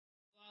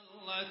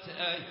ظلت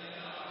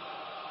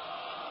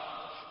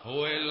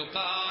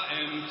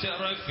والقائم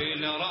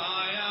ترفل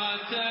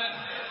راياته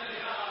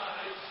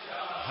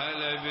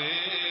هلا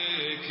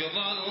بيك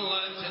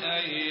ظلت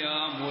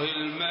أيام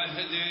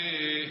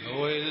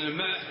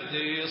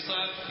والمهدي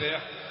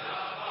يصفح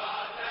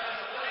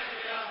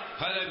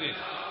هلا بيك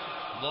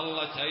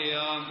ظلت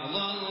أيام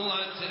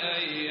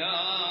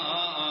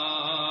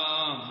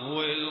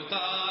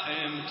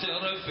والقائم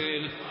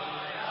ترفل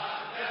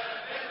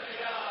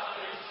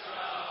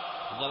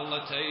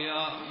ظلت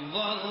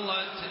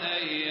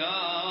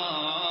أيام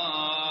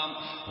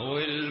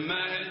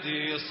والمهدي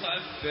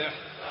يصفح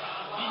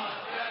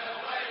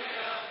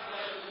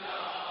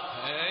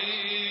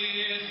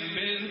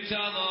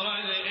منتظر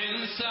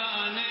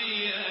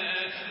الإنسانية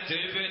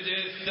تبدي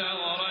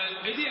الثورة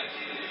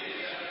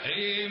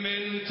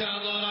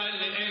منتظر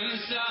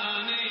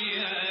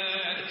الإنسانية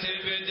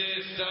تبدي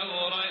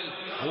الثورة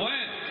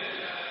وين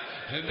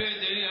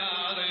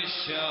بديار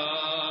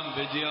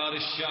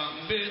الشام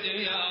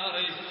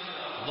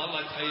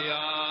ظلت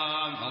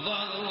أيام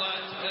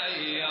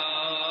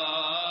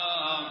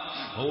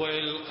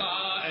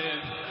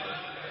والقائم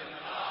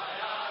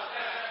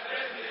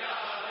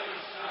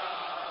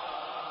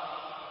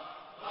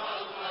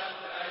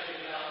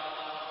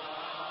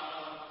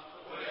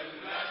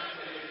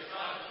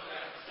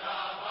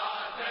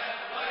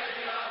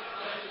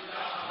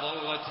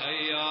ظلت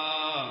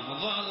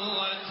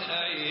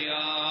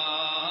أيام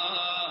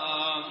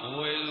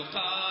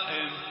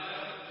والقائم.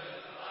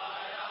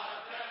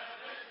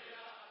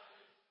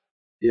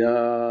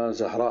 يا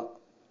زهراء،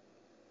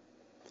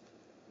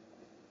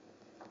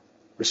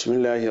 بسم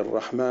الله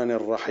الرحمن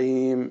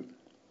الرحيم.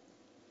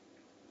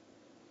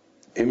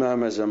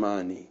 إمام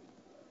زماني،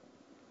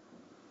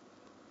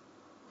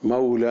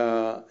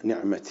 مولى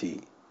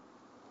نعمتي،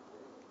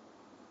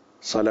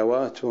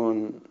 صلوات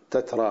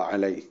تترى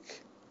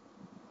عليك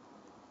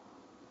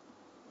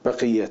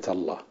بقية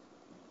الله.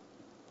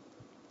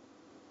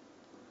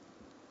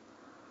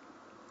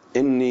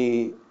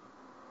 إني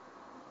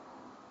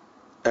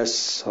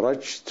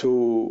أسرجت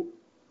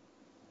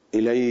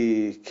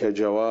إليك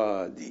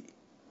جوادي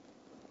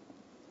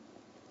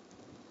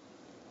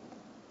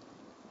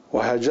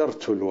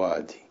وهجرت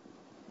الوادي.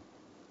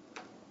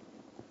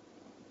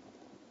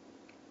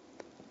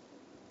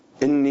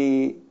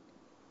 إني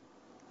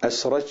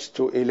أسرجت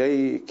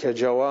إليك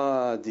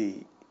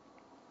جوادي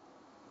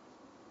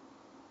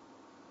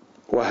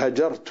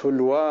وهجرت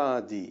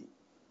الوادي،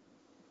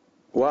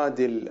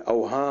 وادي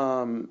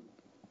الأوهام،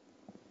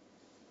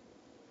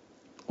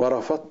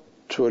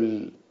 ورفضت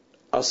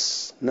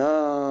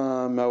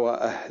الأصنام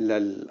وأهل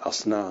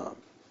الأصنام.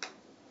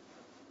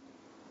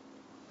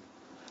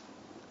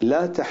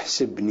 لا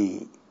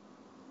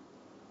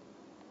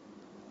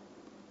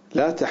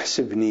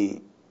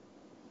تحسبني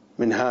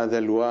من هذا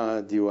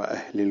الوادي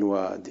وأهل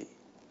الوادي.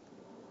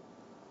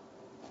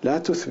 لا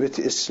تثبت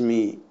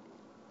اسمي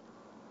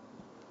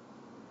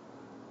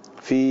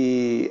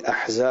في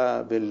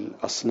أحزاب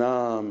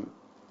الأصنام.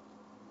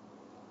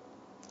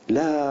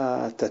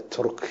 لا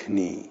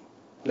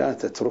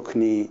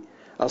تتركني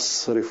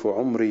أصرف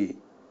عمري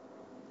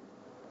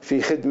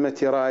في خدمة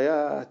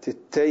رايات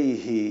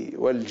التيه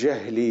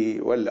والجهل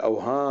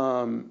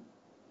والأوهام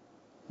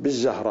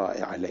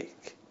بالزهراء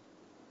عليك.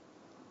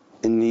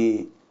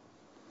 إني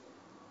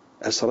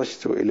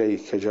أسرجت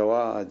إليك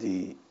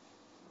جوادي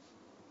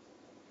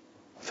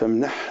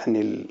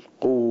فامنحني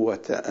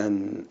القوة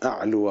أن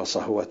أعلو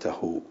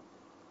صهوته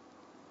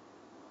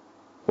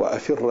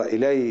وأفر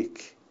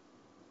إليك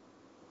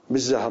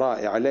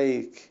بالزهراء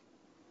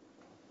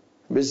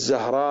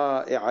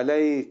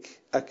عليك.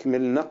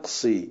 أكمل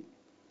نقصي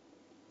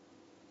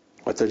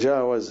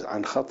وتجاوز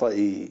عن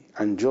خطئي،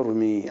 عن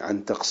جرمي،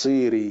 عن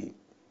تقصيري.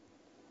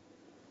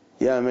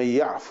 يا من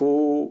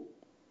يعفو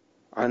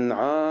عن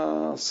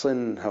عاص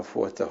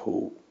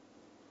هفوته،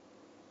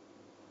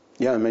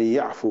 يا من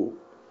يعفو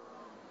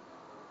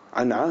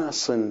عن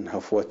عاص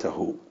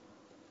هفوته.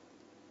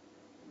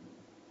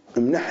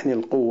 امنحني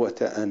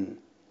القوة أن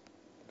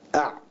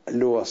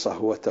أعلو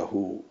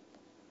صهوته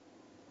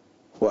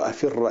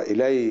وأفر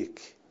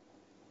إليك.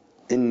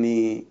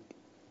 إني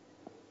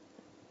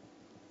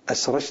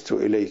أسرجت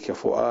إليك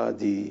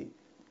فؤادي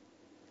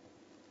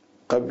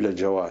قبل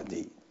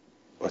جوادي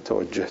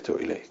وتوجهت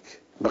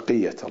إليك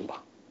بقية الله.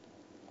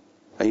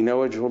 أين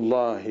وجه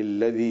الله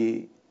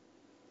الذي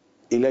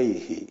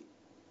إليه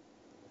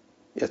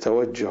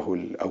يتوجه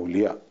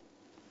الأولياء؟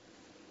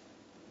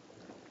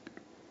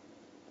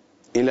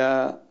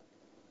 إلى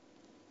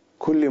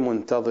كل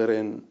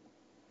منتظر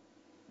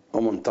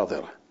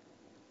ومنتظرة،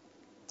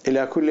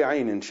 إلى كل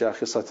عين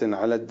شاخصة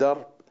على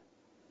الدرب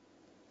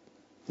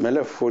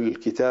ملف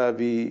الكتاب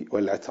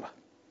والعترة،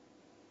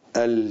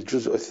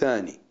 الجزء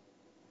الثاني،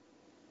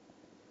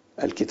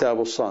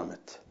 الكتاب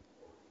الصامت،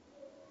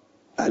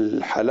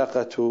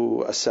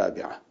 الحلقة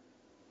 7.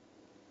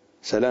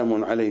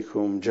 سلام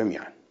عليكم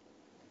جميعا.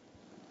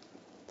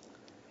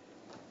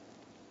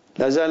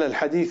 لا زال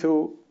الحديث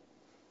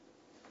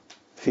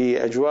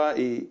في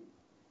أجواء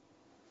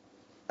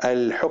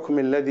الحكم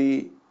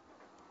الذي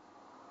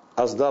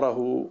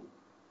أصدره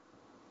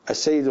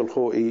السيد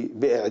الخوئي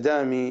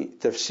بإعدام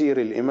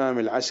تفسير الإمام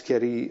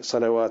العسكري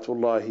صلوات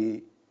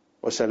الله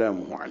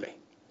وسلامه عليه.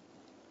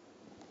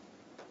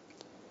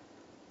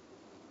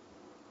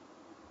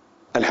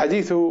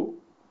 الحديث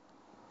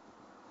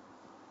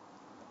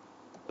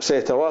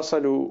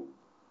سيتواصل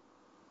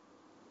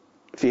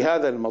في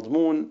هذا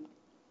المضمون،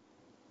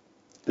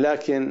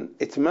 لكن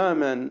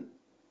إتماما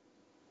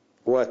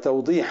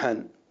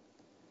وتوضيحا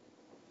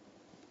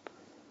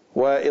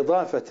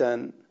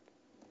وإضافة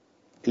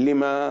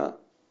لما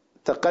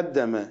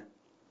تقدم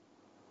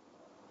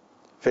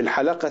في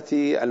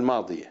الحلقة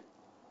الماضية،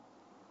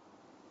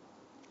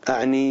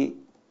 أعني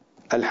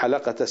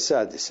الحلقة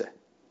السادسة،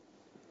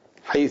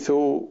 حيث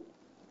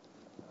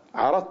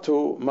عرضت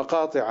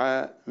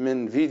مقاطع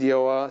من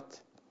فيديوهات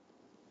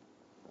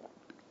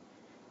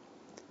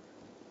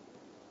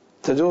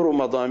تدور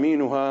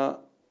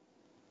مضامينها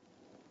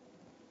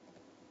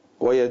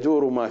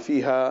ويدور ما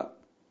فيها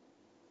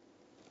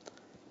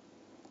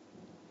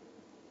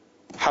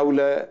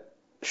حول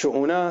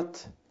شؤونات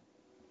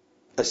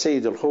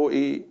السيد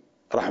الخوئي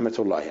رحمة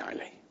الله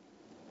عليه.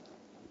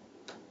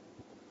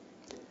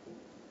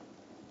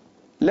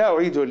 لا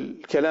أعيد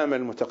الكلام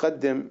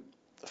المتقدم،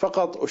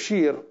 فقط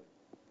أشير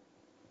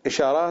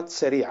إشارات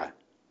سريعة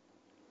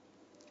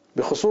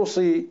بخصوص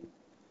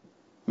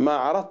ما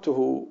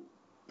عرضته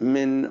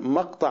من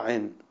مقطع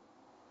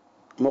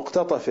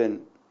مقتطف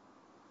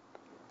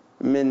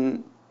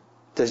من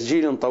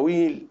تسجيل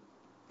طويل،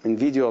 من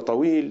فيديو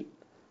طويل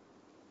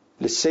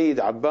للسيد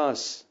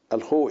عباس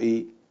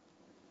الخوئي،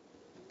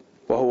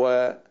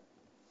 وهو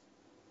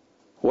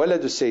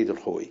ولد السيد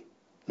الخوئي،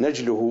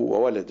 نجله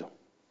وولده،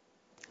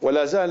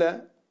 ولا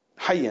زال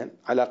حيا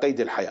على قيد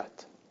الحياة.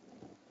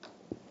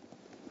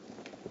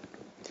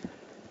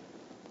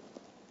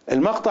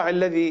 المقطع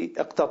الذي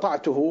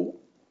اقتطعته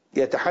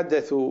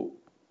يتحدث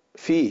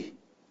فيه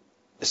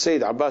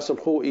السيد عباس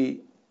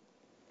الخوئي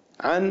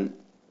عن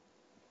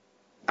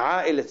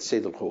عائلة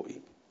السيد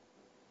الخوئي،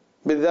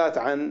 بالذات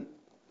عن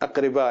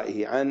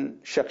أقربائه، عن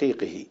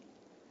شقيقه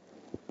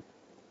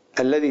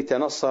الذي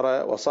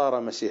تنصر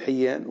وصار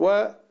مسيحيا،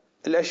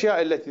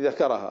 والأشياء التي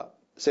ذكرها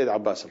السيد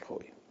عباس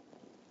الخوئي.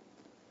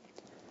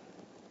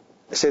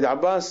 السيد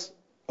عباس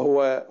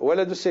هو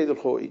ولد السيد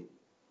الخوئي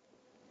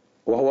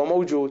وهو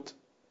موجود،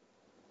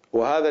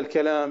 وهذا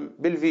الكلام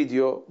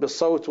بالفيديو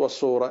بالصوت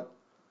والصورة،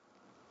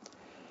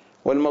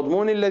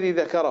 والمضمون الذي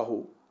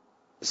ذكره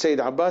السيد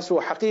عباس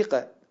هو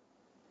حقيقة.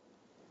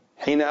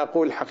 حين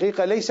أقول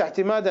حقيقة ليس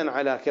اعتمادا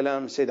على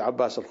كلام السيد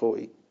عباس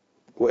الخوئي،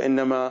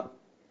 وإنما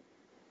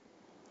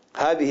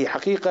هذه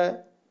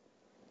حقيقة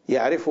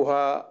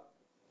يعرفها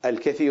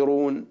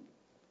الكثيرون،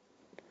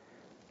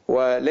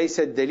 وليس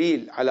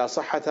الدليل على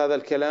صحة هذا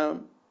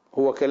الكلام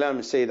هو كلام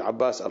السيد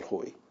عباس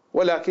الخوئي،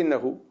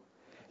 ولكنه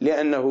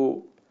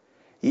لأنه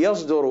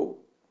يصدر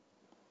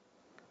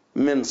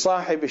من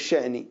صاحب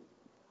الشأن،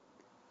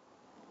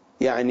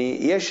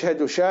 يعني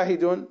يشهد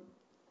شاهد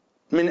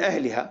من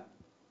أهلها،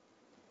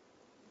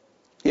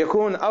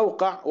 يكون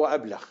أوقع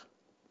وأبلغ.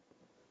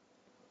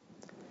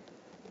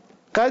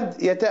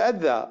 قد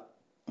يتأذى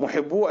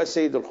محبو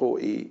السيد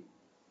الخوئي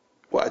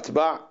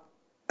وأتباع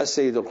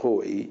السيد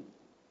الخوئي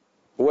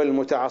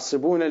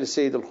والمتعصبون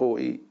للسيد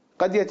الخوئي،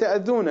 قد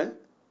يتأذون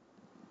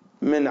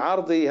من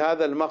عرض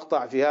هذا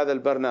المقطع في هذا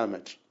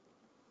البرنامج.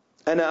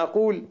 أنا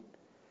أقول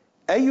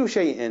أي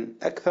شيء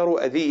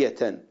أكثر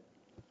أذية،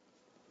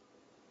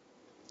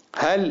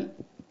 هل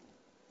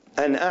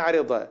أن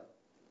أعرض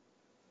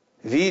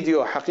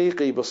فيديو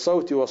حقيقي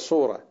بالصوت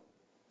والصورة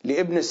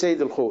لابن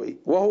السيد الخوئي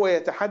وهو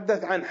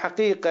يتحدث عن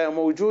حقيقة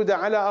موجودة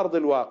على أرض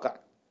الواقع،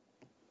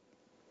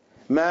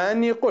 مع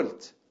أني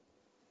قلت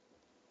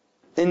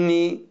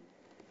إني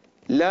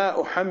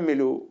لا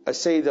أحمل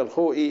السيد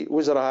الخوئي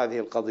وزر هذه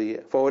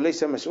القضية، فهو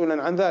ليس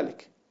مسؤولا عن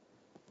ذلك.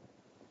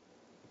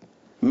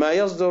 ما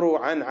يصدر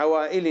عن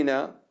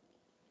عوائلنا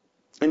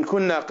إن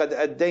كنا قد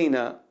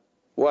أدينا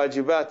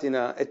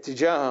واجباتنا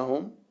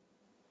اتجاههم،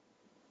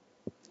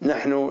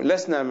 نحن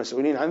لسنا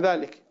مسؤولين عن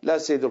ذلك، لا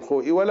السيد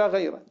الخوئي ولا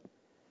غيره.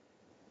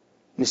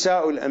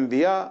 نساء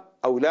الأنبياء،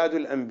 أولاد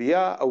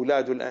الأنبياء،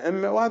 أولاد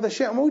الأئمة، وهذا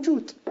شيء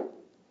موجود.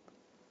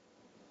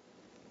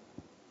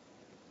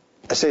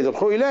 السيد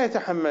الخوئي لا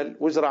يتحمل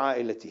وزر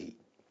عائلته،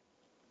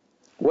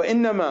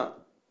 وإنما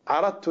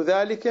عرضت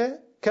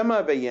ذلك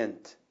كما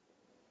بينت،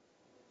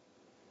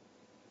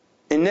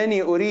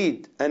 إنني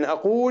أريد أن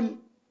أقول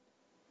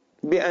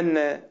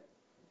بأن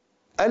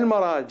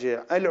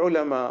المراجع،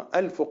 العلماء،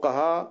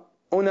 الفقهاء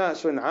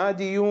أناس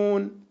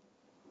عاديون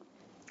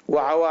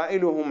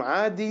وعوائلهم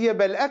عادية،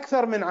 بل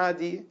أكثر من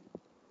عادية.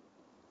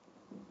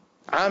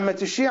 عامة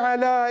الشيعة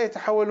لا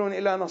يتحولون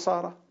إلى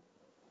نصارى،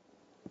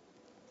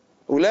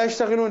 ولا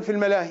يشتغلون في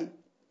الملاهي،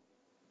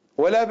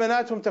 ولا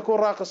بناتهم تكون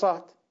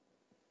راقصات،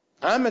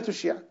 عامة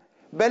الشيعة،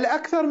 بل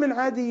أكثر من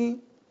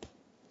عاديين.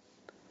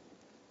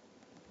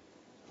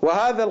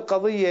 وهذا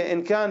القضية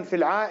إن كان في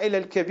العائلة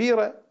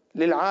الكبيرة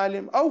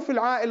للعالم أو في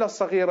العائلة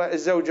الصغيرة،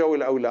 الزوجة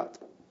والأولاد،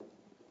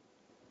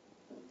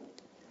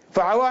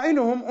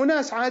 فعوائلهم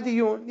أناس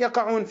عاديون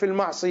يقعون في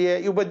المعصية،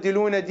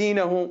 يبدلون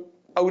دينهم،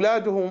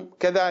 أولادهم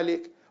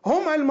كذلك،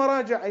 هم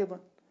المراجع أيضا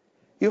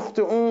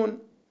يخطئون،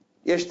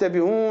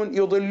 يشتبهون،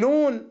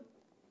 يضلون،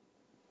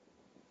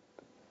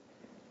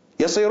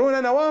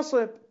 يصيرون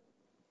نواصب،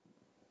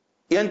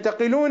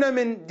 ينتقلون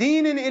من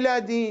دين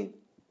إلى دين،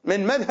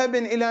 من مذهب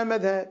إلى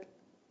مذهب.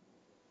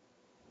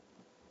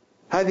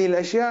 هذه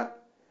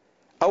الأشياء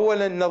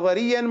أولا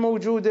نظريا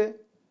موجودة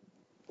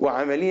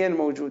وعمليا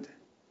موجودة،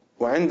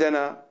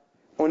 وعندنا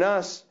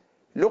أناس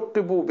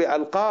لقبوا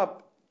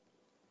بألقاب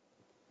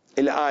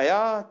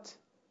الآيات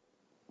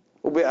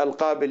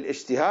وبألقاب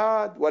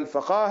الاجتهاد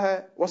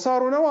والفقاهة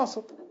وصاروا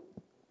نواصب.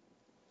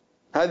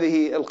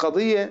 هذه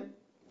القضية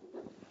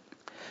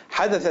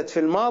حدثت في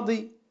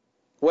الماضي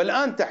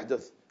والآن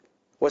تحدث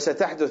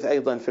وستحدث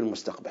أيضا في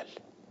المستقبل.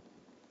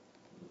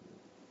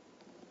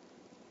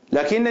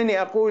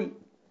 لكنني أقول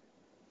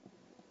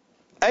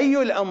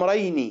أي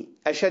الأمرين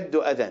أشد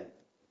أذى؟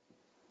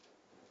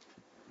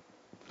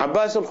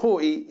 عباس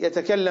الخوئي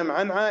يتكلم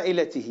عن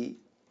عائلته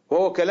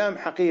وهو كلام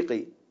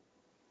حقيقي،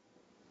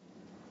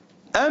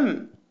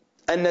 أم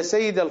أن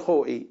سيد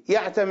الخوئي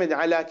يعتمد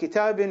على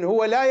كتاب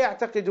هو لا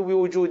يعتقد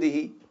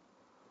بوجوده،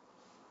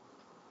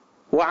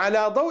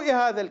 وعلى ضوء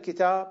هذا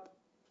الكتاب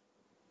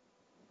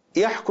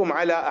يحكم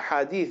على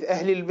أحاديث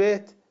أهل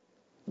البيت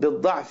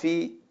بالضعف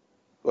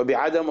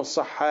وبعدم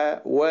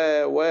الصحة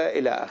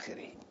وإلى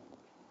آخره؟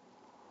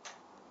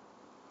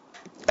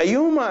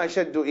 أيهما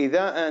أشد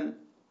إيذاء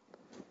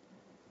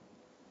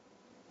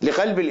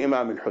لقلب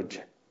الإمام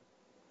الحجة؟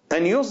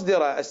 أن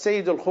يصدر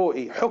السيد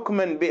الخوئي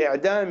حكما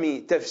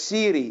بإعدام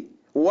تفسير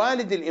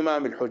والد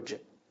الإمام الحجة،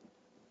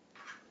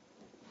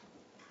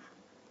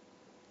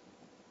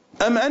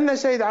 أم أن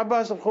سيد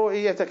عباس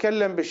الخوئي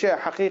يتكلم بشيء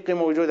حقيقي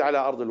موجود على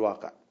أرض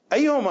الواقع؟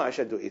 أيهما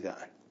أشد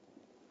إيذاء؟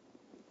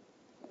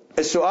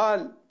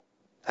 السؤال: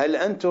 هل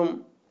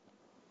أنتم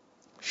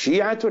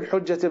شيعة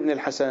الحجة بن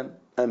الحسن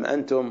أم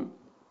أنتم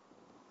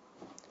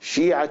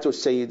شيعة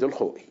السيد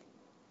الخوئي؟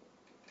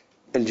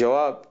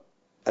 الجواب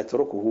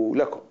أتركه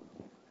لكم.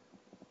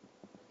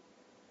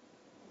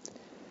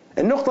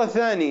 النقطة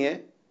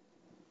الثانية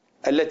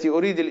التي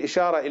أريد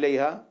الإشارة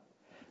إليها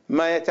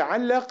ما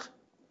يتعلق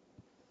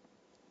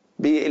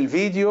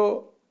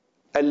بالفيديو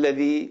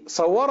الذي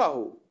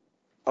صوره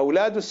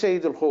أولاد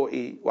السيد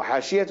الخوئي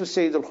وحاشية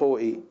السيد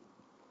الخوئي،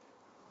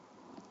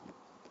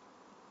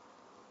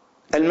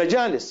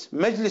 المجالس،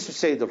 مجلس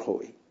السيد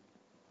الخوئي،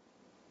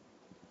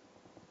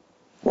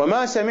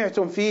 وما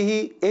سمعتم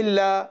فيه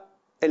إلا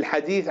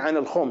الحديث عن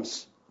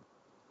الخمس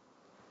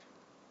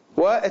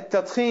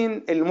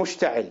والتدخين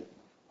المشتعل.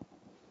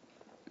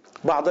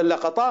 بعض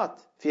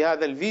اللقطات في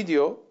هذا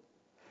الفيديو،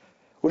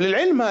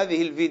 وللعلم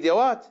هذه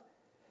الفيديوهات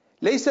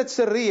ليست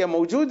سرية،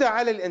 موجودة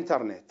على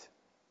الإنترنت.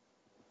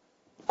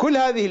 كل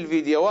هذه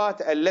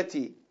الفيديوهات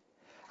التي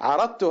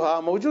عرضتها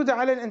موجودة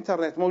على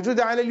الإنترنت،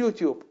 موجودة على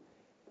اليوتيوب.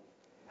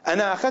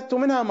 أنا أخذت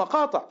منها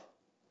مقاطع.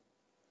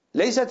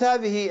 ليست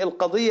هذه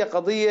القضية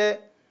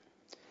قضية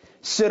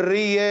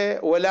سرية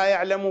ولا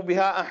يعلم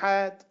بها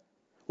أحد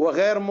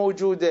وغير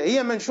موجودة،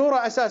 هي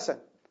منشورة أساسا،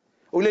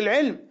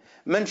 وللعلم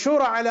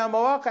منشورة على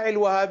مواقع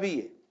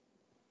الوهابية،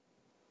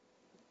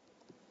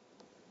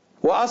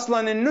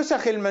 وأصلا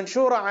النسخ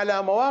المنشورة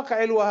على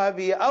مواقع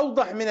الوهابية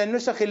أوضح من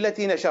النسخ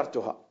التي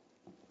نشرتها،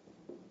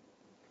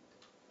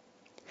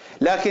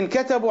 لكن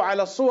كتبوا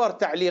على الصور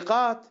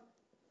تعليقات،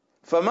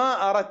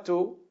 فما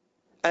أردت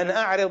أن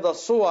أعرض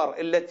الصور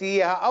التي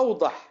هي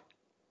أوضح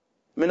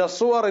من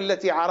الصور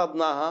التي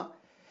عرضناها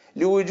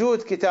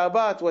لوجود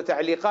كتابات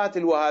وتعليقات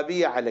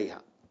الوهابية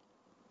عليها.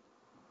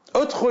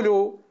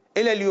 ادخلوا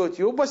إلى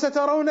اليوتيوب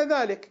وسترون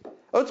ذلك،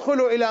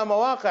 ادخلوا إلى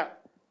مواقع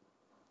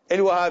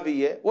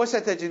الوهابية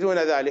وستجدون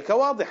ذلك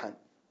واضحا.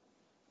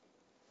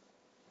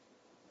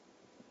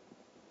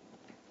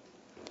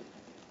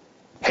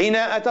 حين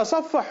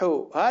أتصفح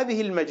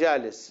هذه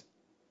المجالس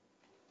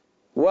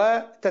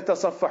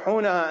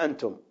وتتصفحونها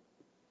أنتم،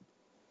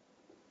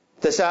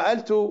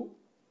 تساءلت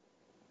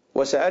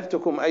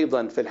وسألتكم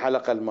أيضا في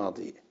الحلقة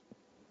الماضية: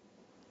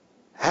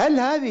 هل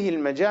هذه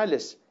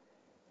المجالس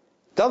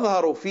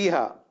تظهر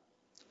فيها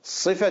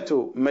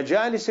صفة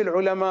مجالس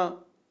العلماء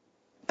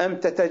أم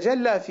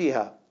تتجلى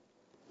فيها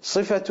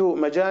صفة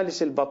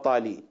مجالس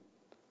البطالين؟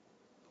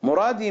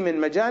 مرادي من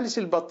مجالس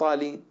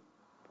البطالين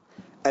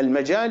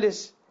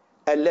المجالس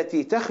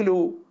التي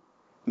تخلو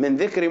من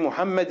ذكر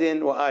محمد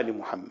وآل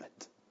محمد.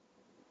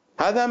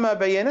 هذا ما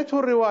بينته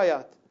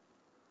الروايات،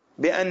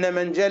 بأن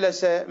من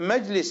جلس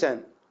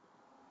مجلسا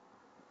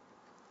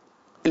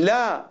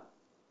لا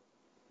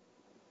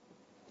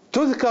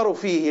تذكر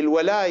فيه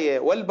الولاية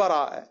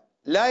والبراءة،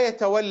 لا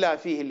يتولى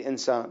فيه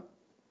الإنسان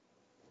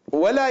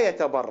ولا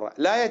يتبرأ،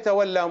 لا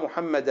يتولى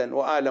محمدا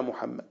وآل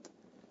محمد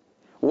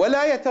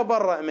ولا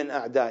يتبرأ من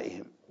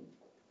أعدائهم.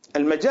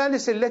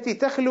 المجالس التي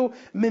تخلو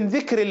من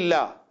ذكر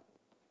الله،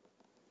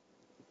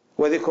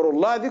 وذكر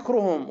الله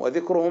ذكرهم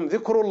وذكرهم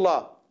ذكر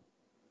الله،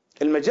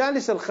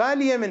 المجالس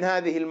الخالية من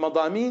هذه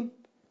المضامين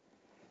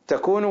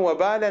تكون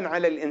وبالا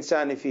على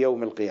الإنسان في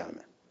يوم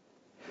القيامة.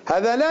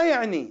 هذا لا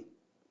يعني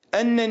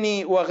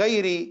أنني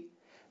وغيري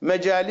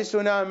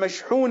مجالسنا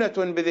مشحونة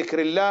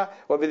بذكر الله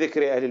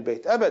وبذكر أهل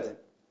البيت، أبدا.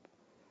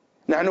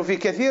 نحن في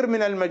كثير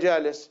من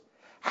المجالس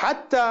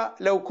حتى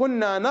لو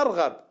كنا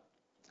نرغب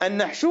أن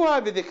نحشوها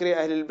بذكر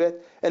أهل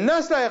البيت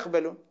الناس لا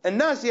يقبلون،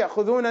 الناس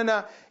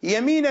يأخذوننا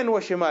يمينا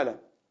وشمالا.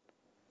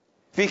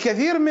 في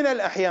كثير من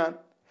الأحيان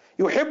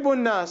يحب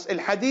الناس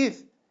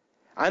الحديث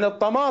عن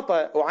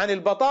الطماطة وعن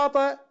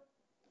البطاطا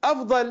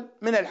أفضل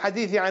من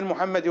الحديث عن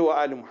محمد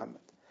وآل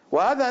محمد،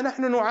 وهذا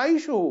نحن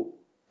نعايشه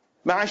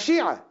مع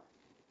الشيعة.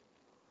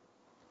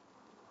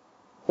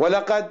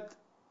 ولقد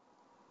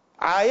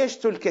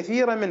عايشت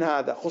الكثير من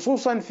هذا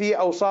خصوصا في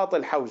أوساط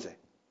الحوزة،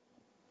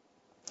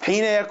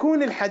 حين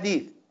يكون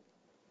الحديث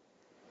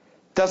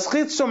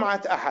تسقيط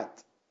سمعة أحد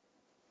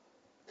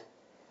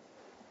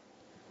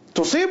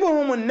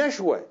تصيبهم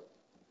النشوة،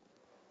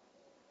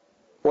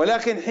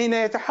 ولكن حين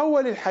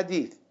يتحول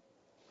الحديث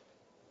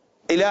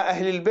إلى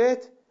أهل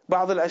البيت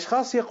بعض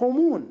الأشخاص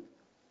يقومون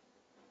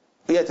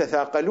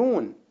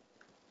يتثاقلون،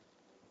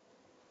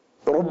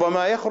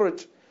 ربما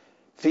يخرج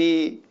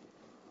في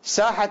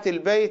ساحة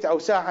البيت أو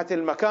ساحة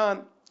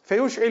المكان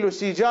فيشعل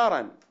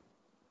سيجارا.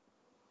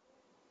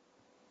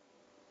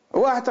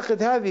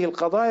 وأعتقد هذه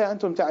القضايا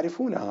أنتم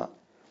تعرفونها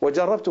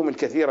وجربتم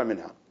الكثير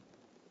منها.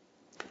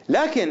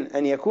 لكن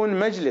أن يكون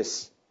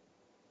مجلس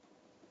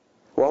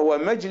وهو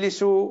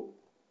مجلس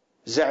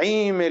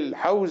زعيم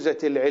الحوزة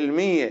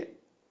العلمية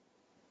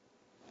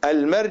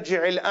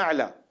المرجع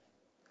الأعلى،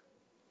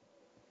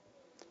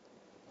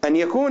 أن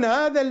يكون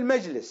هذا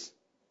المجلس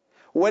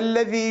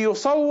والذي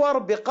يصور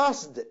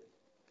بقصد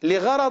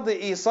لغرض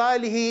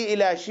إيصاله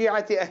إلى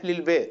شيعة أهل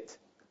البيت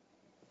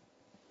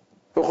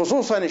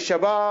وخصوصا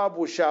الشباب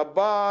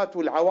والشابات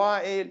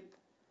والعوائل،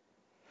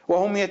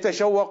 وهم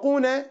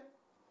يتشوقون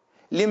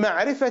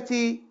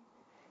لمعرفة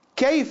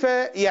كيف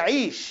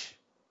يعيش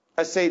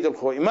السيد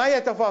الخوئي، ما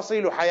هي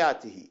تفاصيل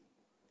حياته،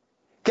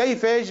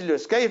 كيف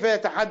يجلس، كيف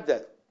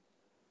يتحدث،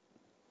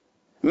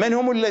 من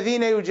هم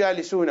الذين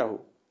يجالسونه.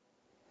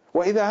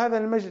 وإذا هذا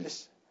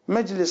المجلس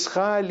مجلس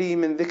خالي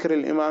من ذكر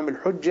الإمام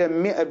الحجة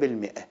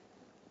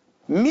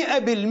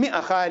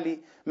 100% خالي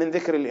من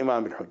ذكر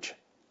الإمام الحجة،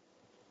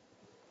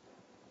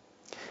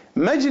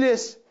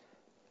 مجلس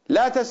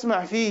لا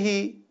تسمع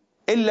فيه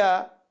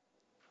إلا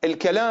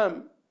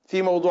الكلام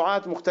في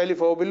موضوعات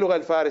مختلفة وباللغة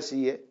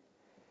الفارسية،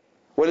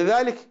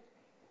 ولذلك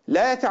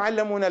لا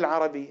يتعلمون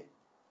العربية.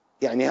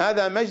 يعني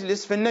هذا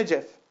مجلس في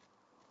النجف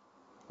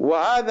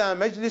وهذا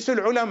مجلس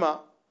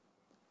العلماء،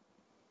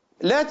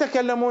 لا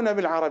يتكلمون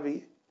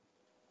بالعربية،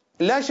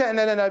 لا شأن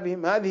لنا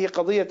بهم، هذه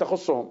قضية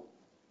تخصهم.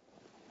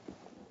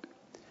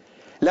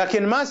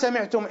 لكن ما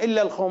سمعتم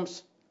إلا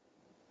الخمس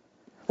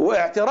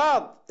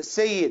واعتراض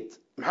السيد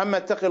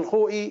محمد تقي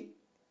الخوئي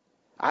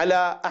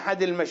على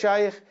أحد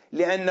المشايخ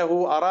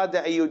لأنه أراد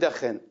أن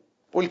يدخن،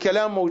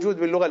 والكلام موجود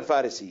باللغة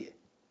الفارسية،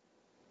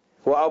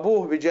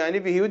 وأبوه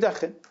بجانبه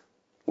يدخن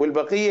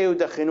والبقية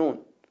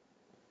يدخنون.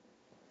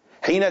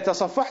 حين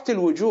تصفحت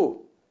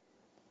الوجوه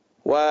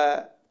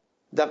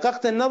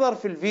ودققت النظر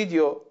في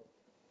الفيديو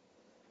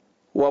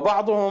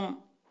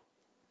وبعضهم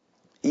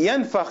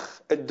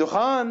ينفخ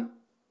الدخان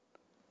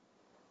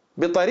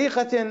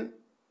بطريقة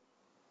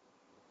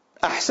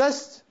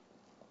أحسست،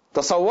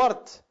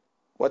 تصورت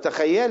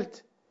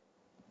وتخيلت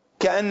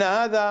كأن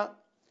هذا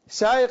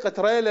سائق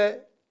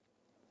تريلا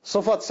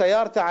صفت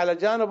سيارته على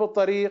جانب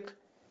الطريق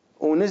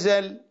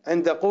ونزل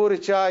عند قورة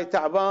شاي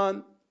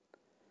تعبان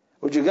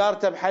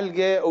وجقارته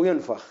بحلقه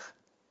وينفخ.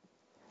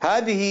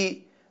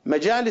 هذه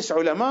مجالس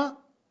علماء؟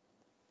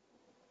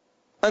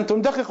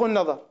 أنتم دققوا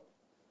النظر،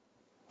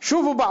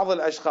 شوفوا بعض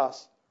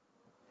الأشخاص،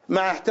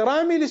 مع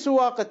احترامي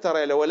لسواق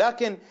التريلا،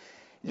 ولكن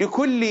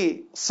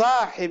لكل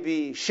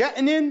صاحب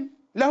شأن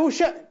له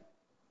شأن،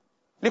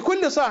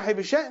 لكل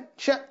صاحب شأن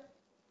شأن.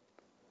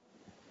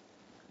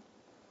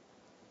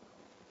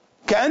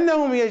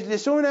 كأنهم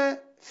يجلسون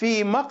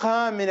في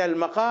مقهى من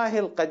المقاهي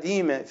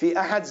القديمة في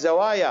أحد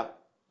زوايا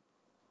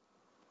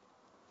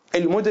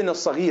المدن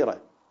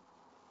الصغيرة.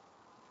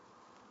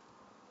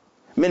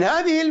 من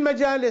هذه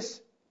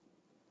المجالس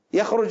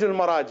يخرج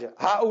المراجع،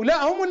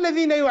 هؤلاء هم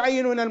الذين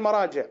يعينون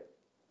المراجع.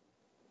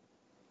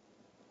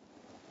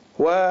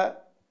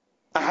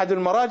 وأحد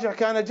المراجع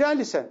كان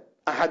جالسا،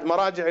 أحد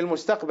مراجع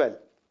المستقبل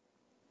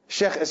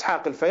الشيخ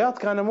إسحاق الفياض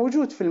كان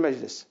موجود في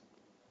المجلس،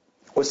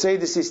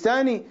 والسيد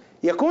السيستاني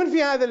يكون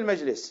في هذا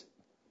المجلس،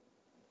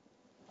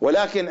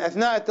 ولكن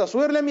أثناء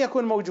التصوير لم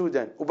يكن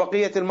موجودا،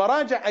 وبقية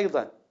المراجع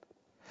أيضا.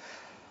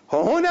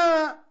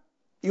 هنا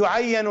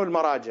يعين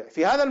المراجع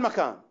في هذا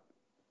المكان،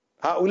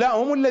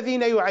 هؤلاء هم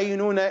الذين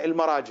يعينون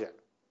المراجع.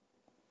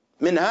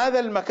 من هذا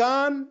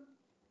المكان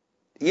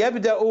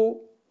يبدأ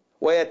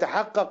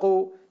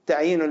ويتحقق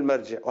تعيين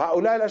المرجع،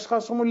 وهؤلاء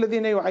الأشخاص هم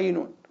الذين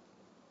يعينون.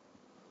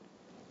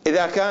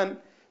 إذا كان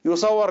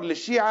يصور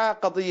للشيعة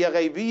قضية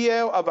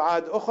غيبية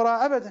وأبعاد أخرى،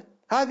 أبدا،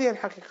 هذه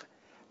الحقيقة.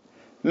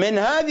 من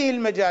هذه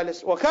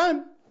المجالس،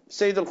 وكان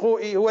السيد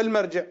الخوئي هو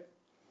المرجع،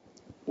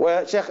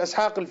 وشيخ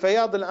إسحاق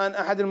الفياض الآن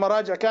أحد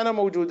المراجع كان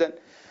موجودا،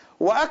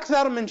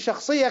 وأكثر من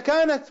شخصية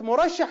كانت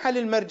مرشحة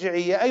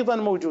للمرجعية أيضا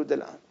موجودة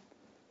الآن،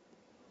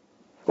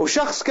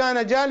 وشخص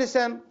كان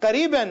جالسا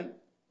قريبا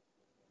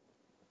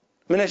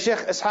من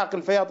الشيخ إسحاق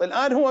الفياض،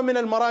 الآن هو من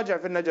المراجع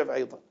في النجف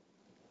أيضا.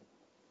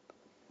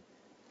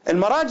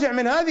 المراجع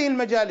من هذه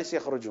المجالس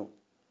يخرجون.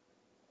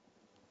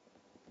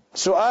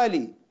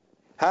 سؤالي: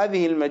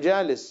 هذه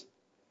المجالس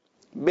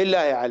بالله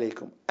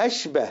عليكم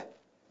أشبه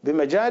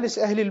بمجالس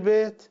أهل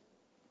البيت؟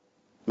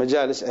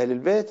 مجالس أهل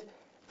البيت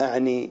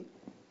أعني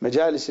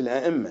مجالس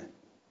الأئمة،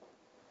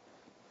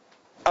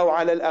 أو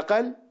على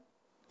الأقل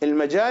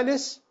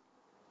المجالس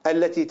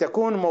التي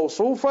تكون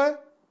موصوفة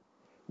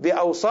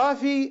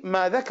بأوصاف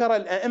ما ذكر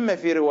الأئمة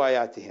في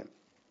رواياتهم.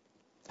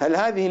 هل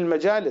هذه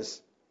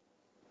المجالس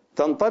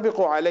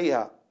تنطبق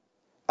عليها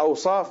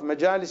أوصاف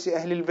مجالس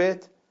أهل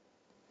البيت،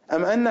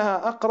 أم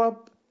أنها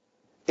أقرب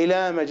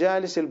إلى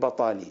مجالس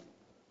البطالين؟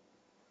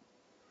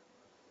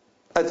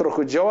 أترك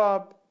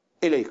الجواب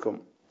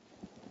إليكم،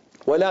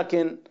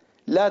 ولكن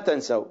لا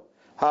تنسوا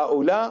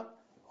هؤلاء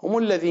هم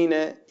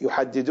الذين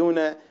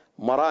يحددون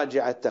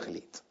مراجع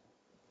التقليد،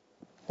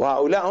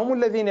 وهؤلاء هم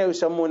الذين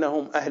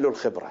يسمونهم أهل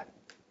الخبرة،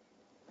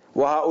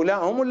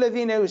 وهؤلاء هم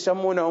الذين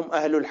يسمونهم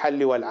أهل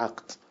الحل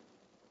والعقد،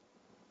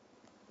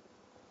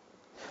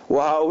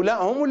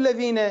 وهؤلاء هم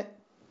الذين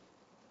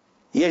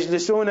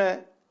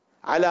يجلسون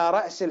على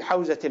رأس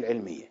الحوزة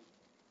العلمية.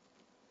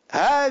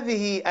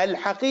 هذه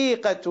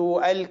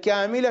الحقيقة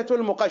الكاملة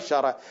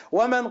المقشرة،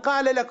 ومن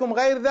قال لكم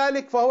غير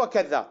ذلك فهو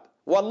كذاب،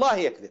 والله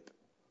يكذب.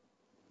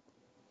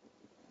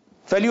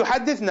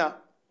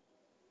 فليحدثنا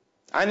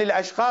عن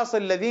الأشخاص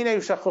الذين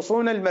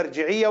يشخصون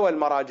المرجعية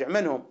والمراجع،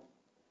 من هم؟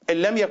 إن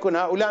لم يكن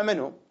هؤلاء من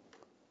هم؟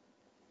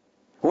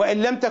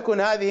 وإن لم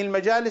تكن هذه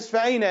المجالس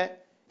فأين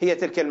هي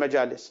تلك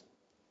المجالس؟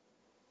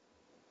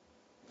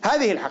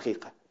 هذه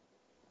الحقيقة.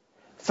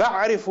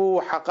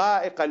 فاعرفوا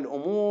حقائق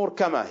الأمور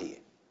كما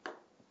هي.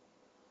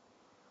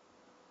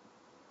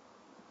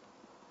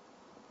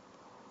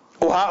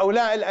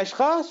 وهؤلاء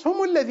الأشخاص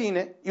هم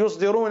الذين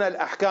يصدرون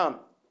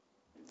الأحكام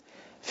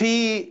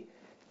في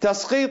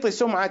تسقيط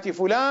سمعة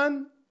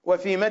فلان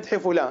وفي مدح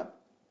فلان،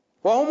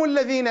 وهم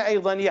الذين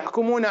أيضا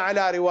يحكمون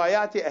على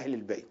روايات أهل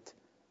البيت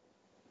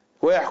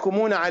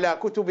ويحكمون على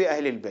كتب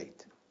أهل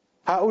البيت.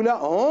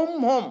 هؤلاء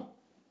هم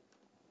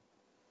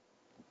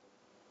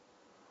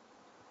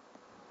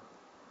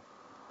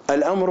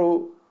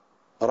الأمر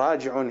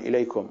راجع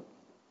إليكم،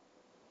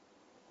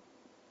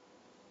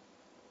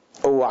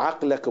 أو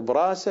عقلك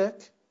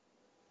براسك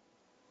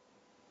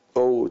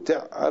أو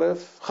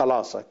تعرف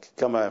خلاصك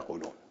كما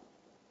يقولون.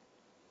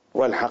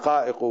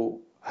 والحقائق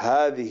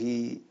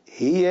هذه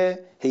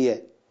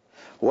هي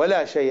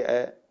ولا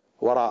شيء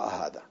وراء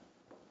هذا.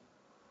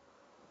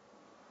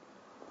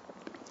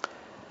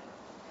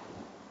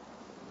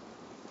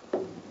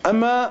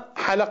 أما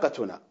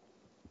حلقتنا،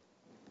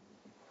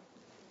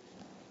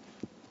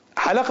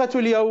 حلقة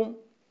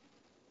اليوم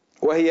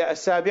وهي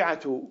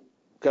 7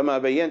 كما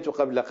بينت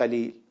قبل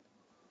قليل،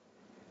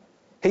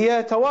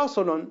 هي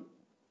تواصل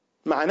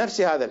مع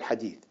نفس هذا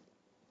الحديث،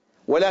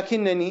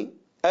 ولكنني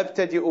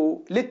أبتدئ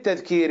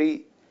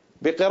للتذكير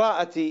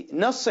بقراءة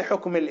نص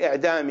حكم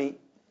الإعدام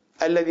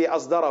الذي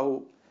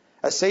أصدره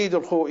السيد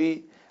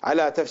الخوئي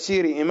على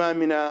تفسير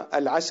إمامنا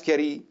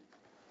العسكري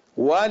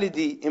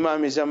والد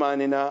إمام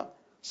زماننا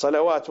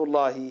صلوات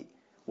الله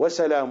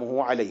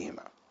وسلامه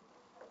عليهما،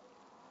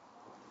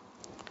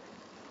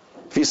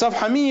 في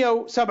صفحة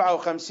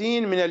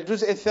 157 من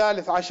الجزء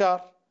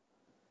 13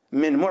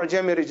 من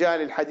معجم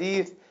رجال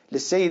الحديث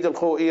للسيد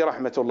الخوئي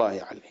رحمة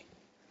الله عليه.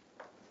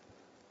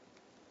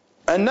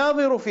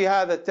 الناظر في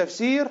هذا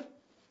التفسير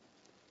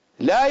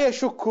لا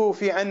يشك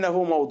في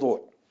أنه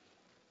موضوع،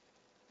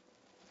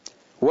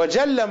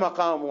 وجل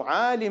مقام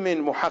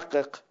عالم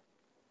محقق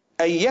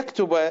أن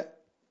يكتب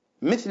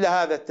مثل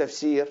هذا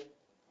التفسير،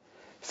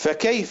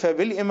 فكيف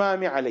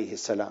بالإمام عليه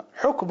السلام؟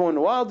 حكم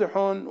واضح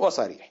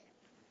وصريح.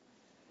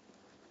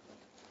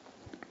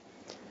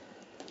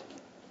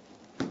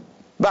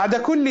 بعد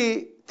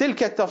كل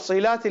تلك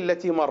التفصيلات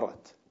التي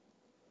مرت،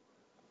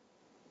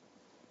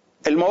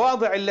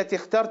 المواضع التي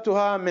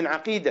اخترتها من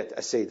عقيدة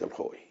السيد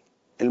الخوئي،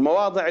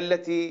 المواضع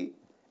التي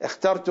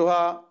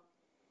اخترتها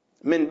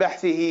من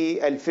بحثه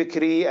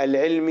الفكري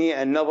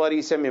العلمي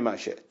النظري، سمي ما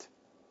شئت،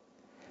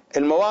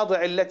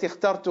 المواضع التي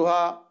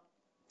اخترتها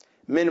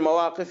من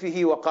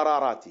مواقفه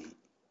وقراراته،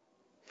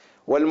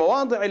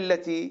 والمواضع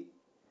التي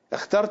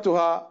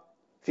اخترتها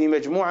في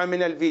مجموعة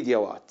من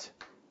الفيديوهات،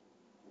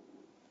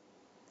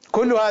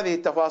 كل هذه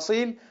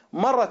التفاصيل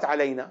مرت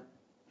علينا،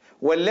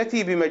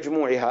 والتي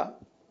بمجموعها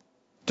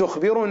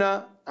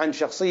تخبرنا عن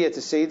شخصية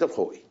السيد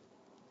الخوئي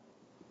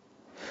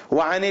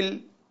وعن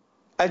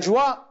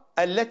الأجواء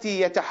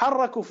التي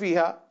يتحرك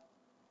فيها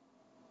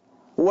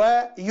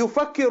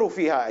ويفكر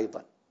فيها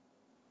أيضا.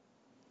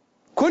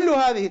 كل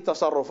هذه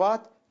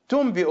التصرفات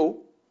تنبئ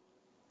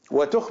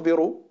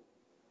وتخبر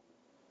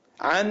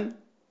عن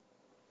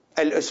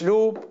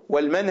الأسلوب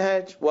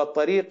والمنهج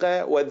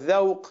والطريقة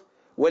والذوق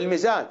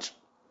والمزاج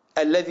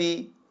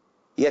الذي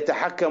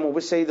يتحكم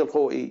بالسيد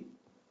الخوئي.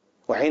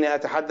 وحين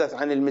أتحدث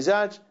عن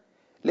المزاج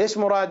ليس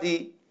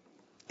مرادي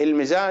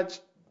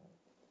المزاج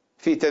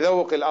في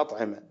تذوق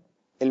الأطعمة،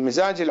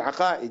 المزاج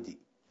العقائدي،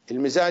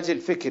 المزاج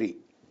الفكري.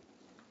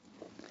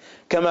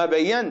 كما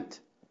بينت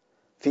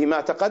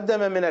فيما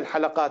تقدم من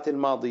الحلقات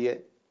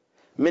الماضية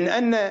من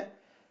أن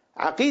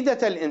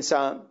عقيدة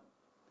الإنسان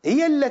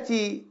هي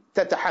التي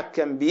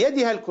تتحكم،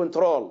 بيدها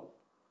الكنترول،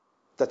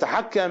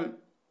 تتحكم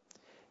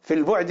في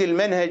البعد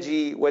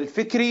المنهجي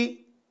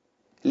والفكري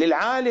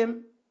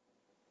للعالم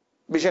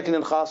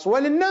بشكل خاص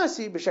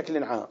وللناس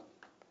بشكل عام.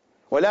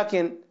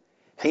 ولكن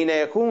حين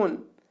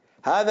يكون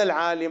هذا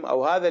العالم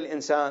أو هذا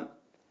الإنسان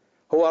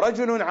هو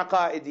رجل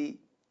عقائدي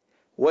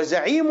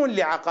وزعيم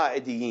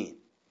لعقائديين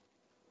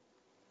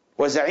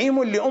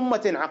وزعيم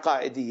لأمة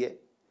عقائدية،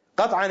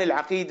 قطعا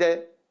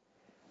العقيدة،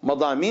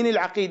 مضامين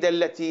العقيدة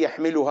التي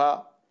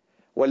يحملها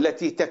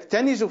والتي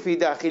تكتنز في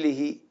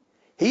داخله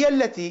هي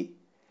التي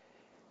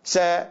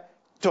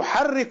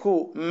ستحرك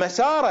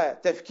مسار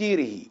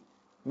تفكيره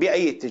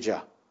بأي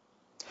اتجاه،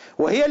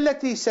 وهي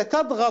التي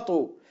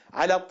ستضغط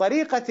على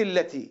الطريقة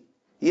التي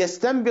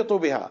يستنبط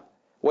بها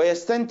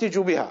ويستنتج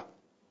بها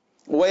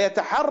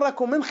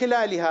ويتحرك من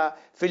خلالها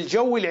في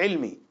الجو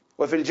العلمي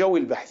وفي الجو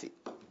البحثي.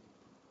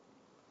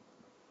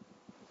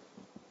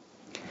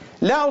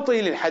 لا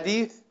أطيل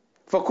الحديث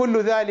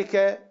فكل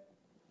ذلك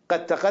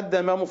قد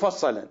تقدم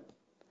مفصلا،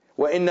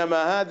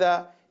 وإنما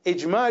هذا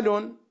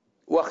إجمال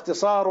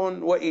واختصار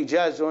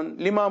وإيجاز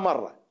لما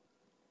مر.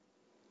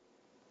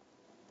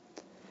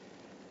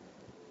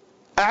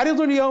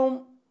 أعرض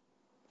اليوم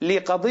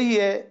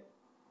لقضية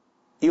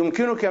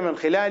يمكنك من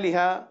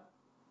خلالها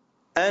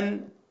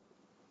أن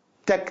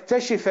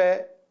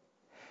تكتشف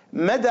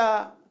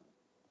مدى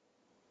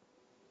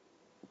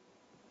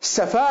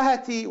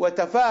سفاهة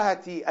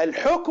وتفاهة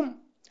الحكم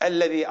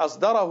الذي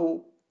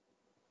أصدره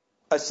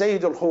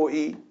السيد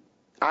الخوئي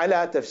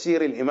على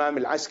تفسير الإمام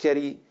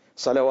العسكري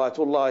صلوات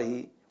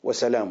الله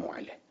وسلامه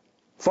عليه،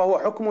 فهو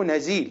حكم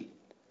هزيل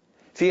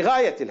في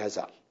غاية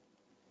الهزال.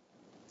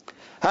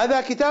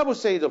 هذا كتاب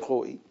السيد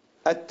الخوئي،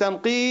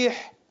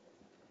 التنقيح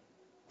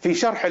في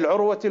شرح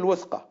العروة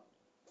الوثقى،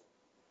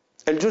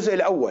 الجزء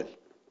الأول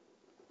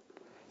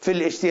في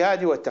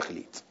الاجتهاد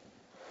والتقليد.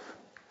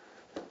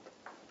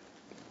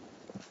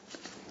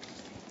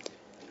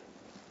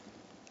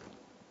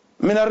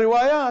 من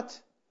الروايات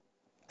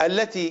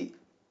التي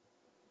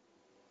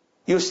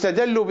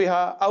يستدل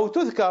بها أو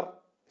تذكر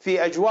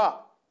في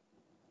أجواء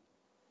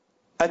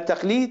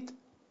التقليد: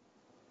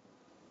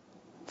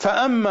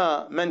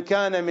 فأما من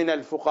كان من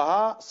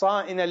الفقهاء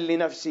صائنا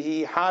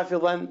لنفسه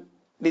حافظا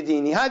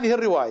لدينه. هذه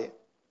الرواية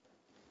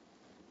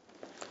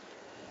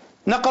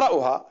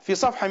نقرأها في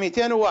صفحة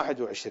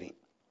 221.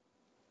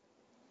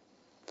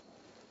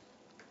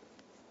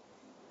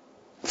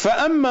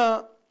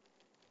 فأما،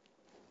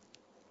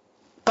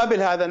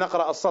 قبل هذا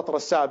نقرأ السطر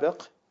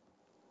السابق: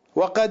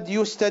 وقد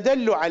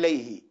يستدل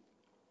عليه.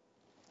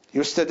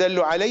 يستدل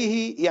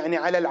عليه يعني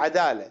على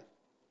العدالة.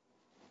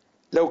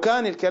 لو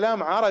كان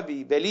الكلام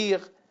عربي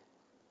بليغ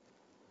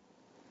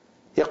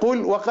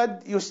يقول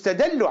وقد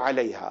يستدل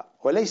عليها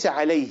وليس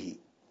عليه،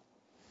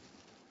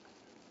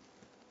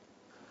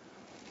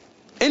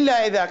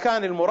 إلا إذا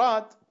كان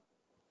المراد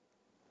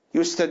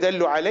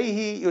يستدل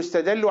عليه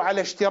يستدل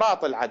على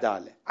اشتراط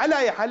العدالة. على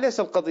أي حال ليس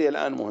القضية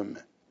الآن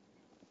مهمة.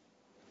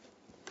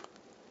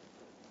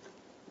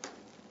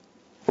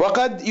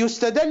 وقد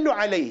يستدل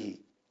عليه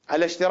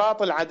على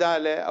اشتراط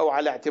العدالة أو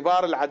على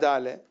اعتبار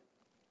العدالة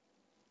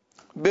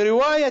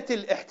برواية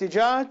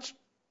الاحتجاج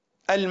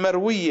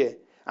المروية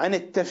عن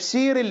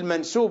التفسير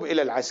المنسوب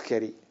إلى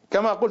العسكري.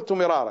 كما قلت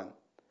مرارا،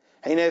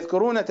 حين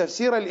يذكرون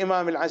تفسير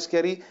الإمام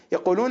العسكري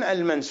يقولون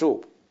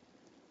المنسوب.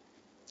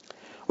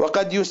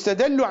 وقد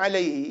يستدل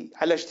عليه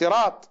على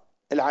اشتراط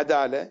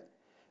العدالة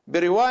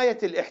برواية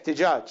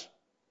الاحتجاج،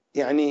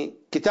 يعني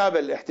كتاب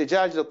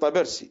الاحتجاج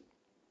للطبرسي،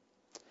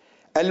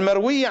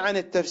 المروية عن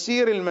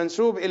التفسير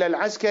المنسوب إلى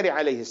العسكري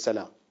عليه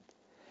السلام.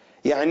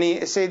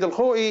 يعني السيد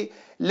الخوئي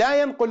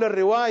لا ينقل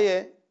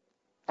الرواية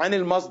عن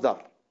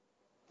المصدر،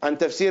 عن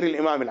تفسير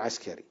الإمام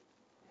العسكري،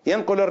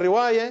 ينقل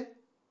الرواية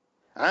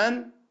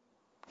عن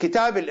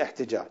كتاب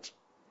الاحتجاج.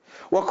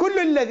 وكل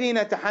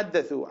الذين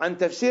تحدثوا عن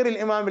تفسير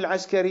الإمام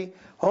العسكري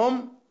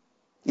هم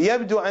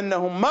يبدو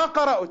أنهم ما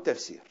قرأوا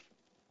التفسير.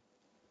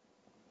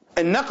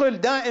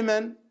 النقل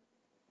دائما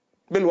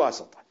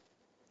بالواسطة.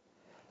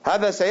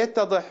 هذا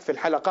سيتضح في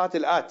الحلقات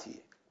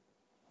الآتية.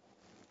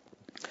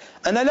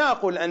 أنا لا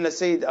أقول أن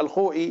السيد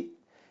الخوئي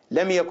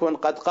لم يكن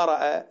قد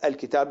قرأ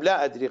الكتاب،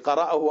 لا أدري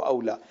قرأه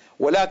أو لا،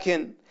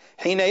 ولكن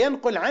حين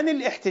ينقل عن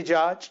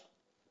الاحتجاج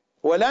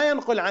ولا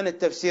ينقل عن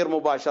التفسير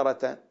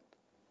مباشرة،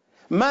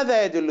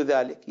 ماذا يدل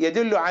ذلك؟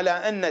 يدل على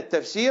أن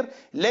التفسير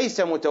ليس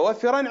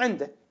متوفرا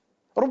عنده،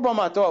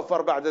 ربما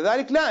توفر بعد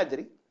ذلك لا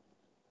أدري،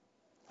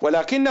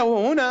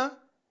 ولكنه هنا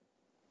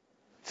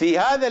في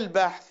هذا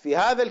البحث في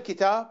هذا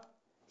الكتاب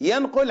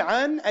ينقل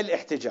عن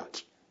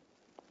الاحتجاج.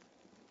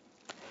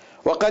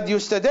 وقد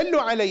يستدل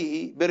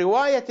عليه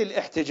برواية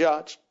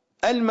الاحتجاج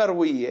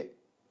المروية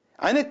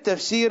عن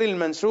التفسير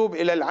المنسوب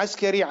إلى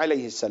العسكري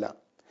عليه السلام،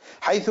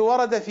 حيث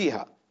ورد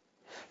فيها: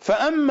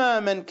 فأما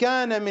من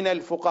كان من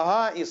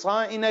الفقهاء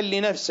صائنا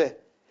لنفسه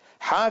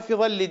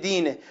حافظا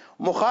لدينه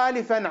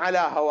مخالفا على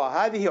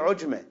هواه. هذه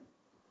عجمة.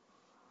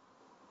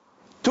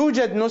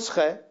 توجد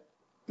نسخة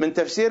من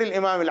تفسير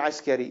الإمام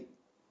العسكري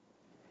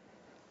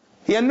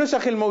هي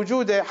النسخ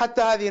الموجودة،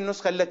 حتى هذه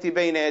النسخة التي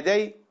بين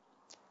يدي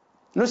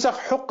نسخ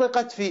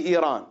حققت في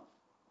إيران،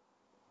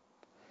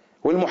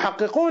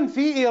 والمحققون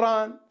في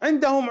إيران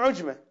عندهم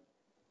عجمة،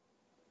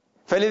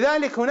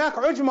 فلذلك هناك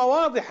عجمة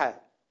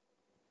واضحة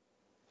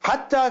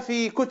حتى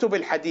في كتب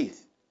الحديث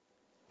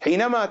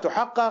حينما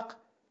تحقق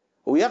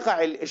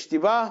ويقع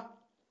الاشتباه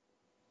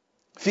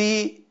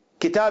في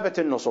كتابة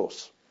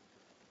النصوص،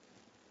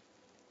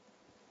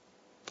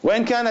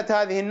 وإن كانت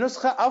هذه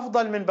النسخة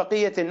أفضل من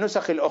بقية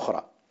النسخ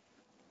الأخرى.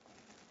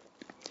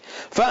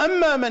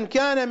 فأما من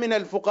كان من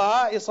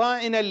الفقهاء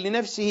صائنا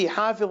لنفسه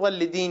حافظا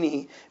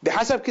لدينه،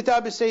 بحسب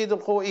كتاب السيد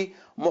الخوئي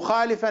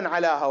مخالفا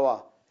على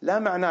هواه، لا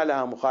معنى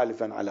لها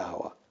مخالفا على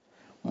هواه،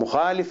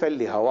 مخالفا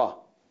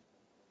لهواه،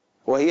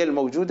 وهي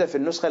الموجودة في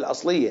النسخة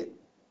الأصلية.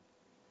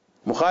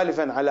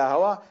 مخالفا على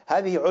هواه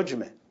هذه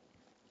عجمة،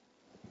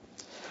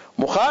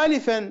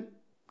 مخالفا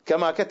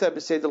كما كتب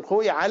السيد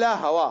الخوئي على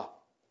هواه.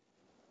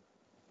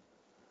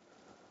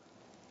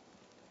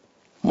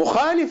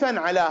 مخالفا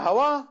على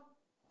هواه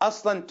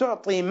أصلا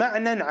تعطي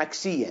معنى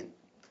عكسيا.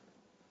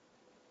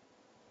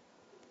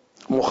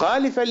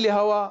 مخالفا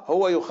لهواه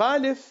هو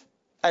يخالف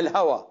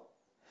الهوى،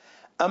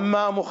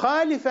 أما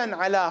مخالفا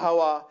على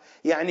هواه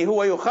يعني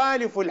هو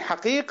يخالف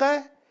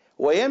الحقيقة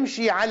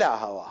ويمشي على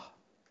هواه،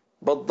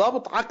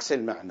 بالضبط عكس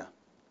المعنى.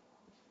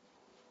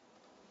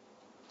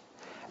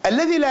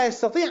 الذي لا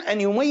يستطيع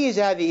أن يميز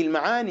هذه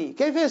المعاني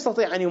كيف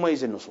يستطيع أن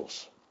يميز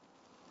النصوص؟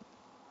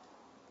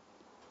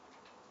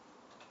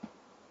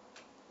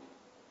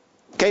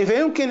 كيف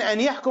يمكن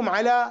أن يحكم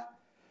على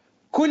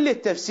كل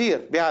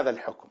التفسير بهذا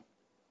الحكم؟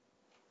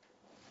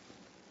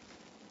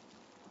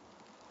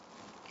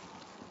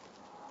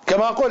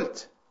 كما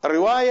قلت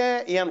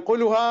الرواية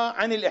ينقلها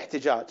عن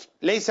الاحتجاج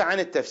ليس عن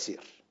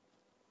التفسير،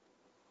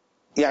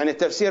 يعني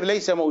التفسير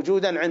ليس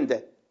موجودا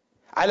عنده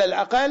على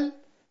الأقل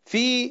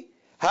في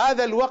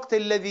هذا الوقت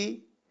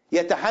الذي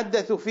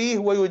يتحدث فيه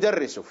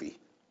ويدرس فيه،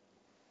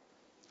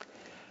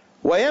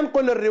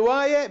 وينقل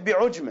الرواية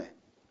بعجمة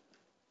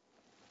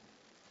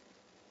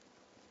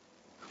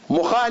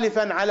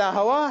مخالفا على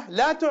هواه،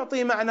 لا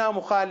تعطي معنى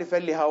مخالفا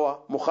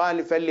لهواه.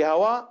 مخالفا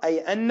لهواه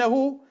أي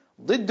أنه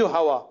ضد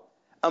هواه،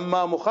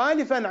 أما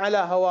مخالفا على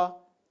هواه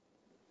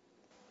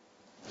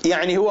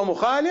يعني هو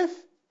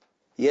مخالف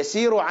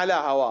يسير على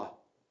هواه.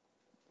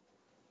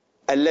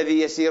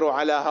 الذي يسير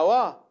على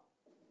هواه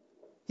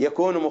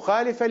يكون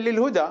مخالفا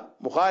للهدى،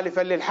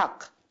 مخالفا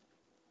للحق.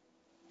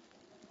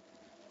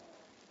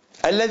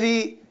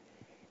 الذي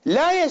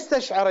لا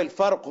يستشعر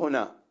الفرق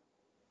هنا،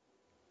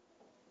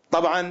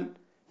 طبعا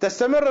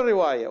تستمر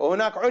الرواية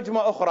وهناك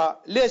عجمة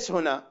أخرى ليس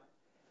هنا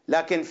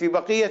لكن في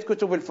بقية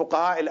كتب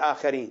الفقهاء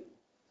الآخرين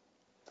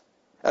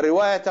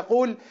الرواية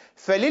تقول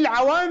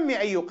فللعوام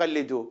أن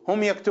يقلدوا،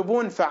 هم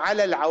يكتبون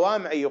فعلى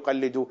العوام أن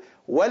يقلدوا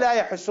ولا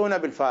يحسون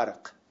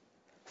بالفارق.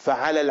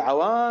 فعلى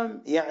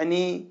العوام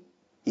يعني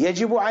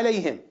يجب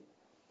عليهم،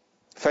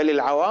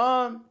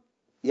 فللعوام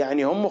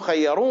يعني هم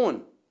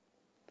مخيرون.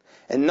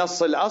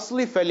 النص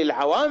الأصلي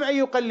فللعوام أن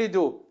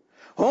يقلدوا،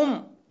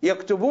 هم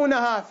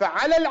يكتبونها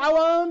فعلى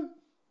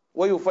العوام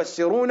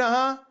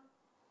ويفسرونها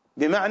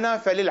بمعنى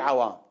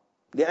فللعوام،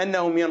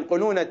 لأنهم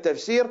ينقلون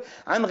التفسير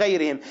عن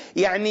غيرهم.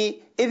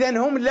 يعني إذن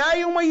هم لا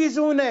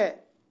يميزون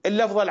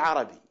اللفظ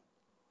العربي،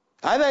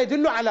 هذا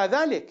يدل على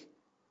ذلك.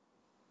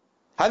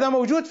 هذا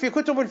موجود في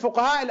كتب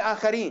الفقهاء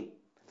الآخرين،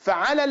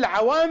 فعلى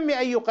العوام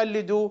أن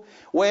يقلدوا،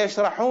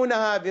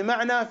 ويشرحونها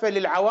بمعنى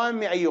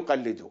فللعوام أن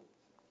يقلدوا.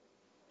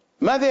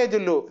 ماذا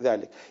يدل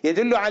ذلك؟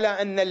 يدل على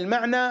أن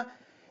المعنى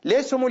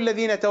ليسوا هم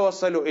الذين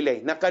توصلوا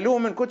إليه، نقلوه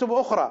من كتب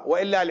أخرى،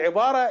 وإلا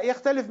العبارة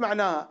يختلف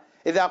معناها.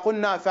 إذا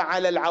قلنا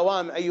فعلى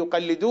العوام أن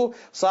يقلدوه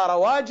صار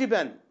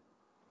واجبا،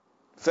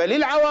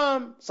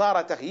 فللعوام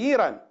صار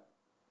تخييرا.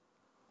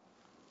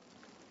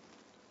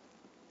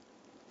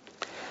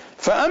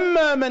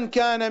 فأما من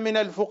كان من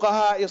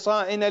الفقهاء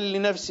صائنا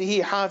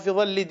لنفسه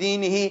حافظا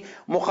لدينه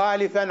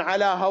مخالفا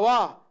على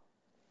هواه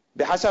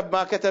بحسب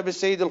ما كتب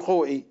السيد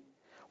الخوئي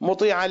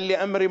مطيعا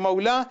لأمر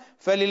مولاه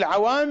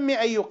فللعوام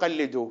أن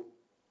يقلدوه.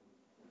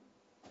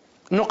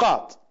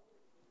 نقاط.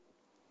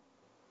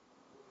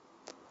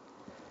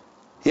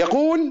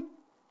 يقول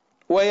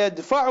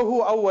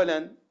ويدفعه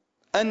أولا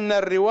أن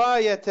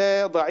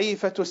الرواية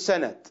ضعيفة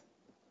السند.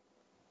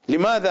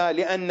 لماذا؟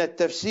 لأن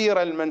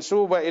التفسير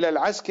المنسوب إلى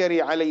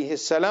العسكري عليه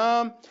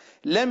السلام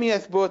لم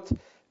يثبت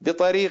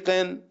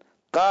بطريق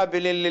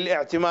قابل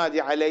للاعتماد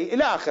عليه،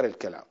 إلى آخر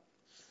الكلام.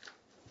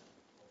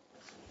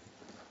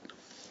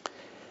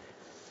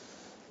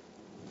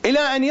 إلى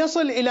أن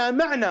يصل إلى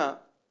معنى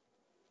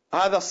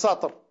هذا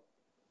السطر.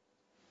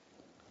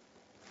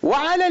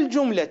 وعلى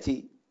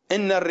الجملة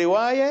إن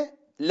الرواية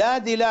لا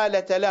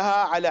دلالة لها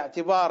على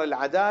اعتبار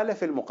العدالة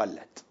في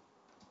المقلد.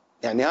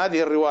 يعني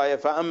هذه الرواية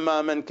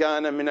فأما من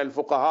كان من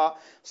الفقهاء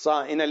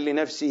صائنا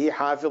لنفسه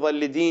حافظا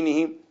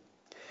لدينه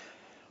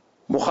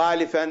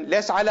مخالفا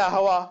ليس على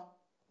هواه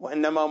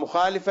وإنما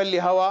مخالفا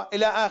لهواه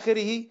إلى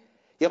آخره،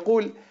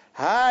 يقول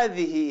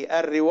هذه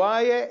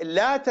الرواية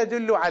لا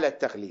تدل على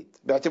التقليد،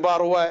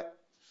 باعتبار هو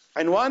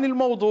عنوان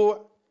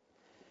الموضوع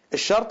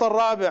الشرط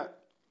الرابع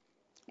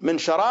من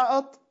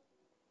شرائط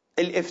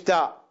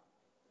الإفتاء،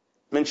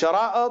 من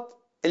شرائط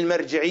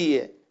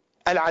المرجعية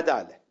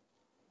العدالة.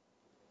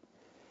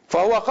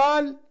 فهو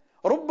قال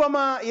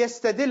ربما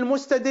يستدل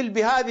مستدل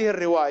بهذه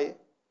الرواية،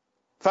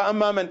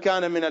 فأما من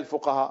كان من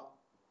الفقهاء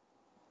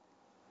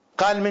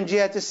قال من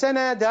جهة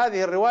السند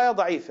هذه الرواية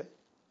ضعيفة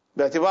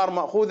باعتبار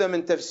مأخوذة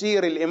من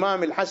تفسير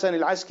الإمام الحسن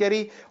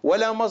العسكري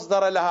ولا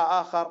مصدر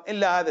لها آخر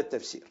إلا هذا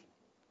التفسير.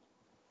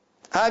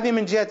 هذه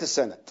من جهة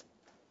السند.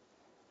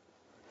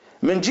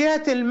 من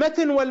جهة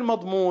المتن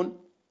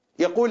والمضمون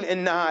يقول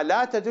إنها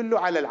لا تدل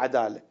على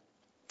العدالة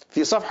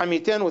في صفحة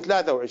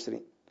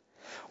 223.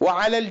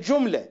 وعلى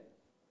الجملة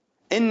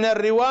إن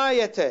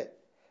الرواية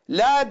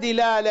لا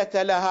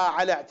دلالة لها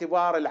على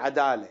اعتبار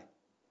العدالة،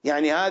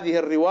 يعني هذه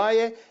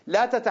الرواية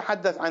لا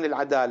تتحدث عن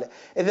العدالة.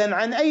 إذن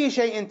عن أي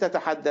شيء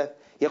تتحدث؟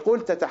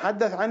 يقول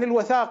تتحدث عن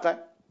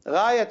الوثاقة.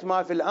 غاية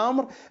ما في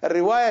الأمر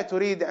الرواية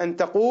تريد أن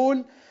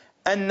تقول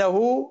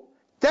أنه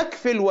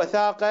تكفي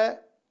الوثاقة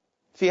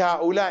في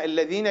هؤلاء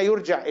الذين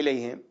يرجع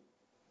إليهم.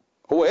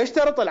 هو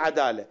يشترط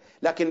العدالة،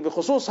 لكن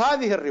بخصوص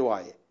هذه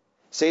الرواية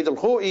سيد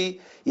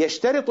الخوئي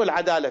يشترط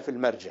العدالة في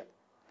المرجع،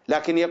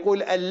 لكن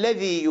يقول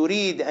الذي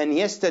يريد أن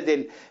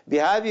يستدل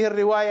بهذه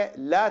الرواية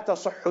لا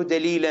تصح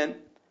دليلا.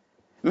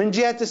 من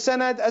جهة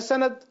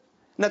السند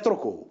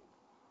نتركه.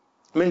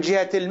 من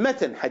جهة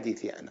المتن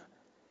حديثي أنا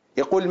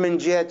يقول من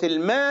جهة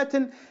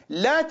المتن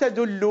لا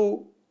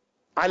تدل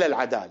على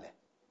العدالة،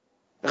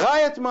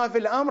 غاية ما في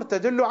الأمر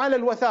تدل على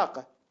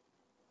الوثاقة،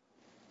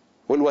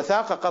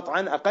 والوثاقة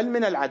قطعا أقل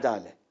من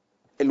العدالة.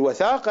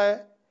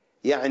 الوثاقة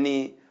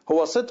يعني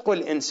هو صدق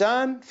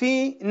الإنسان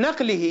في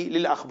نقله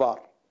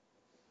للأخبار،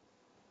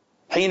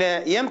 حين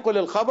ينقل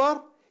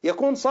الخبر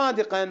يكون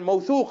صادقا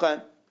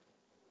موثوقا.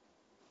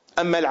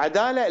 أما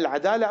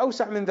العدالة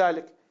أوسع من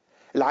ذلك.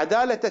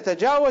 العدالة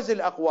تتجاوز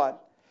الأقوال،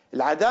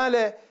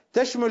 العدالة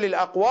تشمل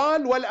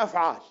الأقوال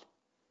والأفعال،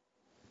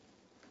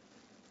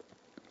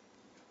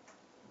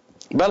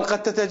 بل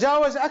قد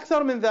تتجاوز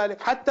أكثر من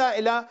ذلك حتى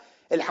إلى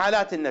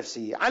الحالات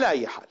النفسية. على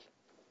أي حال،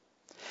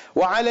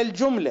 وعلى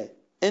الجملة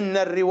إن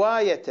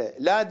الرواية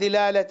لا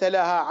دلالة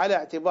لها على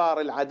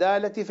اعتبار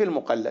العدالة في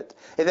المقلد.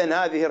 إذن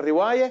هذه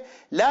الرواية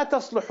لا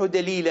تصلح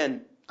دليلا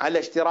على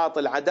اشتراط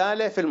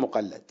العدالة في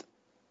المقلد.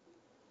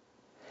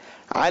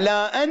 على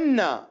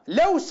أن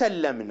لو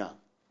سلمنا،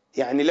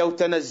 يعني لو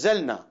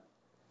تنزلنا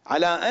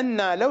على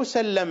أن لو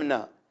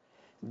سلمنا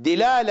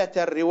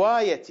دلالة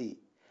الرواية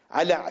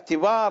على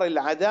اعتبار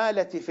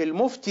العدالة في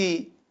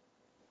المفتي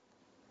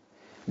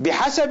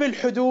بحسب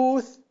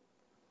الحدوث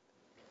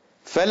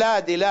فلا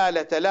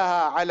دلالة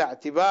لها على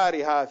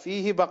اعتبارها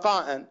فيه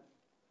بقاء.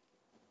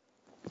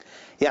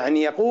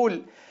 يعني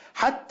يقول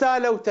حتى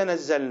لو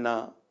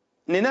تنزلنا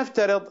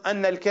لنفترض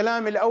أن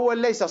الكلام الأول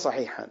ليس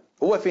صحيحا،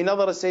 هو في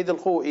نظر السيد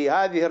الخوئي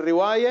هذه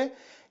الرواية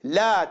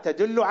لا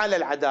تدل على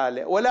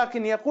العدالة،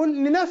 ولكن يقول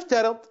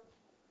لنفترض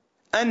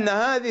أن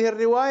هذه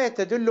الرواية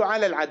تدل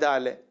على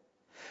العدالة،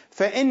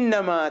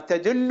 فإنما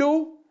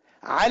تدل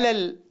على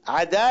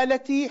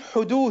العدالة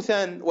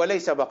حدوثا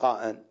وليس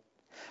بقاء.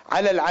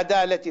 على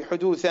العدالة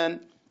حدوثا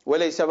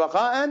وليس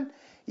بقاء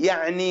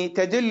يعني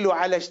تدل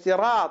على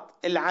اشتراط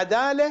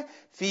العدالة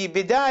في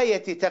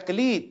بداية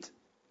تقليد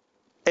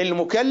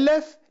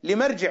المكلف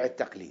لمرجع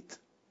التقليد،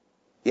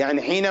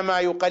 يعني حينما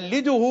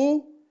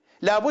يقلده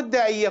لا بد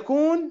أن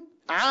يكون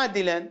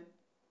عادلا،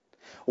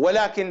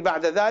 ولكن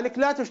بعد ذلك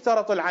لا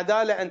تشترط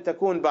العدالة أن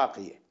تكون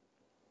باقية.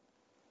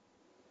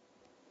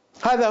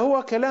 هذا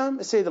هو كلام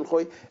السيد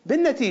الخوئي.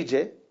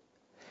 بالنتيجة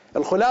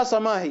الخلاصة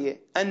ما هي؟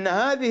 أن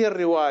هذه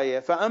الرواية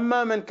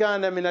فأما من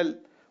كان من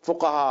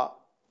الفقهاء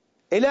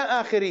إلى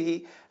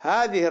آخره،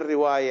 هذه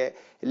الرواية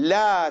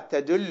لا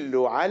تدل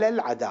على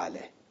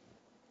العدالة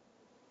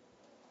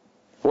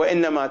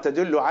وإنما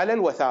تدل على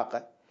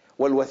الوثاقة،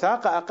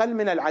 والوثاقة أقل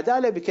من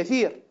العدالة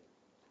بكثير.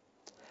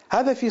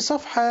 هذا في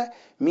صفحة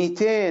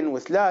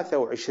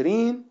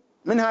 223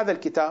 من هذا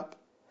الكتاب،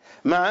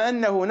 مع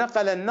أنه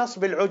نقل النص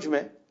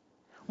بالعجمة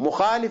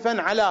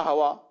مخالفا على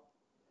هوى،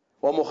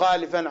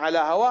 ومخالفا على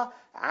هوى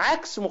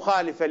عكس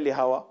مخالفا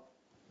لهوى،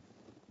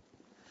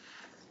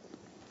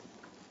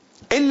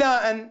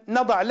 إلا أن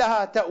نضع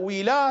لها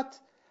تأويلات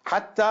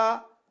حتى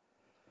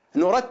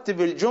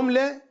نرتب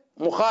الجملة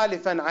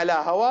مخالفا على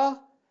هوى،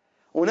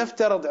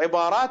 ونفترض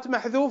عبارات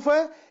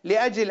محذوفة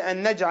لأجل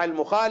أن نجعل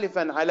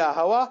مخالفا على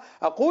هوى.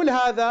 أقول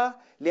هذا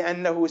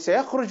لأنه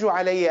سيخرج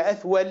علي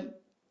أثول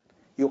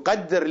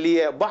يقدر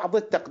لي بعض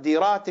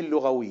التقديرات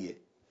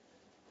اللغوية،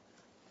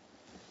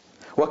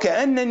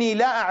 وكأنني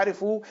لا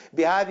أعرف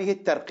بهذه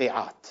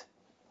الترقيعات.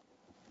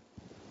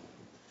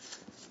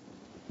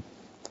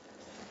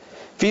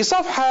 في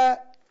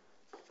صفحة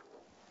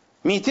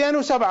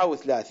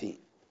 237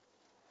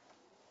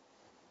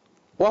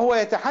 وهو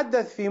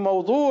يتحدث في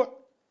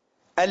موضوع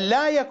أن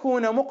لا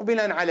يكون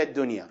مقبلا على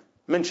الدنيا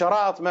من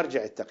شرائط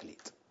مرجع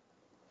التقليد،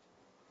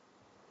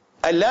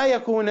 أن لا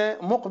يكون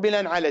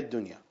مقبلا على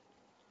الدنيا.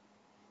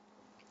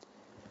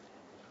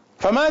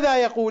 فماذا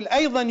يقول؟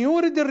 أيضا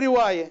يورد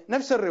الرواية،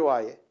 نفس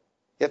الرواية،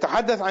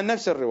 يتحدث عن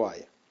نفس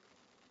الرواية،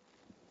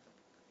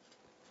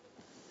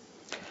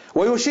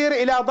 ويشير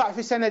إلى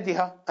ضعف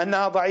سندها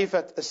أنها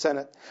ضعيفة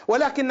السند،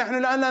 ولكن نحن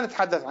الآن لا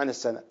نتحدث عن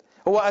السند.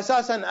 هو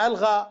أساسا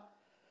ألغى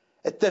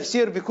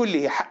التفسير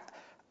بكله،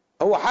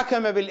 هو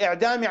حكم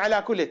بالإعدام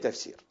على كل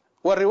التفسير،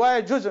 والرواية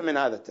جزء من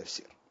هذا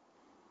التفسير.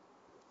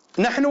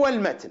 نحن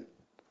والمتن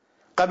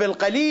قبل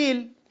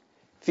قليل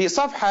في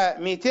صفحة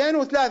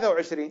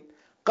 223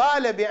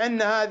 قال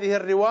بأن هذه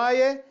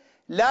الرواية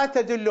لا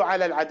تدل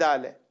على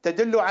العدالة،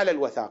 تدل على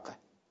الوثاقة.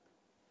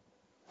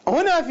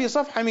 هنا في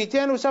صفحة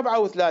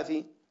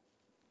 237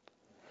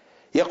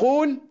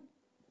 يقول: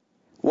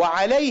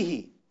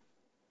 وعليه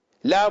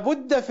لا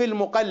بد في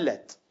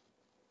المقلد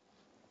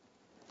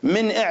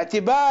من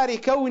اعتبار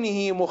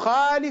كونه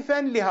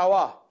مخالفا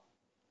لهواه.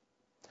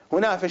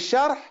 هنا في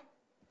الشرح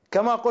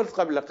كما قلت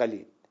قبل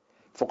قليل،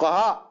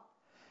 فقهاء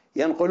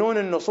ينقلون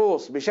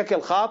النصوص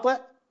بشكل خاطئ،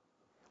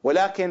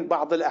 ولكن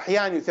بعض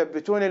الأحيان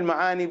يثبتون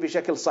المعاني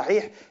بشكل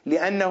صحيح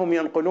لأنهم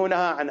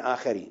ينقلونها عن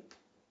آخرين.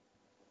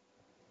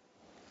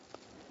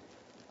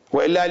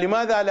 وإلا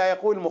لماذا لا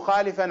يقول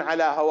مخالفا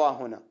على هواه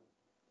هنا؟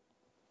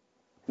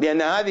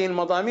 لأن هذه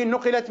المضامين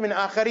نقلت من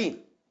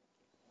آخرين.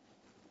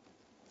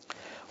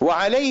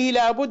 وعليه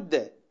لا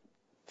بد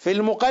في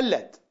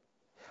المقلد،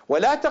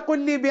 ولا تقل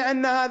لي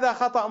بأن هذا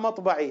خطأ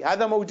مطبعي،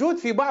 هذا موجود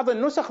في بعض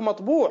النسخ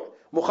مطبوع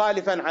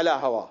مخالفا على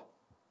هواه،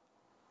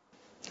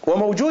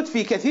 وموجود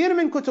في كثير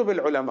من كتب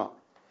العلماء،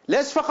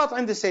 ليس فقط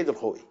عند السيد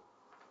الخوئي.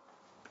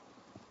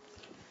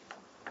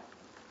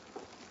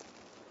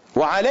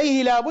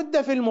 وعليه لا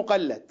بد في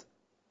المقلد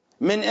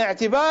من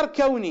اعتبار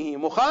كونه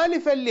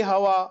مخالفا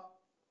لهواه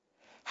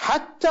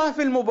حتى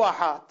في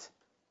المباحات.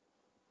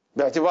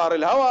 باعتبار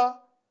الهوى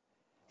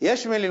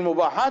يشمل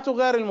المباحات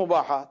وغير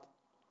المباحات.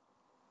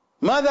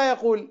 ماذا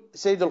يقول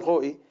السيد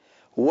الخوئي؟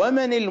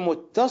 ومن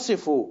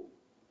المتصف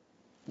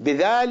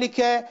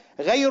بذلك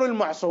غير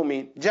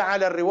المعصومين.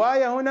 جعل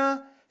الرواية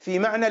هنا في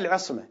معنى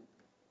العصمة.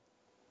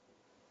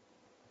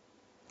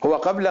 هو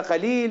قبل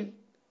قليل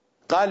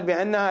قال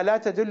بأنها لا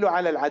تدل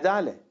على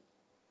العدالة،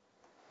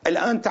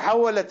 الآن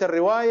تحولت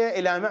الرواية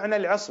إلى معنى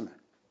العصمة.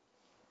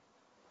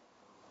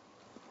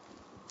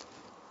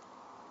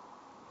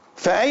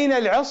 فأين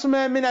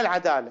العصمة من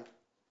العدالة؟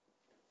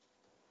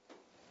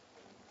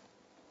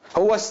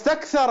 هو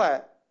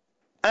استكثر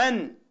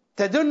أن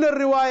تدل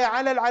الرواية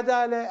على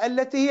العدالة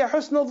التي هي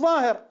حسن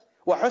الظاهر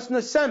وحسن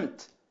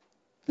السمت،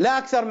 لا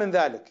أكثر من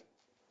ذلك.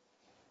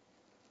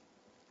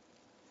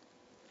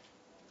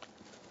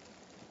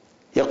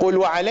 يقول: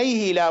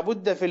 وعليه لا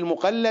بد في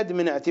المقلد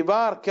من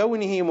اعتبار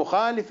كونه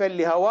مخالفا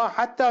لهواه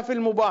حتى في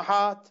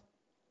المباحات.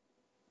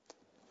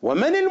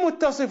 ومن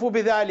المتصف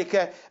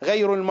بذلك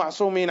غير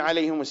المعصومين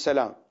عليهم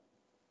السلام،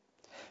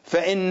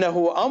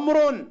 فإنه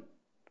أمر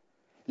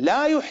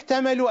لا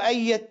يحتمل أن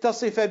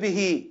يتصف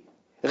به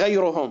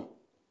غيرهم،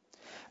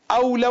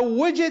 أو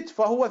لو وجد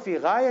فهو في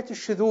غاية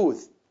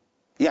الشذوذ.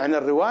 يعني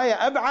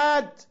الرواية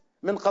أبعد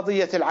من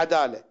قضية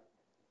العدالة،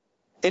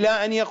 إلى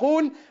أن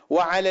يقول: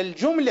 وعلى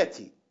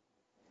الجملة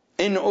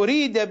إن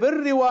أريد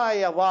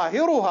بالرواية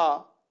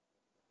ظاهرها.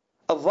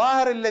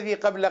 الظاهر الذي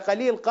قبل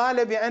قليل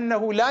قال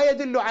بأنه لا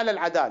يدل على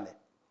العدالة.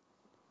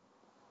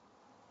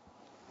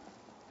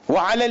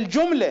 وعلى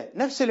الجملة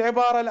نفس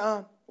العبارة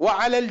الآن،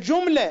 وعلى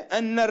الجملة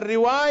أن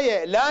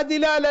الرواية لا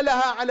دلالة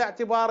لها على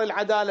اعتبار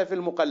العدالة في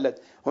المقلد.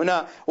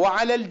 هنا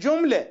وعلى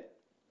الجملة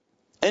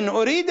إن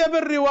أريد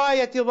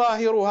بالرواية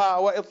ظاهرها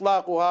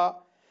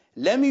وإطلاقها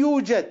لم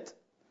يوجد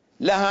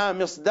لها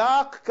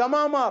مصداق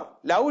كما مر،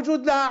 لا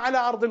وجود لها على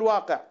أرض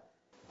الواقع،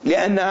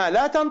 لأنها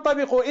لا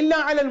تنطبق إلا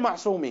على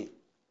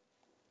المعصومين.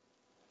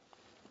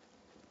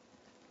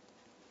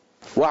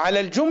 وعلى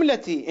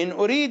الجملة إن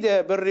أريد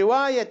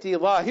بالرواية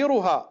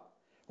ظاهرها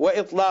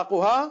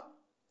وإطلاقها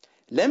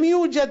لم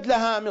يوجد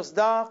لها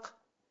مصداق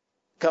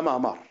كما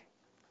مر.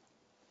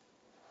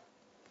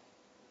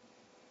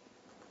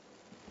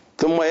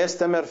 ثم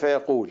يستمر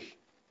فيقول: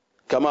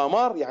 كما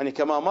مر يعني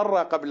كما مر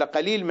قبل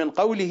قليل من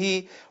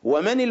قوله: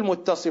 ومن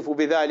المتصف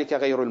بذلك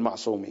غير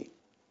المعصومين.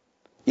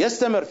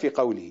 يستمر في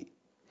قوله: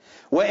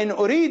 وإن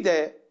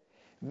أريد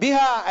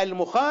بها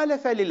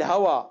المخالفة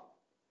للهوى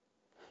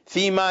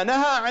فيما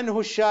نهى عنه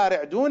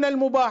الشارع دون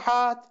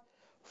المباحات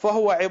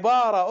فهو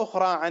عبارة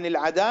أخرى عن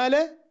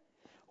العدالة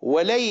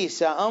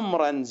وليس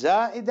أمرا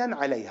زائدا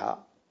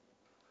عليها.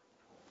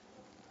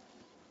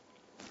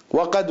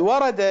 وقد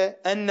ورد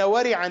أن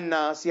ورع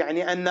الناس،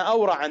 يعني أن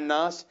أورع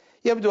الناس،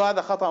 يبدو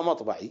هذا خطأ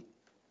مطبعي.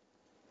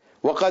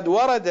 وقد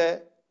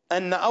ورد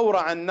أن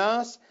أورع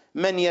الناس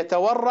من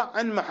يتورع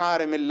عن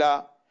محارم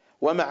الله.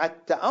 ومع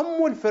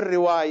التأمل في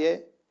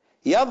الرواية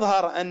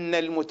يظهر أن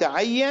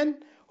المتعين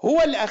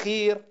هو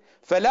الأخير،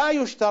 فلا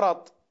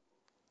يشترط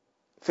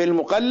في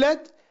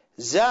المقلد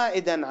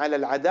زائدا على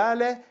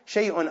العدالة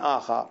شيء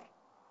آخر.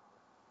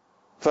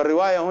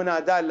 فالرواية هنا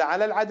دالة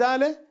على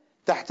العدالة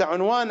تحت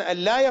عنوان أن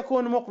لا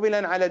يكون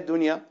مقبلا على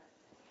الدنيا،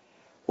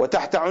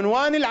 وتحت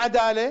عنوان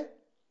العدالة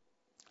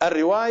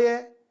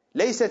الرواية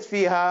ليست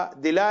فيها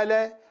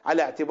دلالة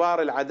على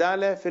اعتبار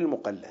العدالة في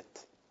المقلد.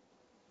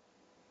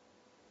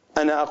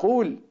 أنا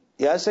أقول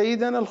يا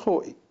سيدنا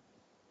الخوئي،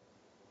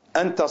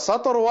 أنت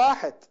سطر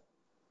واحد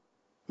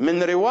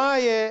من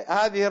رواية،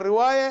 هذه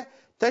الرواية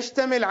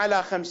تشتمل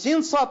على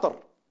 50 سطر،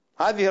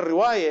 هذه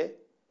الرواية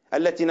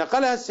التي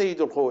نقلها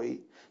السيد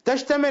الخوئي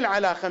تشتمل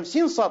على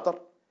 50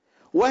 سطر،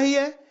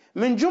 وهي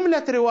من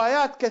جملة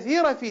روايات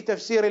كثيرة في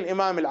تفسير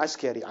الإمام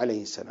العسكري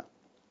عليه السلام.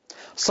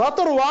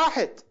 سطر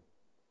واحد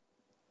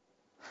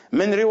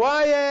من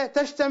رواية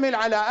تشتمل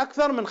على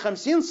أكثر من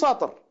 50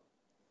 سطر،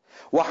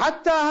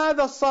 وحتى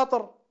هذا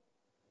السطر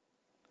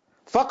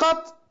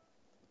فقط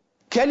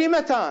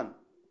كلمتان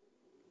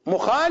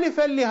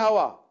مخالفا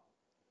لهواه،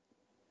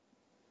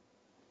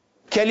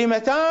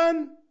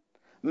 كلمتان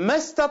ما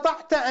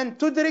استطعت أن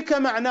تدرك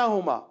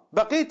معناهما،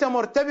 بقيت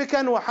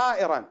مرتبكا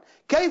وحائرا،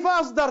 كيف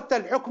أصدرت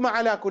الحكم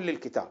على كل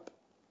الكتاب؟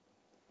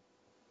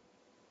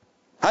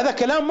 هذا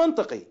كلام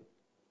منطقي.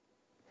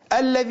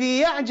 الذي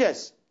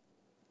يعجز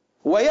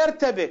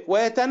ويرتبك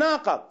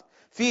ويتناقض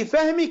في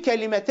فهم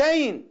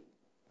كلمتين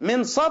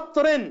من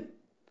سطر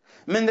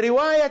من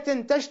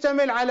رواية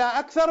تشتمل على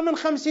أكثر من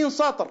 50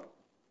 سطر،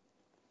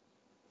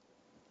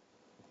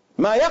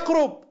 ما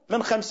يقرب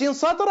من 50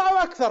 سطر أو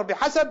أكثر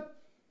بحسب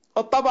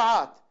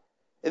الطبعات،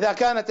 إذا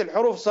كانت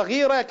الحروف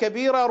صغيرة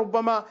كبيرة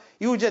ربما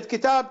يوجد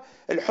كتاب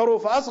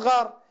الحروف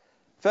أصغر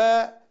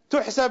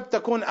فتحسب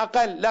تكون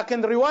أقل،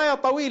 لكن رواية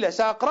طويلة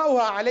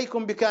سأقرأها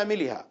عليكم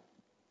بكاملها.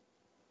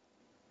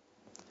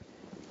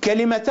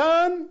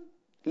 كلمتان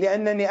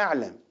لأنني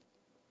أعلم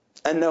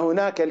أن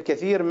هناك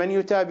الكثير من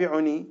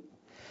يتابعني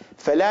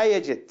فلا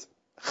يجد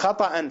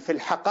خطأ في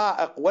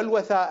الحقائق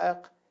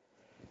والوثائق،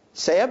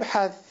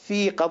 سيبحث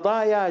في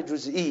قضايا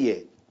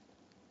جزئية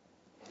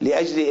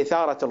لأجل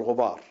إثارة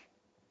الغبار،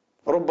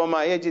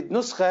 ربما يجد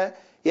نسخة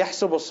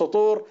يحسب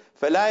السطور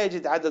فلا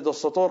يجد عدد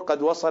السطور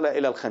قد وصل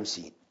إلى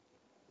 50،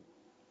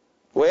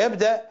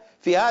 ويبدأ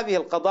في هذه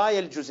القضايا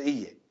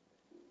الجزئية.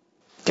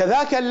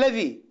 كذاك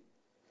الذي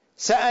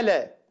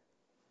سأل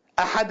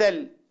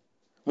أحد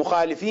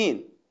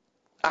المخالفين،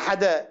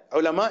 أحد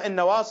علماء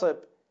النواصب،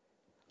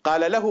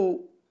 قال له: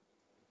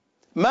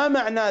 ما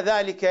معنى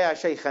ذلك يا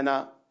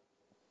شيخنا؟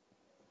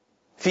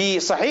 في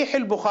صحيح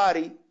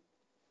البخاري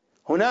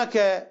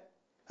هناك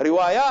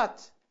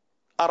روايات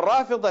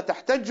الرافضة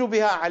تحتج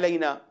بها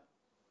علينا،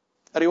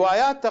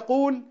 روايات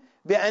تقول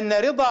بأن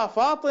رضا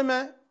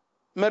فاطمة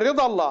من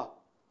رضا الله،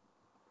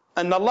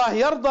 أن الله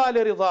يرضى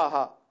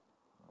لرضاها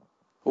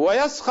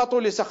ويسخط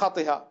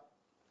لسخطها.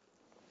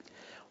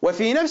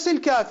 وفي نفس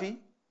الكافي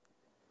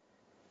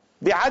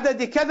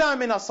بعدد كذا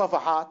من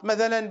الصفحات،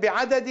 مثلا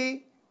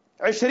بعدد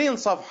 20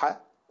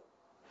 صفحة،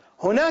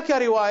 هناك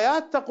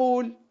روايات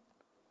تقول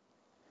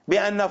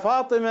بأن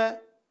فاطمة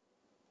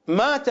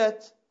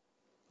ماتت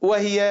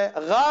وهي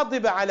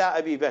غاضبة على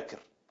أبي بكر.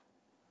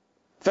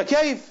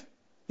 فكيف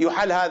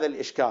يحل هذا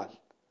الإشكال؟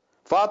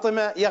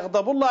 فاطمة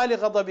يغضب الله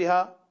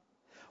لغضبها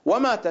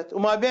وماتت،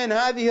 وما بين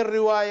هذه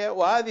الرواية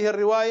وهذه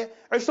الرواية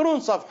 20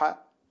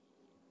 صفحة.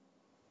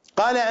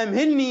 قال: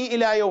 أمهلني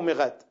إلى يوم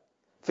غد.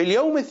 في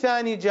اليوم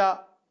الثاني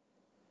جاء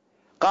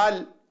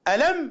قال: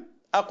 ألم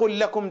أقل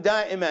لكم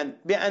دائما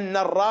بأن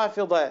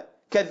الرافضة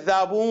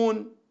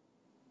كذابون؟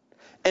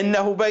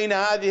 إنه بين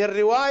هذه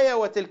الرواية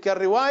وتلك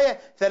الرواية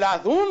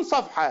 30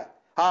 صفحة،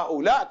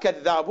 هؤلاء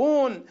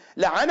كذابون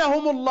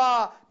لعنهم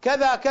الله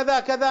كذا كذا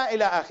كذا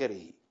إلى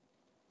آخره.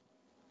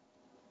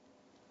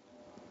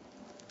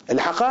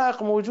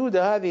 الحقائق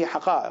موجودة، هذه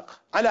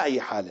حقائق على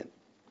أي حال.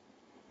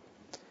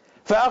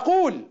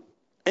 فأقول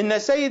إن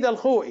سيد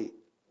الخوئي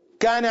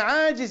كان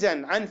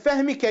عاجزا عن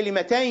فهم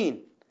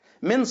كلمتين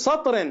من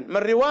سطر من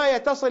رواية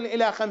تصل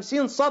إلى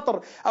 50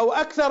 سطر أو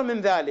أكثر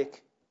من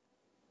ذلك،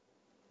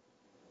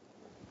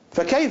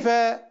 فكيف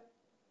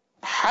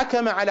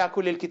حكم على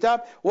كل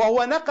الكتاب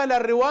وهو نقل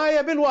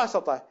الرواية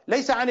بالواسطة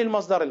ليس عن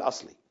المصدر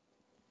الأصلي؟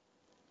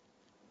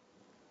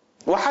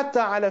 وحتى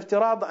على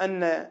افتراض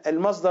أن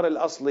المصدر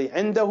الأصلي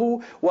عنده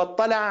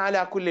واطلع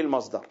على كل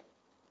المصدر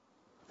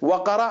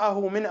وقرأه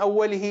من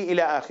أوله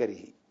إلى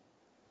آخره،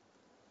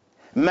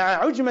 مع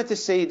عجمة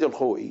السيد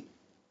الخوئي،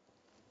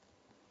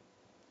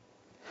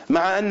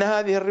 مع أن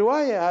هذه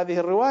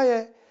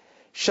الرواية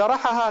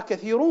شرحها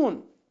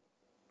كثيرون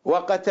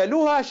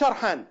وقتلوها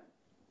شرحا.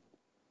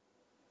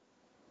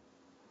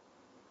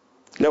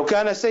 لو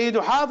كان السيد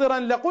حاضرا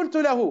لقلت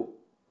له: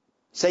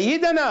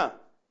 سيدنا،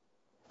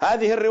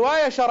 هذه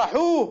الرواية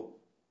شرحوه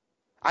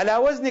على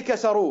وزن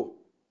كسروه،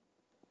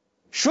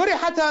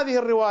 شرحت هذه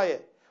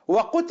الرواية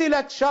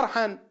وقتلت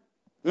شرحا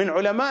من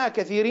علماء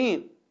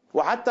كثيرين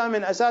وحتى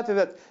من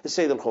أساتذة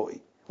السيد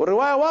الخوئي،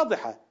 والرواية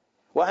واضحة.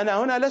 وأنا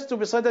هنا لست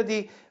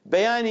بصدد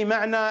بيان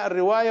معنى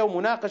الرواية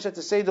ومناقشة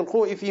السيد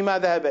الخوئي فيما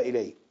ذهب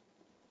إليه.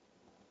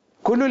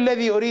 كل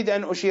الذي أريد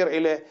أن أشير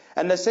إليه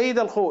أن السيد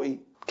الخوئي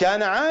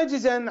كان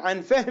عاجزا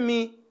عن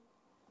فهم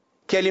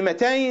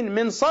كلمتين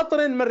من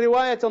سطر من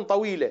رواية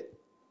طويلة،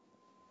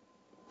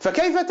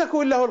 فكيف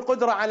تكون له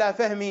القدرة على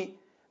فهم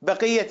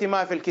بقية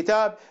ما في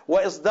الكتاب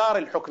وإصدار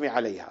الحكم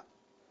عليها؟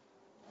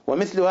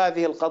 ومثل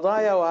هذه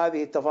القضايا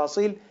وهذه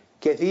التفاصيل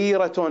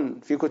كثيرة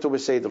في كتب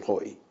السيد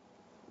الخوئي.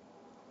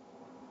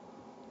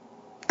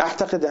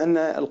 أعتقد أن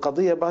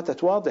القضية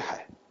باتت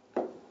واضحة،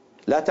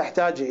 لا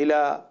تحتاج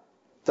إلى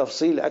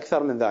تفصيل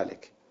أكثر من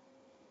ذلك.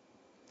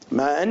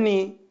 مع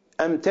أني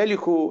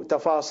أمتلك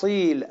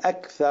تفاصيل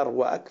أكثر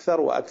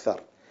وأكثر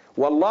وأكثر،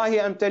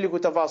 والله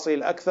أمتلك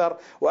تفاصيل أكثر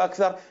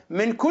وأكثر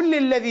من كل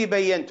الذي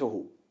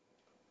بينته،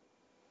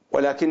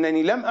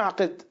 ولكنني لم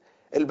أعقد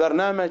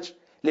البرنامج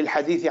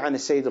للحديث عن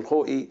السيد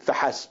الخوئي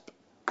فحسب،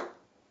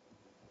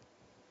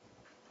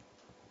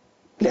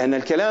 لأن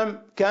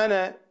الكلام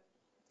كان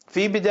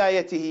في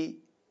بدايته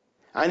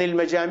عن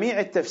المجاميع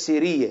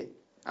التفسيرية،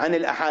 عن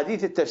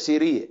الأحاديث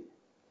التفسيرية.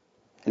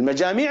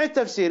 المجاميع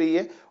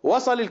التفسيرية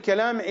وصل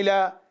الكلام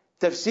إلى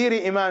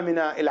تفسير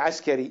إمامنا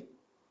العسكري،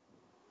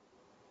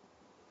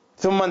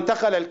 ثم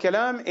انتقل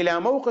الكلام إلى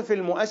موقف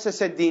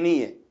المؤسسة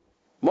الدينية،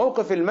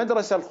 موقف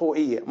المدرسة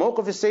الخوئية،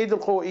 موقف السيد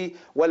الخوئي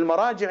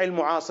والمراجع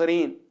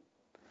المعاصرين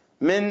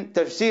من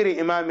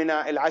تفسير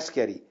إمامنا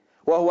العسكري،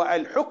 وهو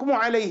الحكم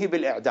عليه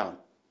بالإعدام،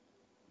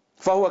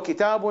 فهو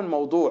كتاب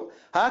موضوع.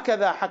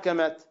 هكذا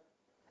حكمت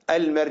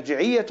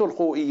المرجعية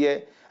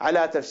الخوئية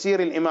على تفسير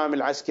الإمام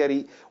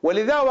العسكري.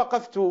 ولذا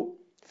وقفت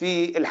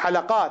في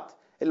الحلقات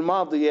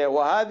الماضية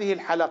وهذه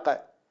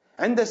الحلقة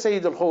عند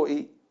السيد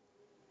الخوئي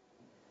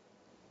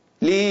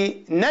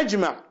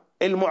لنجمع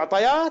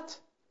المعطيات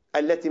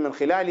التي من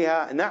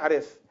خلالها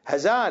نعرف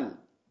هزال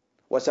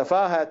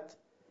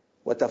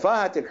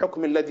وتفاهة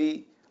الحكم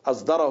الذي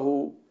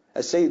أصدره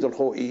السيد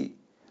الخوئي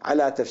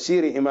على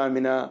تفسير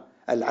إمامنا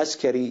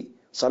العسكري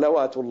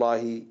صلوات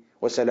الله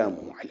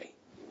وسلامه عليه.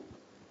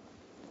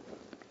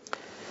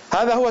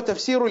 هذا هو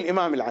تفسير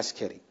الإمام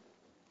العسكري،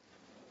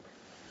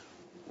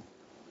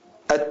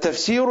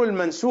 التفسير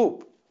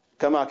المنسوب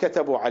كما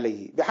كتبوا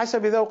عليه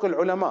بحسب ذوق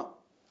العلماء.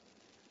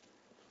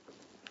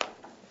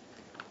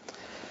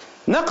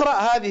 نقرأ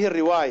هذه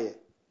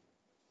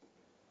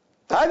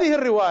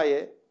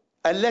الرواية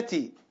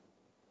التي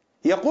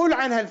يقول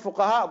عنها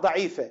الفقهاء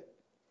ضعيفة،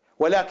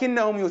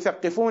 ولكنهم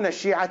يثقفون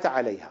الشيعة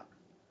عليها.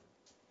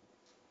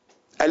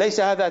 أليس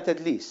هذا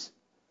تدليس؟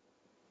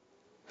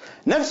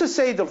 نفس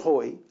السيد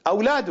الخوئي،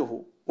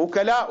 أولاده،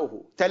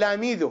 وكلاؤه،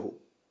 تلاميذه،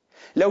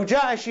 لو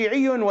جاء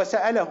شيعي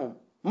وسألهم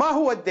ما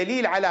هو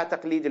الدليل على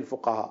تقليد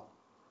الفقهاء،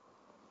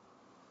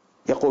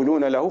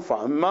 يقولون له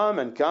فأما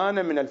من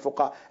كان من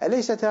الفقهاء.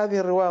 أليست هذه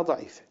الرواية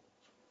ضعيفة؟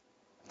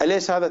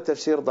 أليس هذا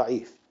التفسير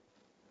ضعيف؟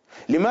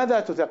 لماذا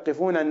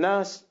تثقفون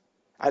الناس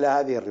على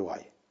هذه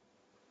الرواية؟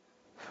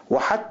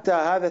 وحتى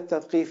هذا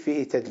التثقيف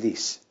فيه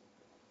تدليس.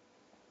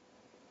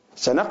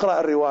 سنقرأ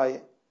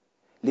الرواية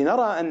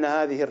لنرى أن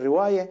هذه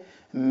الرواية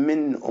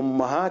من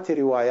أمهات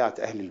روايات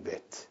أهل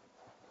البيت،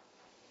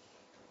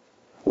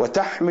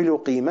 وتحمل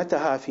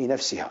قيمتها في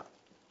نفسها.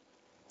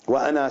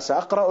 وأنا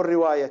سأقرأ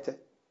الرواية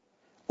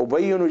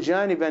أبين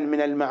جانبا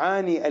من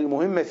المعاني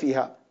المهمة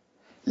فيها،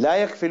 لا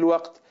يكفي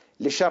الوقت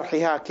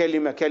لشرحها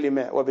كلمة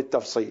كلمة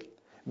وبالتفصيل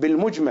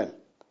بالمجمل،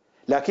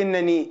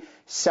 لكنني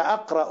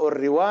سأقرأ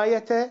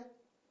الرواية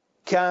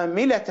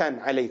كاملة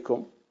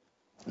عليكم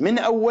من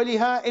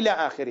أولها إلى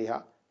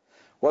آخرها،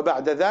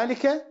 وبعد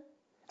ذلك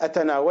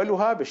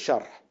أتناولها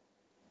بالشرح.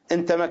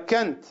 إن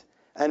تمكنت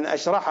أن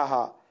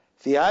أشرحها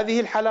في هذه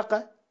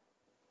الحلقة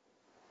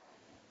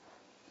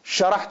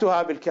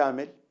شرحتها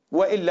بالكامل،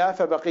 وإلا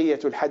فبقية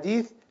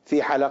الحديث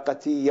في حلقة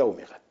يوم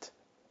غد.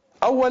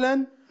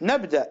 أولا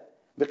نبدأ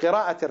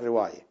بقراءة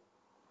الرواية،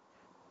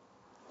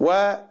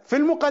 وفي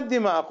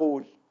المقدمة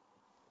أقول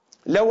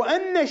لو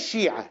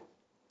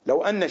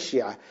أن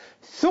الشيعة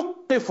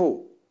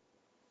ثقفوا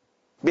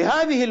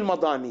بهذه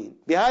المضامين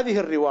بهذه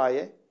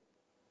الرواية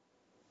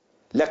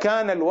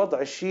لكان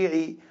الوضع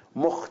الشيعي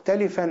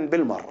مختلفا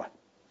بالمرة،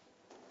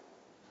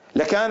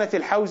 لكانت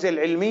الحوزة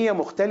العلمية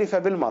مختلفة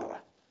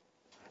بالمرة،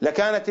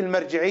 لكانت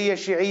المرجعية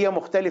الشيعية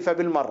مختلفة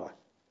بالمرة،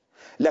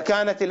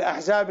 لكانت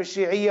الأحزاب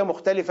الشيعية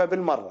مختلفة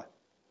بالمرة،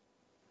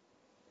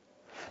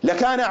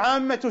 لكان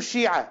عامة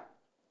الشيعة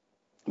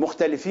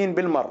مختلفين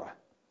بالمرة،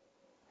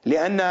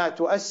 لأنها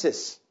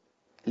تؤسس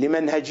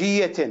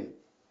لمنهجية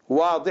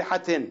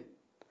واضحة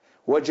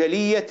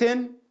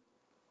وجلية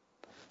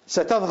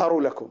ستظهر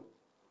لكم.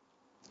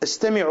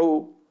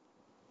 استمعوا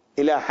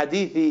إلى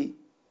حديث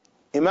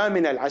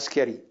إمامنا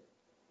العسكري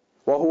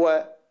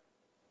وهو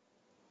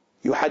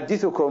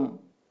يحدثكم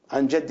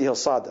عن جده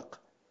الصادق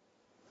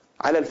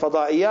على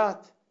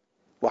الفضائيات،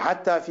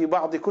 وحتى في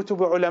بعض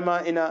كتب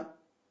علمائنا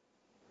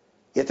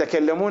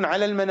يتكلمون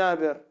على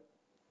المنابر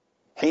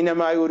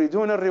حينما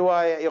يريدون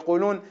الرواية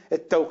يقولون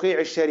التوقيع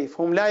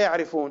الشريف. هم لا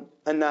يعرفون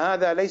أن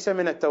هذا ليس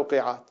من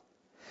التوقيعات.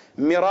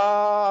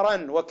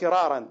 مرارا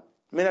وكرارا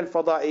من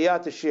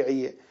الفضائيات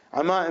الشيعية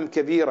عمائم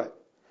كبيرة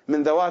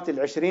من ذوات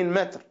 20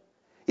 متر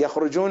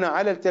يخرجون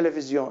على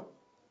التلفزيون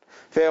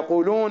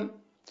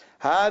فيقولون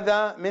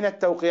هذا من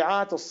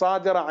التوقيعات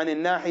الصادرة عن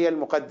الناحية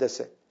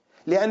المقدسة،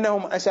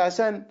 لأنهم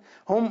أساسا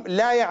هم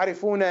لا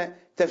يعرفون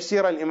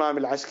تفسير الإمام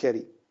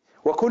العسكري،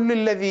 وكل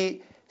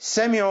الذي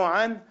سمعوا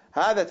عنه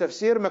هذا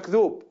تفسير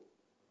مكذوب،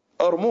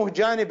 ارموه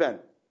جانبا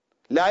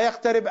لا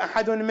يقترب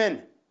أحد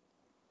منه.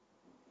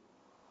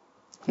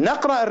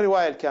 نقرأ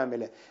الرواية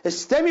الكاملة.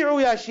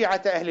 استمعوا يا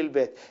شيعة أهل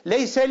البيت،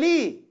 ليس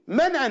لي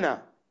من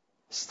أنا،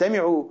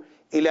 استمعوا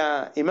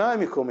إلى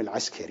إمامكم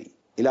العسكري،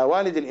 إلى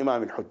والد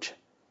الإمام الحجة.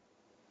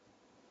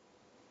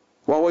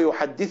 وهو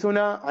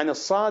يحدثنا عن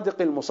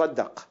الصادق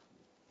المصدق،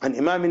 عن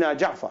إمامنا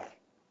جعفر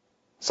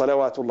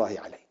صلوات الله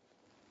عليه.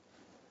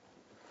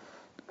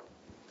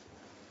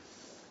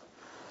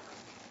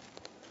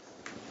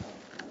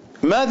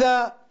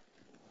 ماذا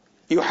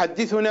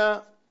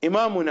يحدثنا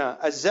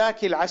إمامنا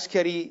الزاكي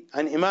العسكري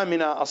عن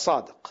إمامنا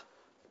الصادق؟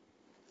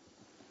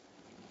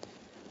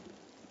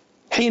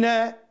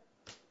 حين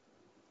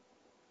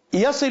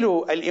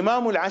يصل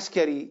الإمام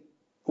العسكري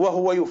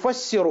وهو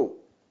يفسر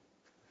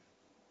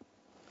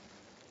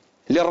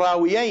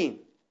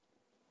للراويين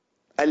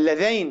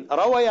اللذين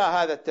رويا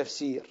هذا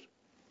التفسير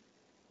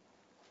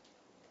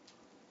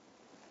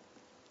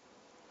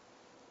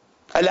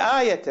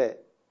الآية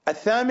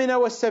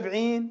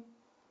 78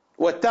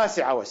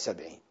 و79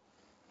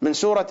 من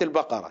سورة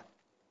البقرة: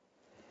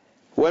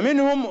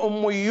 ومنهم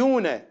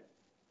أميون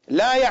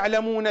لا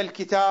يعلمون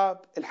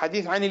الكتاب،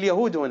 الحديث عن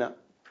اليهود هنا،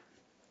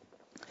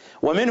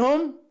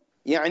 ومنهم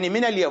يعني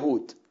من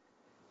اليهود،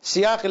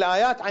 سياق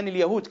الآيات عن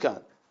اليهود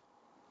كان،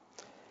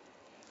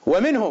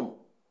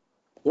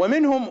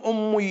 ومنهم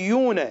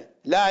أميون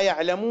لا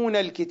يعلمون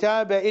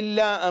الكتاب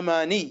إلا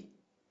أماني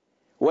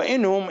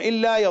وإنهم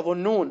إلا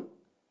يظنون،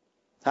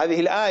 هذه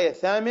الآية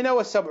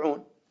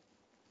 78.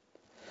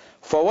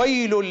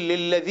 فويل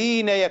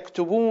للذين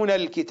يكتبون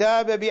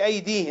الكتاب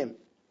بأيديهم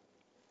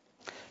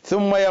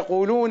ثم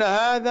يقولون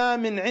هذا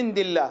من عند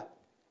الله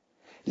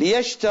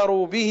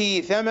ليشتروا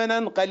به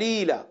ثمنا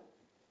قليلا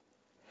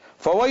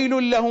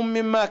فويل لهم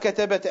مما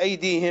كتبت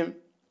أيديهم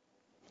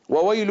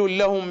وويل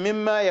لهم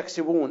مما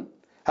يكسبون،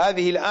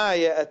 هذه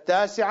الآية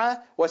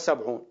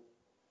 79.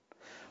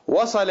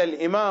 وصل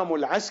الإمام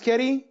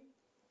العسكري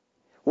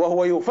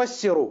وهو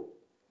يفسر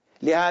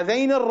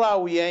لهذين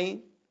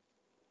الراويين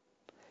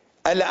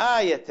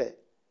الآية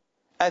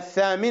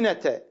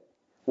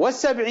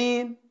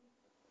 78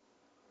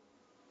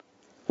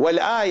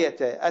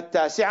 والآية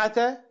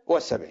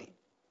 79،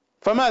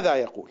 فماذا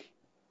يقول؟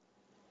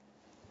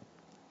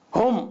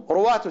 هم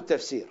رواة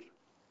التفسير.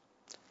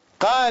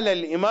 قال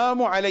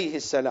الإمام عليه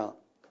السلام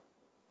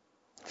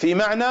في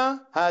معنى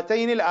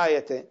هاتين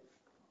الآيتين،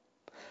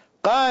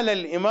 قال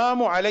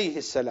الإمام عليه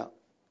السلام: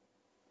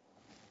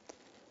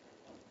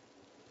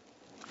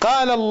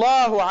 قال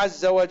الله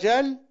عز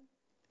وجل: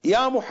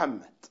 يا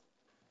محمد،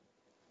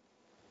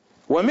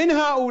 ومن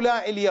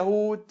هؤلاء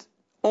اليهود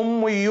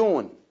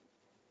أميون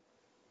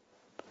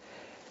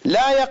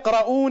لا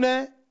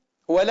يقرؤون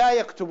ولا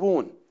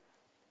يكتبون،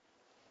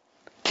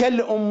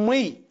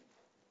 كالأمي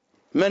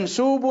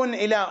منسوب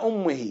إلى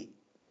أمه،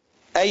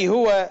 أي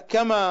هو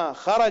كما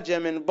خرج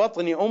من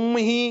بطن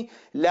أمه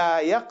لا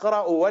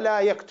يقرأ ولا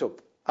يكتب،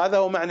 هذا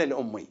هو معنى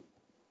الأمي.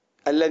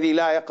 الذي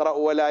لا يقرأ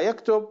ولا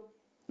يكتب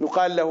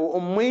يقال له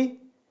أمي،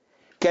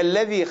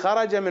 كالذي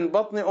خرج من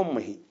بطن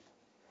أمه،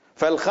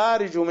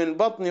 فالخارج من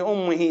بطن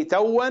أمه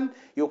توا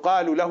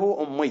يقال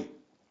له أمي.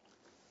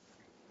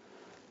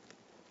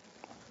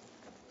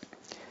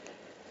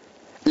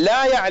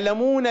 لا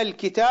يعلمون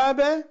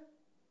الكتاب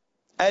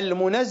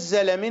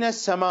المنزل من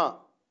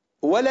السماء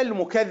ولا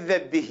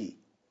المكذب به.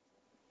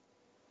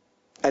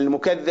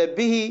 المكذب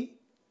به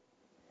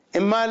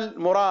إما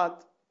المراد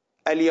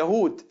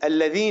اليهود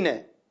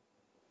الذين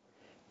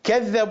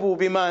كذبوا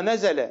بما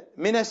نزل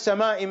من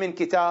السماء من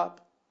كتاب،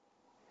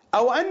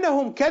 أو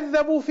أنهم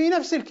كذبوا في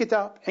نفس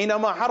الكتاب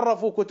حينما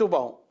حرفوا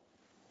كتبهم،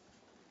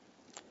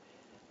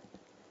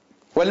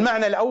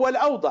 والمعنى الأول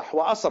أوضح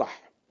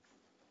وأصرح.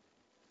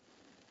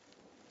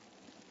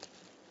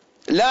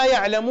 لا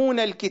يعلمون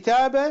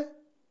الكتاب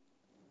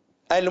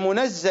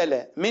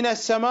المنزل من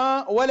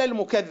السماء ولا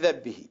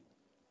المكذب به،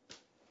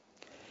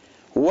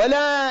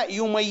 ولا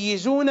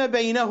يميزون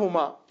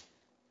بينهما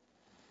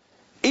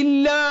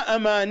إلا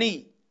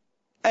أماني،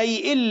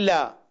 أي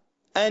إلا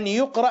أن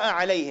يقرأ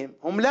عليهم،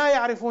 هم لا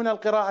يعرفون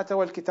القراءة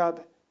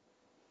والكتابة،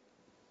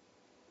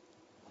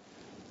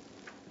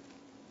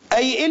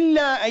 أي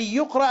إلا أن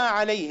يقرأ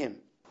عليهم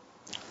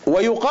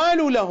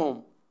ويقال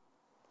لهم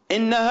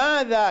إن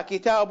هذا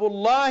كتاب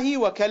الله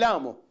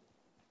وكلامه.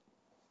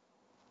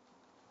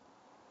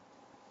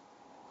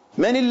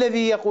 من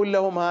الذي يقول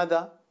لهم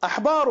هذا؟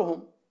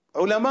 أحبارهم،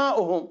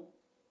 علماؤهم،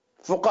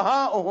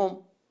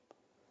 فقهاؤهم،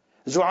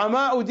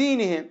 زعماء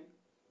دينهم.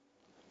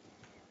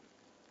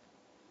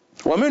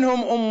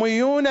 ومنهم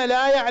أميون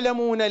لا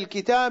يعلمون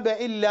الكتاب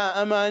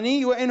إلا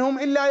أماني وإنهم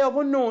إلا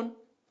يظنون،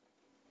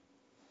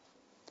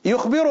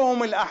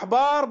 يخبرهم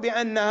الأحبار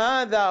بأن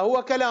هذا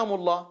هو كلام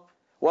الله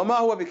وما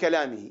هو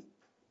بكلامه،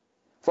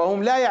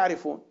 فهم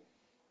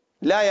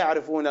لا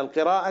يعرفون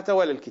القراءة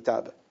ولا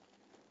الكتابة،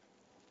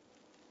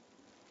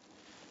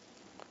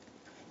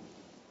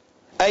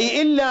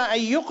 أي إلا أن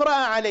يقرأ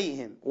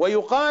عليهم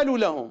ويقال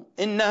لهم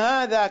إن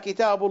هذا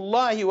كتاب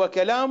الله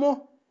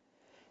وكلامه،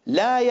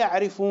 لا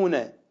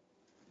يعرفون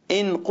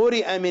إن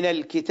قرئ من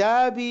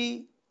الكتاب،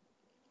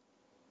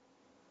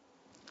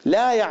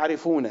 لا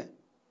يعرفون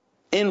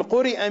إن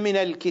قرئ من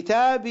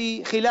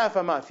الكتاب خلاف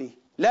ما فيه،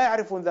 لا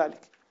يعرفون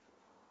ذلك.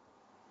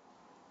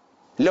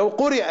 لو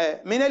قرئ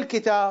من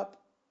الكتاب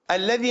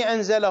الذي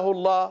أنزله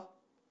الله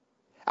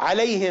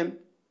عليهم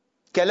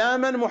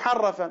كلاما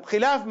محرفا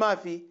خلاف ما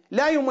فيه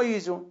لا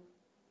يميزون،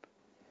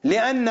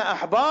 لأن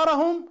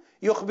أحبارهم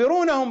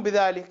يخبرونهم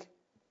بذلك،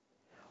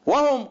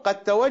 وهم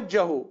قد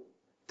توجهوا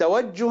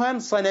توجها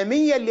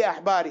صنميا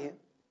لأحبارهم.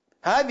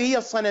 هذه هي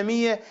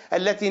الصنمية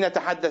التي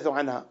نتحدث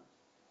عنها.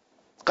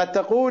 قد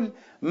تقول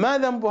ما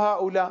ذنب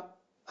هؤلاء؟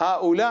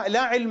 هؤلاء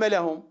لا علم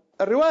لهم.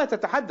 الرواية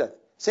تتحدث،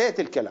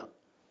 سيأتي الكلام.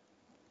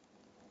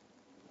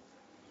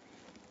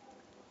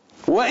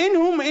 وإن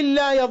هم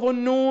إلا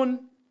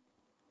يظنون،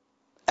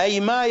 أي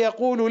ما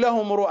يقول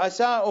لهم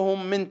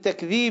رؤساؤهم من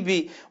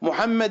تكذيب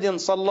محمد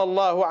صلى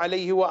الله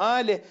عليه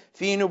وآله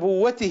في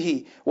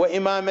نبوته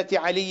وإمامة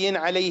علي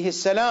عليه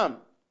السلام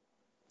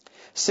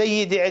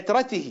سيد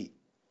عترته،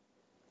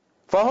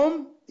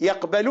 فهم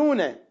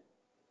يقبلون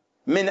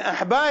من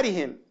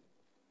أحبارهم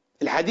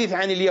الحديث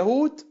عن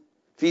اليهود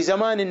في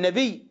زمان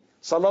النبي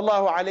صلى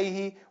الله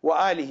عليه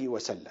وآله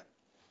وسلم،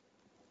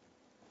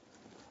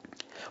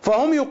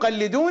 فهم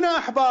يقلدون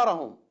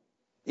أحبارهم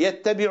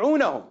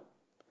يتبعونهم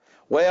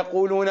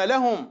ويقولون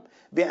لهم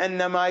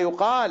بأن ما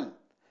يقال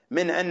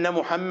من أن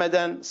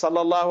محمدا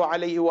صلى الله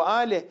عليه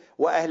وآله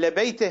وأهل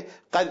بيته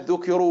قد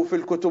ذكروا في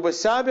الكتب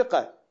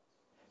السابقة،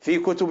 في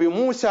كتب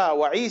موسى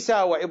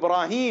وعيسى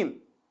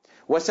وإبراهيم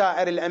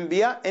وسائر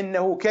الأنبياء،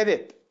 إنه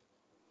كذب.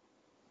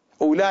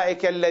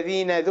 أولئك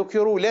الذين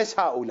ذكروا ليس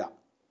هؤلاء.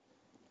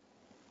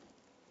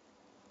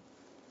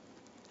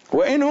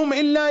 وإنهم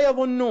إلا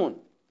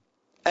يظنون،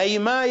 أي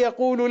ما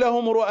يقول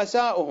لهم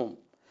رؤساؤهم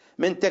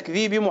من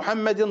تكذيب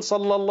محمد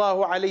صلى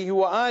الله عليه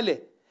وآله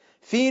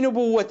في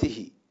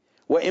نبوته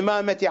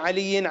وإمامة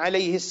علي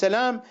عليه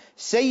السلام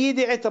سيد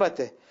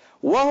عترته،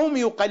 وهم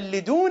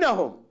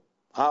يقلدونهم.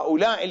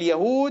 هؤلاء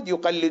اليهود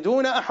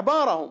يقلدون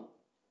أحبارهم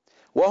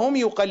وهم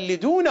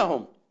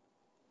يقلدونهم،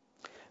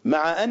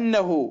 مع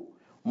أنه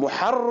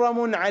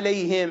محرم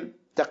عليهم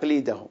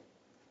تقليدهم.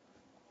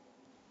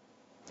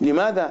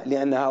 لماذا؟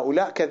 لأن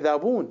هؤلاء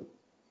كذابون،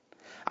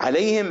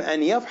 عليهم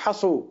أن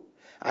يفحصوا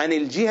عن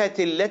الجهة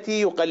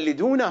التي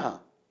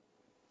يقلدونها.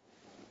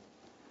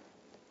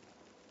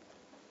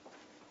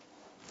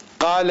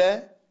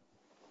 قال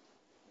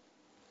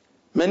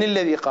من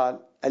الذي قال؟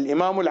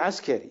 الإمام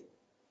العسكري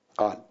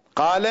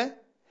قال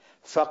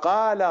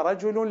فقال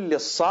رجل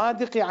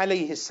للصادق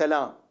عليه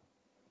السلام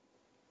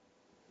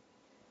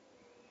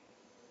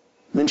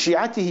من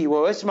شيعته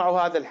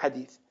ويسمع هذا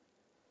الحديث،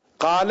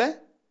 قال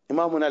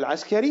إمامنا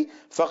العسكري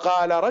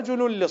فقال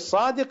رجل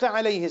للصادق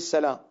عليه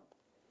السلام: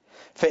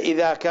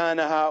 فإذا كان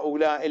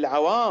هؤلاء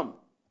العوام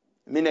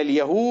من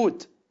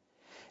اليهود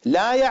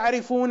لا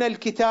يعرفون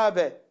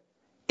الكتاب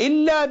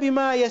إلا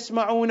بما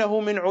يسمعونه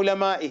من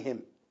علمائهم،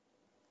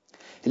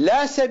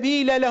 لا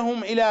سبيل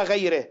لهم إلى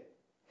غيره،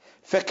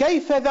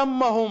 فكيف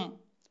ذمهم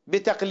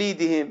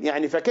بتقليدهم؟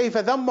 يعني فكيف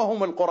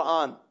ذمهم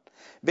القرآن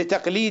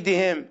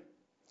بتقليدهم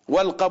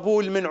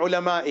والقبول من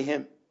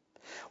علمائهم؟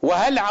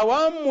 وهل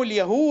عوام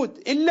اليهود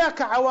إلا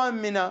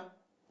كعوامنا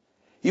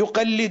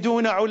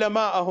يقلدون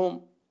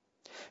علماءهم؟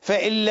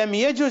 فإن لم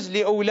يجز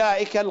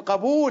لأولئك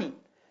القبول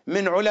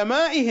من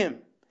علمائهم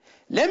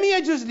لم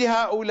يجز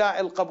لهؤلاء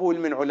القبول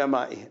من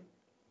علمائهم.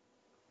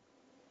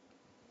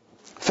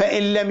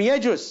 فإن لم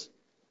يجز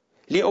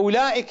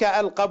لأولئك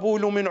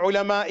القبول من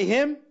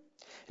علمائهم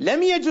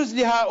لم يجز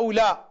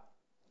لهؤلاء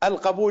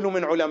القبول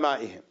من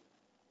علمائهم.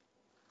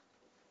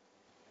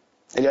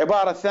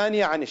 العبارة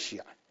الثانية عن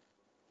الشيعة،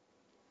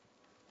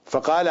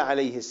 فقال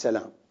عليه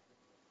السلام: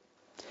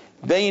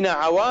 بين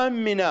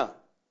عوامنا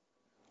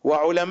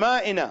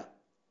وعلمائنا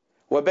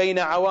وبين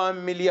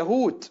عوام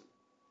اليهود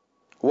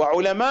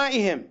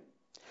وعلمائهم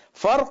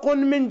فرق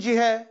من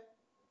جهة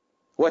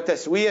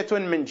وتسوية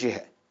من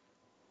جهة.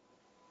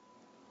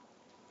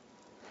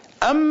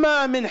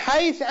 أما من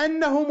حيث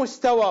أنهم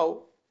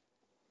استووا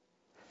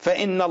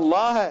فإن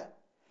الله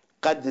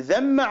قد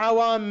ذم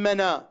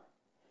عوامنا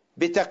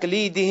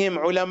بتقليدهم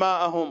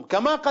علماءهم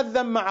كما قد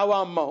ذم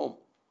عوامهم.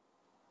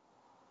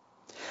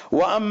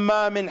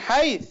 وأما من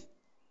حيث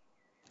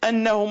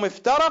أنهم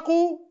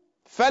افترقوا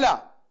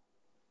فلا.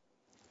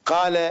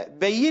 قال: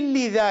 بين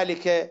لي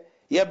ذلك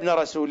يا ابن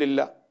رسول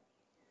الله.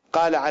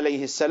 قال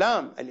عليه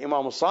السلام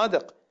الإمام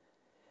الصادق: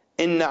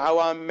 إن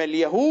عوام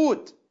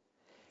اليهود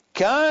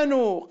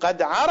كانوا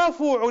قد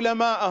عرفوا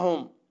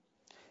علماءهم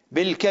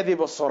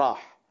بالكذب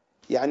الصراح،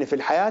 يعني في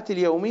الحياة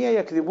اليومية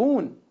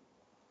يكذبون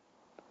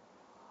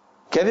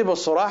كذب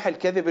الصراح،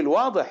 الكذب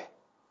الواضح.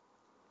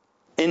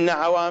 إن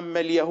عوام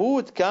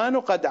اليهود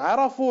كانوا قد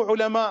عرفوا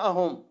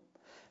علماءهم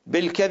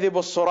بالكذب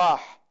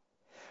الصراح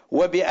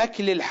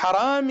وبأكل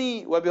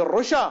الحرام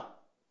وبالرشا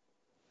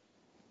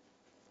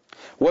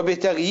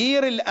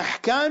وبتغيير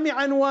الأحكام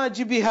عن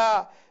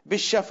واجبها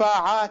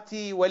بالشفاعات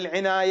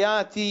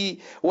والعنايات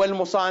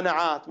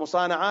والمصانعات.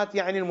 مصانعات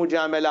يعني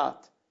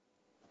المجاملات،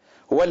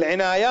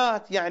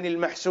 والعنايات يعني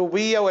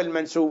المحسوبية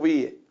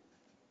والمنسوبية.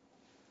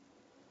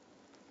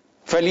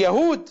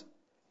 فاليهود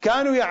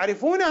كانوا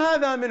يعرفون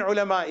هذا من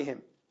علمائهم،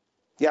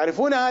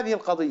 يعرفون هذه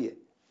القضية.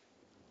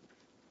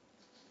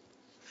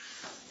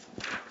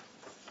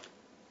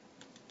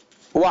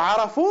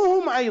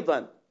 وعرفوهم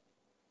أيضا،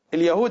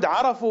 اليهود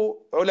عرفوا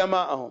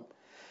علماءهم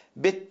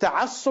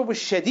بالتعصب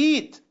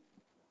الشديد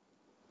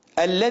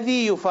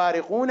الذي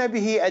يفارقون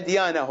به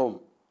أديانهم،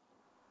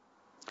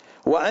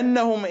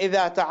 وأنهم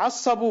إذا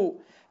تعصبوا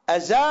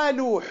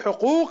أزالوا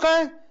حقوق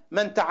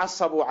من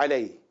تعصبوا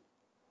عليه.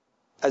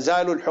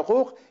 أزالوا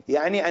الحقوق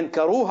يعني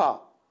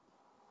أنكروها،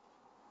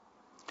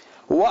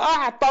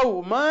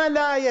 وأعطوا ما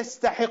لا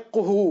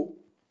يستحقه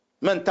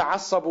من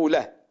تعصبوا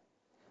له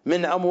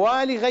من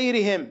أموال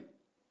غيرهم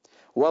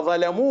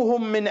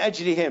وظلموهم من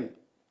أجلهم،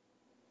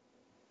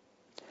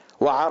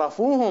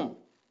 وعرفوهم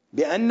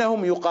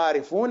بأنهم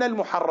يقارفون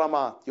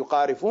المحرمات.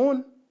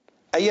 يقارفون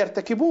أي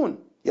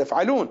يرتكبون،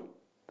 يفعلون.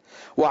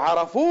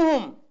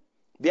 وعرفوهم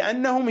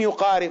بأنهم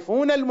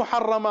يقارفون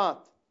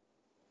المحرمات،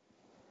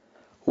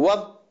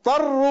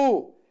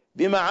 واضطروا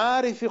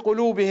بمعارف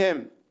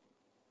قلوبهم.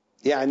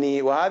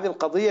 يعني وهذه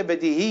القضية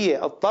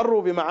بديهية،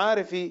 اضطروا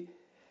بمعارف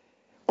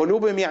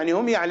قلوبهم، يعني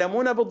هم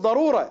يعلمون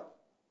بالضرورة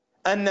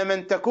أن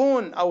من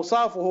تكون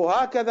أوصافه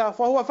هكذا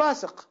فهو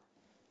فاسق.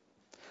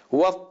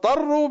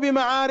 واضطروا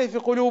بمعارف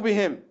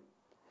قلوبهم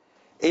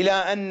إلى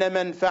أن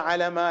من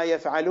فعل ما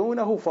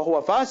يفعلونه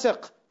فهو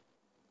فاسق،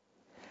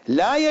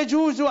 لا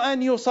يجوز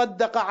أن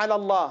يصدق على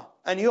الله،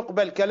 أن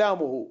يقبل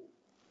كلامه،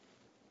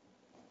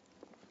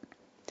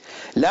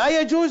 لا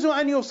يجوز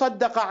أن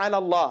يصدق على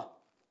الله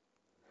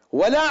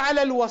ولا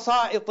على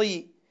الوسائط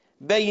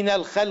بين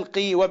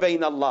الخلق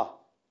وبين الله.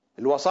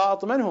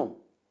 الوسائط من هم؟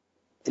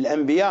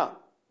 الأنبياء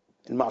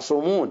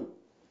المعصومون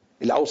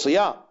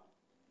الأوصياء.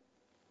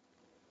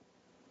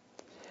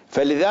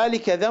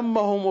 فلذلك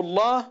ذمهم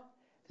الله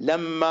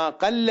لما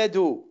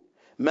قلدوا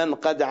من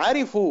قد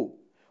عرفوا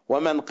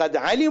ومن قد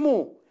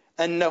علموا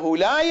أنه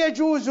لا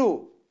يجوز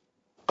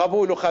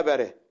قبول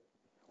خبره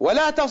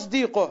ولا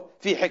تصديقه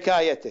في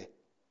حكايته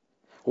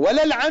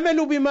ولا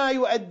العمل بما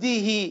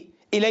يؤديه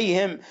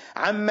إليهم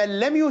عمن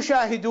لم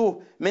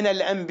يشاهدوه من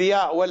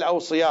الأنبياء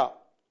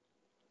والأوصياء.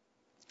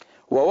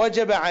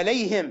 ووجب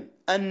عليهم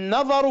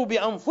النظر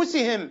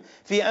بأنفسهم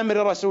في أمر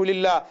رسول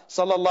الله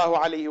صلى الله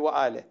عليه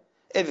وآله،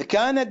 إذ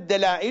كانت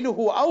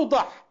دلائله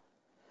أوضح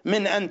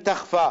من أن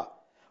تخفى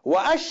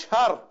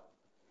وأشهر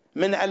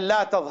من أن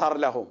لا تظهر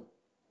لهم.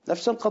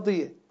 نفس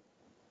القضية،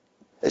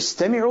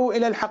 استمعوا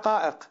إلى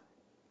الحقائق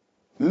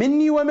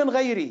مني ومن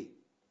غيري،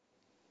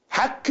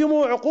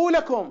 حكموا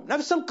عقولكم.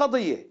 نفس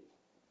القضية،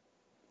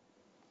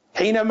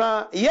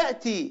 حينما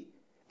يأتي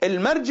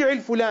المرجع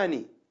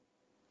الفلاني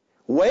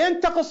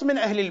وينتقص من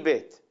أهل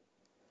البيت،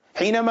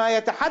 حينما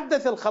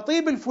يتحدث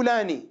الخطيب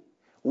الفلاني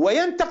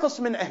وينتقص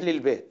من أهل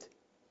البيت،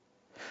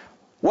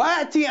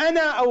 وأتي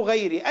أنا أو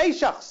غيري أي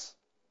شخص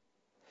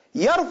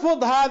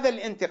يرفض هذا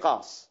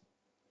الانتقاص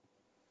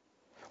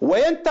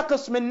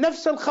وينتقص من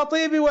نفس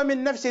الخطيب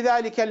ومن نفس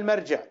ذلك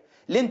المرجع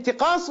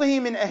لانتقاصه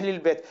من أهل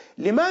البيت،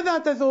 لماذا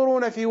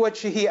تثورون في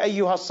وجهه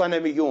أيها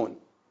الصنميون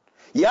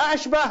يا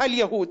أشباه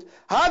اليهود؟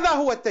 هذا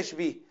هو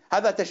التشبيه،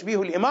 هذا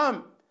تشبيه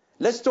الإمام،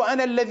 لست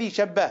أنا الذي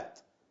شبهت،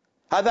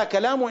 هذا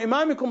كلام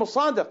إمامكم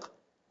الصادق.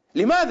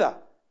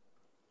 لماذا؟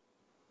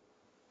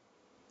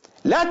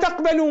 لا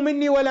تقبلوا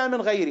مني ولا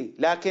من غيري،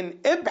 لكن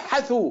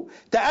ابحثوا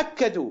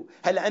تأكدوا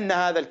هل أن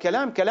هذا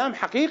الكلام كلام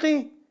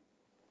حقيقي.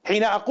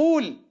 حين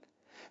أقول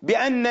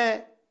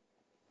بأن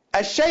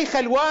الشيخ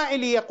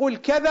الوائلي يقول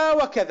كذا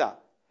وكذا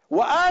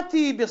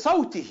وآتي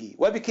بصوته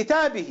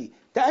وبكتابه،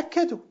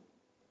 تأكدوا،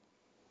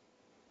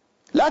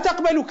 لا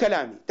تقبلوا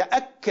كلامي،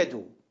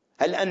 تأكدوا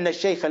هل أن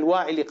الشيخ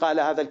الوائلي قال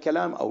هذا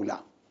الكلام أو لا.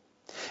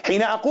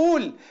 حين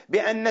أقول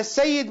بأن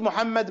السيد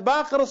محمد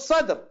باقر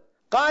الصدر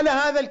قال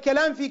هذا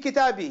الكلام في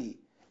كتابه،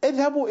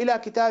 اذهبوا إلى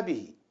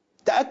كتابه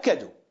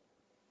تأكدوا.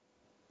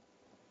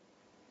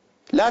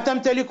 لا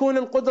تمتلكون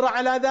القدرة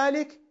على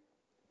ذلك؟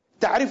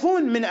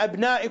 تعرفون من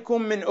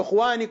أبنائكم، من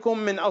أخوانكم،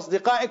 من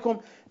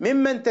أصدقائكم،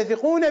 ممن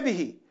تثقون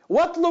به،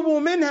 واطلبوا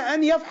منه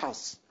أن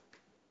يفحص،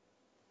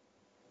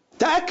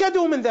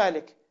 تأكدوا من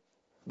ذلك.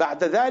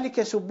 بعد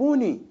ذلك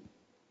سبوني،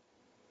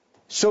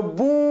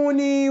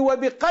 سبوني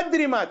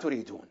وبقدر ما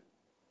تريدون،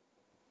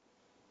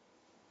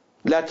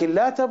 لكن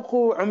لا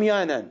تبقوا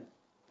عميانا،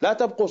 لا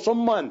تبقوا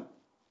صما،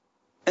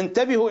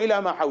 انتبهوا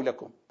إلى ما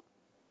حولكم.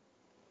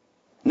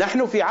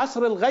 نحن في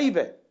عصر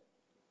الغيبة،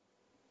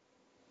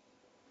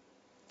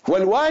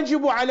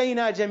 والواجب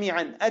علينا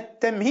جميعا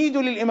التمهيد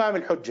للإمام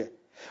الحجة،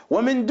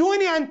 ومن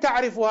دون أن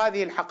تعرفوا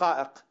هذه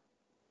الحقائق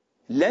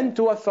لن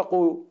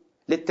توفقوا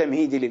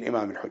للتمهيد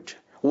للإمام الحجة،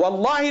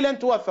 والله لن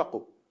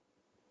توفقوا.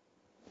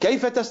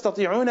 كيف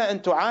تستطيعون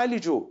أن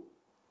تعالجوا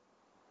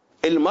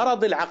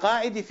المرض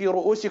العقائدي في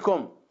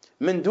رؤوسكم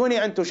من دون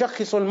أن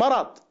تشخصوا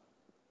المرض،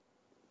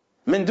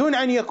 من دون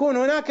أن يكون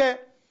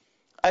هناك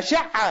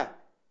أشعة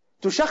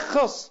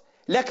تشخص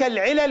لك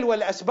العلل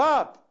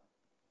والأسباب؟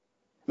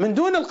 من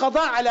دون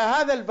القضاء على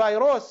هذا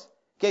الفيروس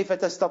كيف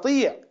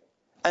تستطيع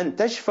أن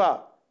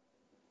تشفى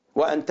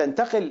وأن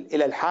تنتقل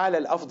إلى الحالة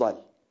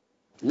الأفضل؟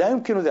 لا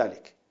يمكن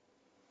ذلك.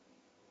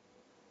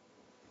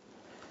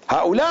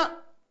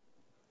 هؤلاء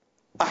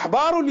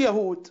أحبار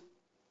اليهود،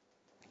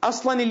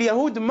 أصلا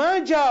اليهود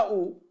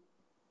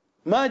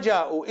ما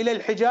جاءوا إلى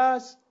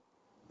الحجاز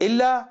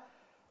إلا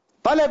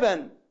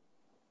طلبا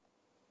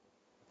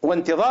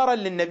وانتظارا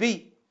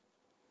للنبي،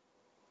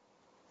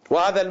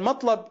 وهذا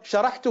المطلب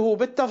شرحته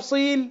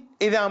بالتفصيل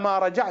إذا ما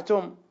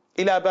رجعتم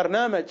إلى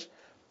برنامج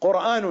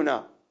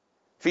قرآننا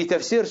في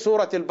تفسير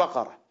سورة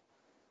البقرة.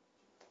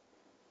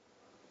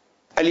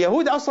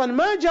 اليهود أصلا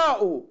ما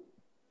جاءوا،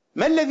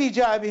 ما الذي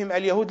جاء بهم؟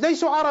 اليهود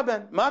ليسوا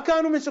عربا، ما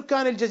كانوا من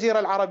سكان الجزيرة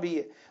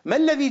العربية. ما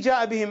الذي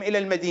جاء بهم إلى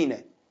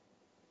المدينة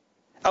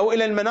أو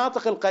إلى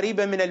المناطق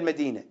القريبة من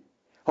المدينة؟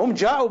 هم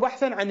جاءوا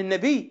بحثا عن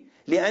النبي،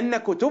 لأن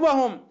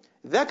كتبهم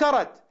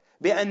ذكرت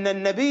بأن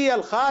النبي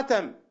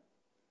الخاتم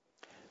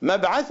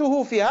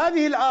مبعثه في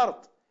هذه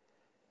الأرض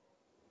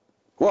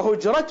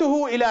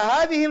وهجرته إلى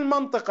هذه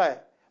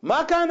المنطقة.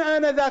 ما كان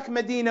آنذاك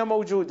مدينة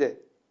موجودة،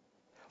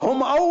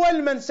 هم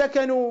أول من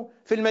سكنوا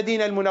في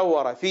المدينة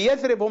المنورة في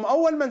يثرب، هم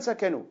أول من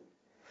سكنوا،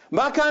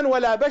 ما كان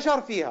ولا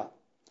بشر فيها،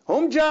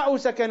 هم جاءوا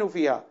سكنوا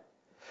فيها.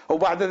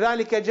 وبعد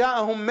ذلك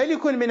جاءهم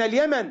ملك من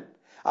اليمن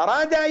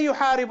أراد أن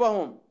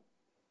يحاربهم،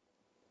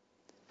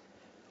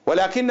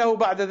 ولكنه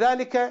بعد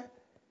ذلك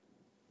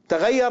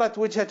تغيرت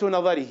وجهة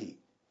نظره،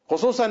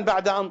 خصوصا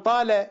بعد أن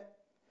طال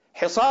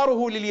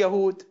حصاره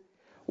لليهود،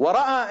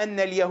 ورأى أن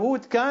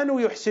اليهود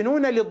كانوا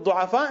يحسنون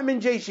للضعفاء من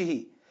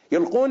جيشه،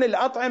 يلقون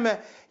الأطعمة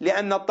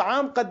لأن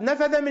الطعام قد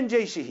نفذ من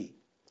جيشه،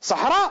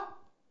 صحراء،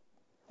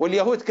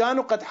 واليهود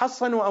كانوا قد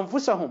حصنوا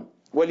أنفسهم،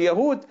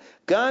 واليهود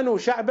كانوا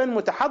شعبا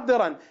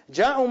متحضرا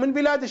جاءوا من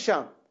بلاد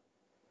الشام،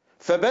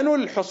 فبنوا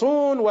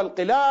الحصون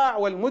والقلاع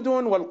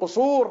والمدن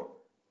والقصور،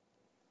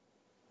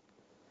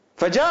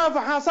 فجاء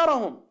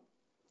فحاصرهم.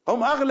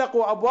 هم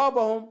أغلقوا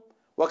أبوابهم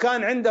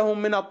وكان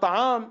عندهم من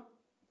الطعام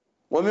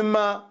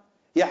ومما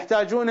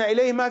يحتاجون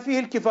إليه ما فيه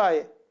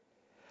الكفاية،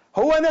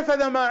 هو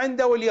نفذ ما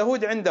عنده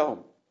واليهود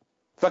عندهم،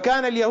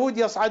 فكان اليهود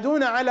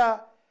يصعدون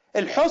على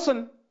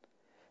الحصن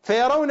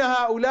فيرون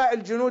هؤلاء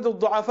الجنود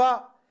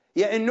الضعفاء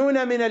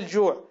يئنون من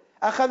الجوع،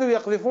 أخذوا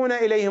يقذفون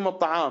إليهم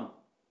الطعام.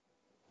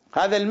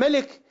 هذا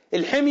الملك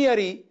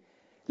الحميري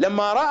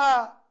لما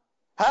رأى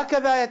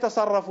هكذا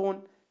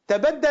يتصرفون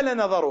تبدل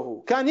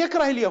نظره، كان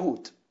يكره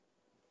اليهود،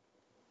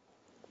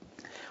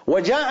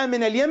 وجاء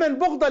من اليمن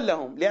بغضا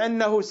لهم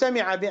لأنه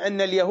سمع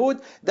بأن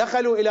اليهود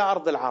دخلوا إلى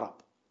أرض العرب،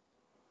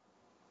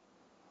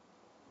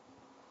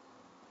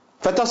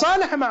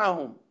 فتصالح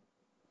معهم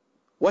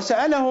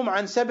وسألهم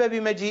عن سبب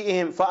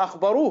مجيئهم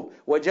فأخبروه،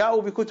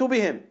 وجاءوا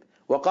بكتبهم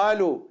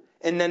وقالوا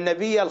إن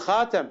النبي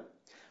الخاتم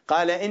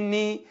قال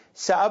إني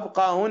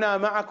سأبقى هنا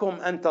معكم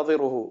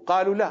أنتظره.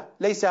 قالوا لا،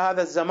 ليس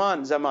هذا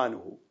الزمان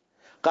زمانه.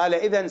 قال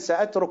إذن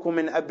سأترك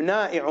من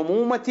أبناء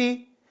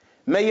عمومتي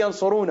من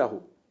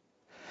ينصرونه.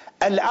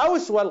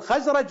 الأوس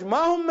والخزرج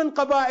ما هم من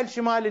قبائل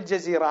شمال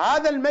الجزيرة،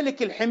 هذا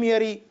الملك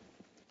الحميري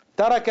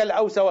ترك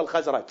الأوس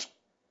والخزرج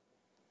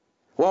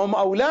وهم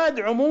أولاد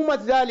عمومة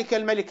ذلك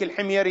الملك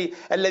الحميري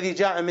الذي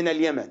جاء من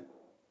اليمن،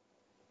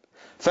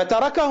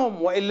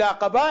 فتركهم، وإلا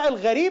قبائل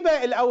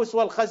غريبة الأوس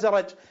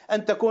والخزرج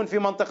أن تكون في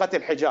منطقة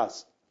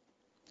الحجاز.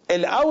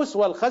 الأوس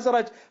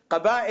والخزرج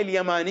قبائل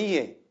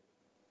يمانية،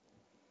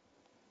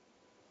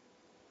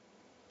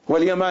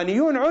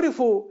 واليمانيون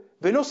عرفوا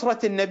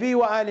بنصرة النبي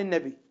وآل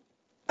النبي،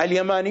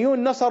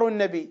 اليمانيون نصروا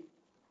النبي،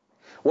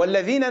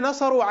 والذين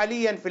نصروا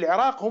عليا في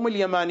العراق هم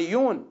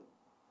اليمانيون.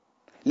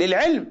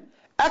 للعلم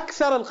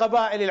أكثر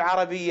القبائل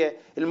العربية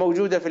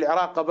الموجودة في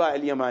العراق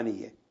قبائل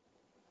يمانية،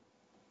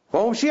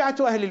 وهم شيعة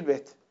أهل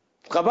البيت.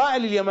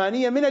 القبائل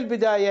اليمانية من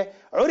البداية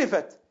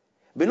عرفت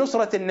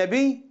بنصرة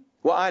النبي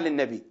وآل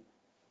النبي.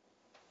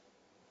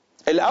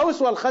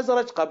 الأوس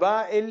والخزرج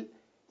قبائل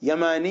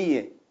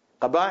يمانية،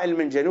 قبائل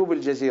من جنوب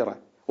الجزيرة،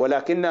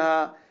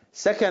 ولكنها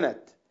سكنت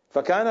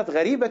فكانت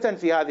غريبة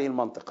في هذه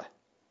المنطقة.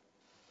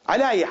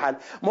 على أي حال،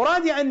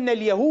 مرادي أن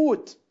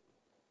اليهود،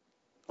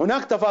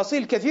 هناك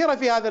تفاصيل كثيرة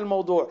في هذا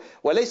الموضوع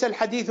وليس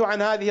الحديث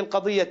عن هذه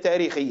القضية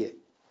التاريخية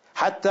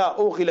حتى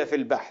أوغل في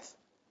البحث.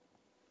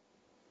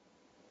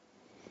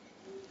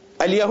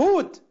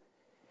 اليهود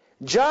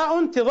جاءوا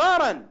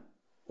انتظارا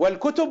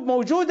والكتب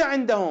موجودة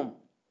عندهم،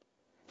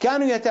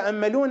 كانوا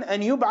يتأملون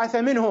أن يبعث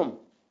منهم،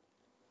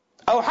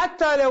 أو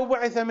حتى لو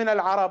بعث من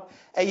العرب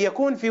أن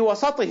يكون في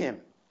وسطهم،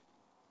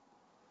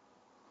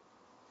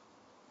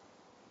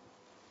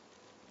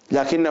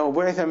 لكنه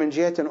بعث من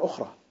جهة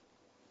أخرى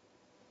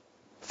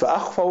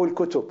فأخفوا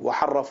الكتب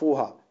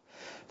وحرفوها.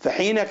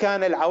 فحين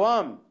كان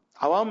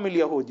عوام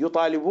اليهود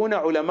يطالبون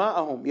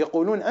علماءهم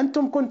يقولون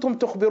أنتم كنتم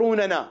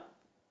تخبروننا،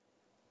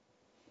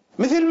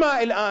 مثل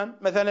ما الآن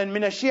مثلا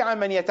من الشيعة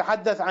من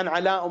يتحدث عن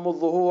علائم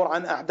الظهور،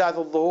 عن أحداث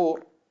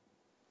الظهور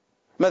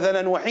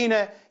مثلا،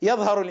 وحين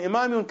يظهر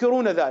الإمام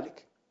ينكرون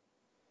ذلك.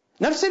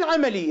 نفس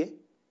العملية،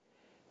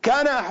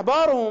 كان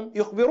أحبارهم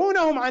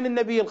يخبرونهم عن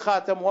النبي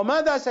الخاتم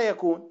وماذا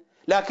سيكون،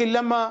 لكن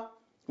لما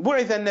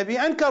بعث النبي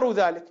أنكروا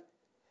ذلك.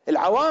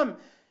 العوام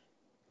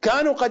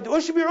كانوا قد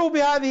أشبعوا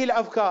بهذه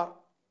الأفكار،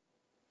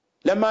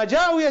 لما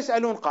جاءوا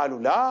يسألون قالوا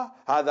لا،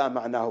 هذا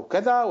معناه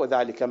كذا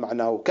وذلك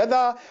معناه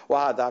كذا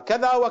وهذا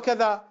كذا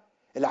وكذا.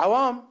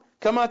 العوام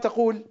كما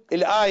تقول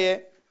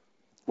الآية: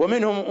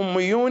 ومنهم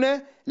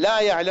أميون لا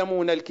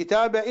يعلمون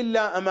الكتاب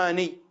إلا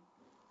أماني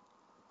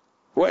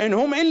وإن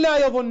هم إلا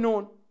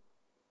يظنون.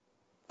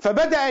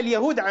 فبدأ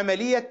اليهود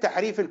عملية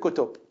تحريف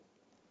الكتب،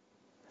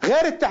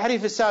 غير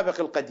التحريف السابق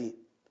القديم.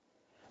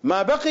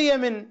 ما بقي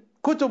من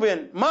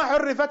كتب ما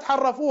حرفت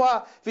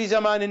حرفوها في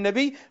زمان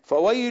النبي.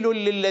 فويل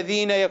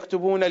للذين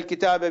يكتبون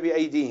الكتاب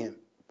بأيديهم،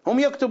 هم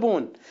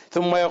يكتبون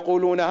ثم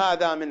يقولون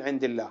هذا من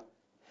عند الله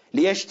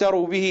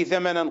ليشتروا به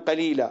ثمنا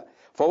قليلا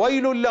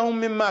فويل لهم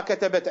مما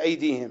كتبت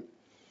أيديهم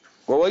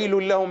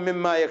وويل لهم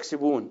مما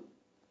يكسبون.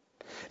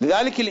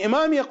 لذلك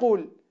الإمام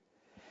يقول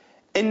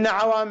إن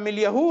عوام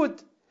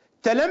اليهود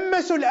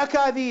تلمسوا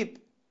الأكاذيب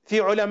في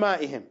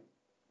علمائهم،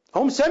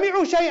 هم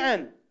سمعوا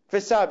شيئا في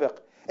السابق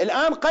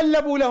الآن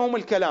قلبوا لهم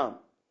الكلام.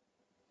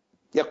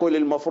 يقول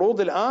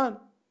المفروض الآن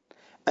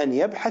أن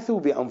يبحثوا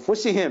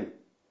بأنفسهم،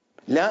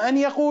 لا أن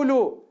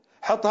يقولوا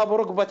حطها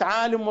بركبة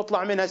عالم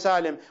واطلع منها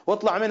سالم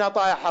واطلع منها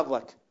طايح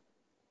حظك.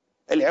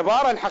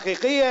 العبارة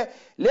الحقيقية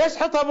ليش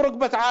حطها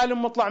بركبة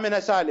عالم واطلع منها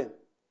سالم؟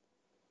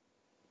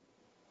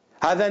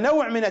 هذا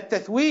نوع من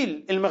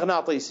التثويل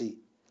المغناطيسي.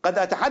 قد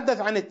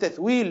أتحدث عن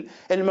التثويل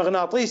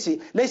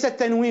المغناطيسي ليس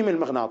التنويم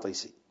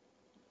المغناطيسي.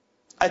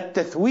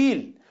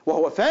 التثويل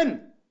وهو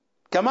فن،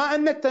 كما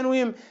أن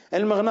التنويم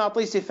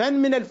المغناطيسي فن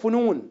من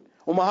الفنون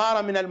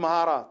ومهارة من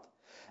المهارات.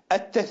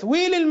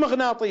 التثويل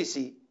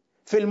المغناطيسي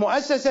في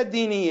المؤسسة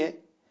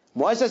الدينية،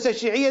 مؤسسة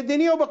الشيعية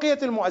الدينية وبقية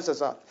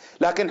المؤسسات،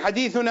 لكن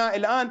حديثنا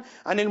الآن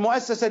عن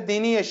المؤسسة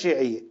الدينية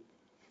الشيعية.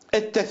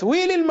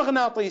 التثويل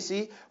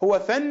المغناطيسي هو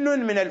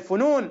فن من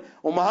الفنون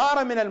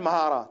ومهارة من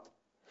المهارات.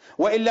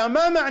 وإلا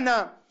ما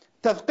معنى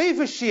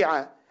تثقيف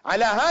الشيعة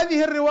على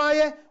هذه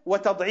الرواية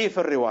وتضعيف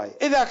الرواية؟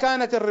 إذا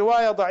كانت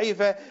الرواية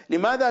ضعيفة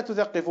لماذا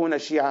تثقفون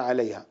الشيعة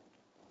عليها؟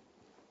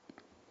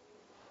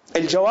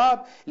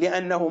 الجواب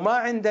لأنه ما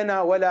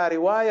عندنا ولا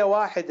رواية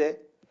واحدة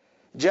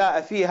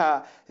جاء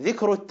فيها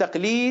ذكر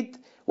التقليد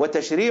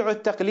وتشريع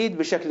التقليد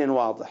بشكل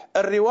واضح.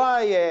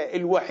 الرواية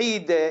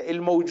الوحيدة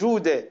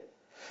الموجودة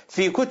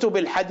في كتب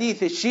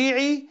الحديث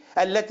الشيعي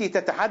التي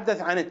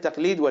تتحدث عن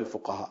التقليد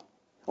والفقهاء،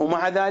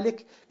 ومع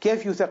ذلك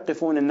كيف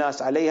يثقفون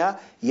الناس عليها؟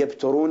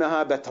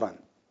 يبترونها بترا.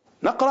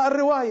 نقرأ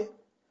الرواية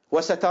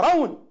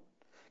وسترون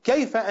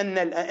كيف أن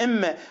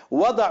الأئمة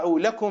وضعوا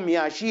لكم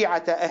يا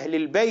شيعة أهل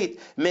البيت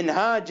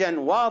منهاجا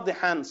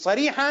واضحا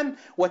صريحا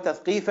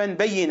وتثقيفا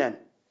بينا.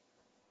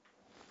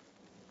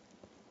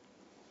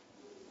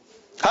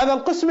 هذا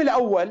القسم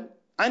الأول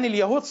عن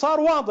اليهود صار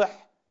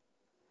واضح،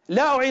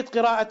 لا أعيد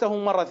قراءته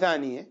مرة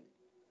ثانية،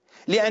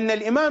 لأن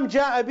الإمام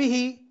جاء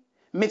به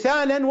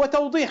مثالا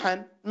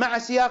وتوضيحا مع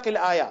سياق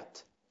الآيات.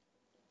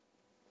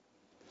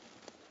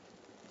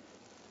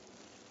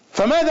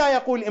 فماذا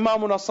يقول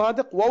إمامنا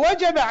الصادق؟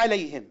 ووجب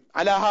عليهم،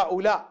 على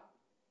هؤلاء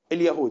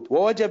اليهود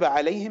ووجب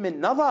عليهم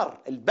النظر،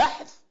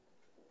 البحث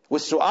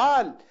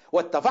والسؤال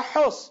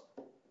والتفحص.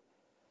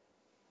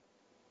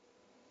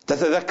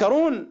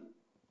 تتذكرون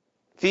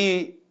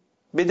في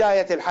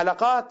بداية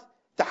الحلقات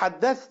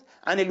تحدثت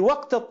عن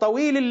الوقت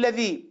الطويل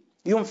الذي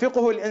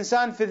ينفقه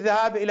الإنسان في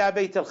الذهاب إلى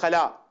بيت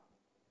الخلاء.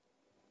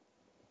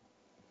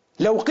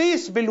 لو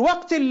قيس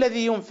بالوقت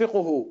الذي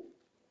ينفقه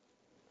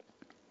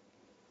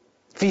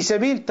في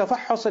سبيل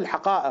تفحص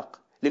الحقائق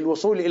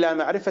للوصول إلى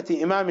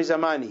معرفة إمام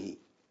زمانه،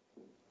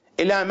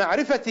 إلى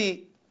معرفة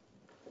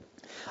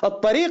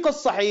الطريق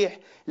الصحيح،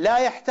 لا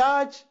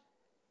يحتاج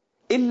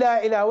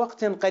إلا إلى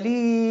وقت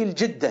قليل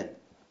جدا.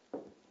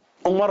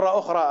 ومرة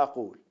أخرى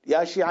أقول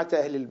يا شيعة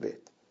أهل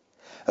البيت،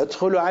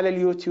 ادخلوا على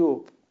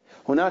اليوتيوب،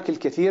 هناك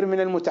الكثير من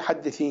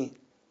المتحدثين،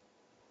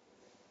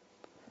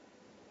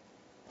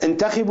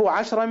 انتخبوا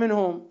 10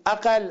 منهم،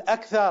 أقل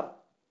أكثر،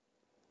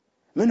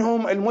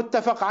 منهم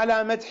المتفق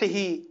على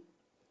مدحه،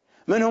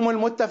 منهم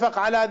المتفق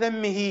على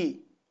ذمه،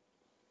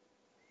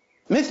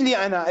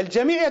 مثلي أنا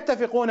الجميع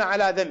يتفقون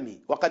على ذمي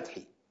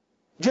وقدحي،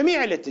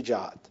 جميع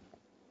الاتجاهات.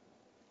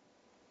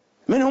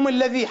 منهم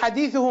الذي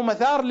حديثه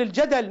مثار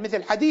للجدل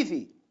مثل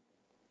حديثي،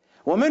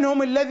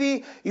 ومنهم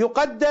الذي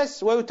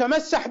يقدس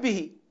ويتمسح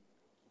به.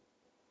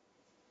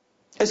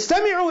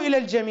 استمعوا إلى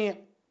الجميع،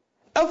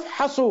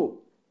 افحصوا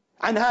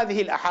عن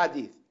هذه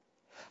الأحاديث.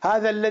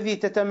 هذا الذي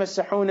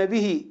تتمسحون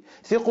به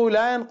ثقوا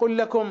لا ينقل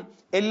لكم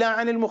إلا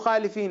عن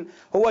المخالفين.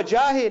 هو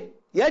جاهل،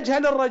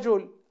 يجهل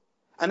الرجل،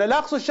 أنا لا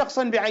أقصد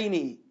شخصا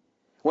بعينه،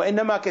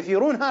 وإنما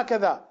كثيرون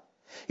هكذا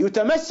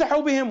يتمسح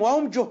بهم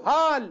وهم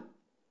جهال.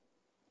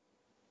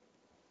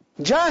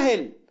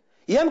 جاهل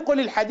ينقل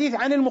الحديث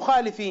عن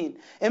المخالفين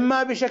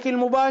إما بشكل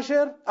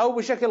مباشر أو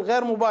بشكل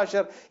غير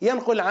مباشر،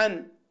 ينقل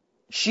عن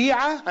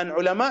شيعة، عن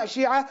علماء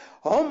شيعة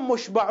هم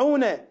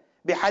مشبعون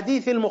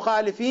بحديث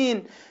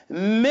المخالفين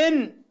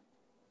من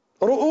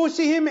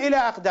رؤوسهم إلى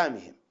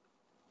أقدامهم.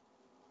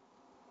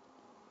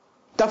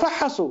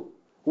 تفحصوا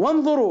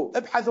وانظروا،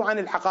 ابحثوا عن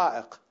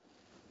الحقائق.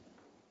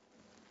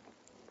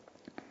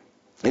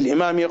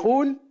 الإمام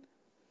يقول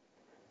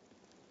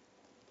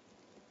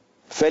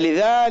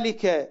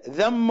فلذلك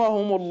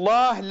ذمهم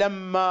الله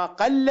لما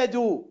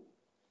قلدوا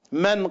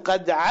من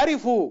قد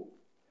عرفوا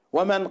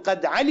ومن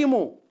قد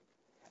علموا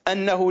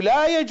أنه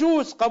لا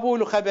يجوز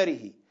قبول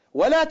خبره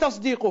ولا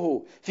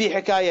تصديقه في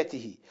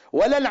حكايته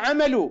ولا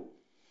العمل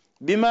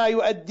بما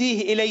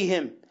يؤديه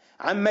إليهم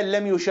عمن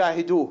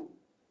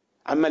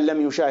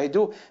لم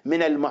يشاهدوه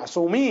من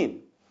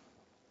المعصومين.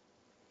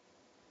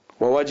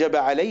 ووجب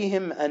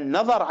عليهم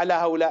النظر على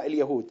هؤلاء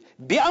اليهود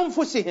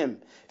بأنفسهم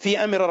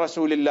في أمر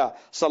رسول الله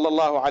صلى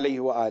الله عليه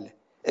وآله،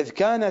 إذ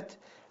كانت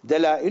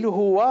دلائله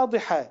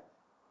واضحة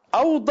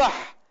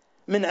أوضح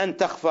من أن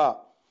تخفى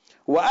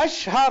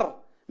وأشهر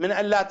من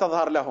أن لا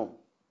تظهر لهم،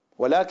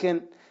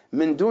 ولكن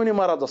من دون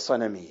مرض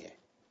الصنمية،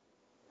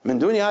 من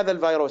دون هذا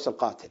الفيروس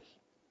القاتل.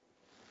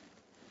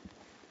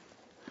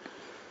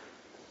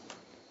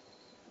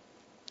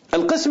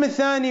 القسم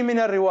الثاني من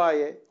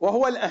الرواية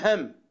وهو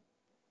الأهم،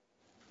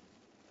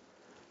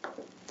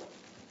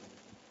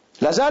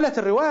 لا زالت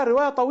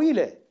الرواية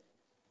طويلة،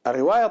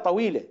 الرواية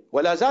طويلة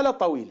ولا زالت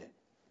طويلة.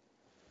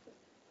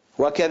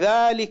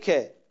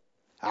 وكذلك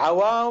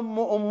عوام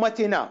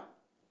أمتنا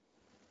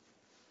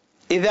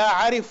إذا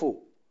عرفوا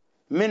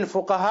من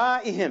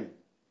فقهائهم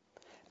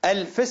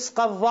الفسق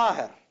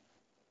الظاهر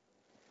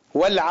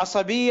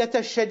والعصبية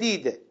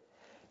الشديدة.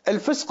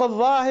 الفسق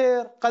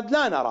الظاهر قد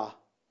لا نراه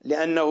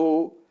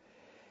لأنه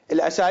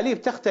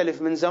الأساليب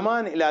تختلف من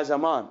زمان إلى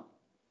زمان.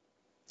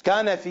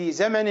 كان في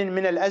زمن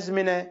من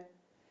الأزمنة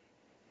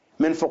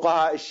من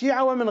فقهاء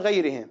الشيعة ومن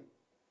غيرهم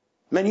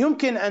من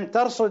يمكن أن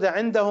ترصد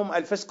عندهم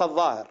الفسق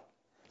الظاهر،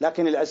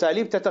 لكن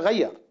الأساليب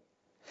تتغير،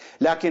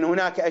 لكن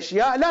هناك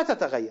أشياء لا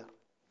تتغير.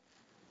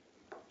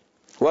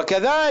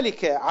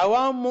 وكذلك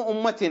عوام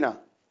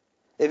أمتنا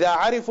إذا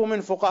عرفوا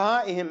من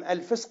فقهائهم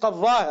الفسق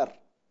الظاهر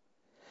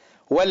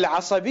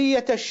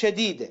والعصبية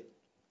الشديدة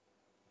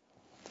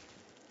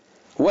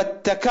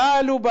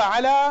والتكالب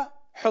على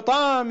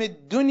حطام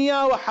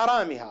الدنيا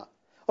وحرامها.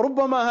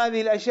 ربما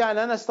هذه الأشياء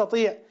لا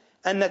نستطيع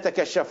أن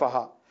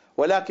نتكشفها،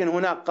 ولكن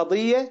هناك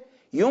قضية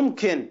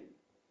يمكن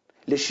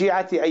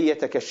للشيعة أن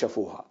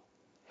يتكشفوها،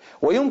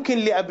 ويمكن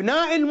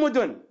لأبناء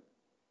المدن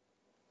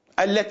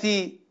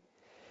التي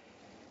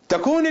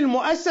تكون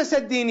المؤسسة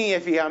الدينية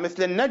فيها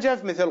مثل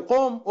النجف مثل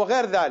قم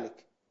وغير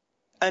ذلك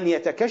أن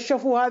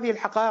يتكشفوا هذه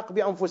الحقائق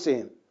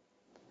بأنفسهم،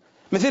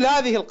 مثل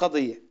هذه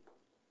القضية.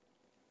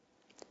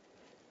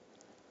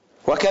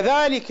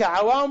 وكذلك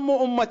عوام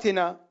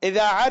أمتنا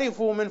إذا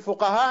عرفوا من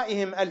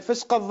فقهائهم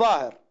الفسق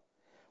الظاهر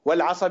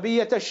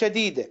والعصبية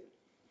الشديدة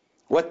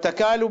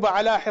والتكالب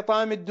على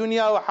حطام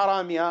الدنيا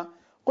وحرامها،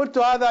 قلت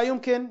هذا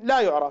يمكن لا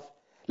يعرف،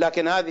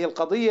 لكن هذه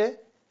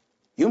القضية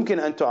يمكن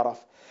أن تعرف.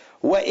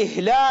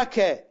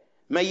 وإهلاك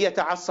من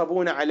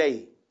يتعصبون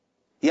عليه،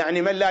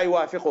 يعني من لا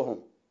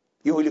يوافقهم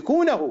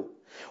يهلكونه،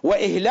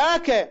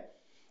 وإهلاك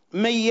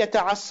من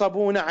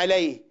يتعصبون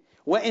عليه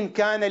وإن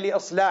كان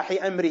لإصلاح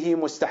أمره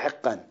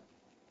مستحقا،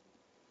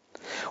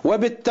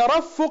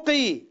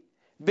 وبالترفق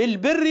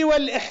بالبر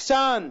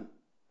والإحسان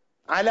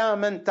على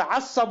من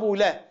تعصبوا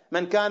له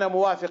من كان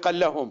موافقا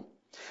لهم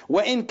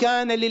وإن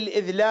كان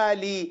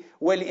للإذلال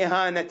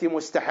والإهانة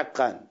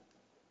مستحقا.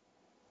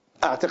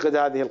 أعتقد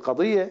هذه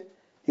القضية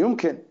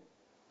يمكن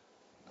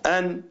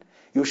أن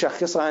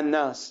يشخصها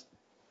الناس.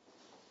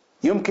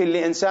 يمكن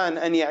لإنسان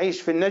أن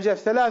يعيش في النجف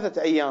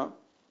 3 أيام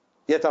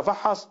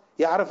يتفحص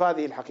يعرف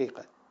هذه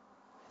الحقيقة،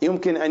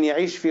 يمكن أن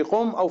يعيش في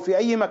قم أو في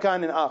أي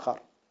مكان آخر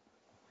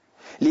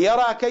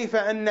ليرى كيف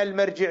أن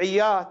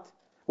المرجعيات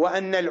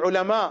وأن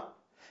العلماء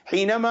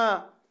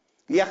حينما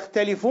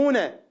يختلفون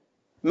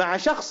مع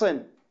شخص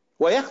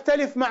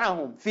ويختلف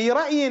معهم في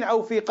رأي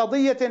أو في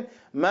قضية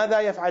ماذا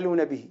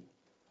يفعلون به،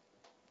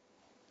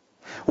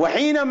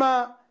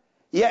 وحينما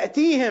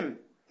يأتيهم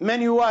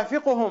من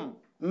يوافقهم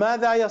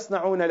ماذا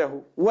يصنعون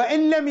له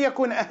وإن لم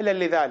يكن أهلا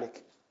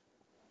لذلك.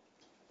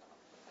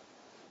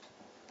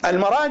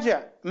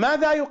 المراجع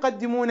ماذا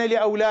يقدمون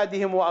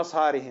لأولادهم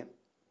وأصهارهم،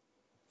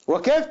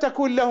 وكيف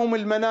تكون لهم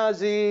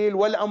المنازل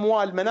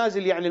والأموال،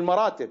 منازل يعني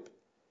المراتب،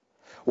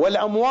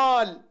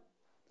 والأموال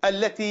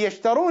التي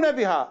يشترون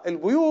بها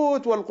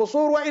البيوت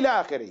والقصور وإلى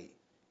آخره.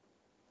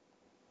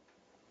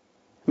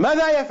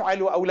 ماذا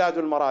يفعل أولاد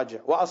المراجع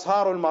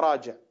وأصهار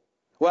المراجع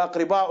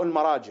وأقرباء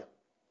المراجع؟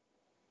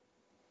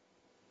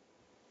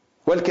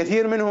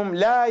 والكثير منهم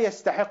لا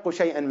يستحق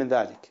شيئا من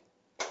ذلك.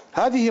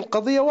 هذه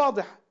القضية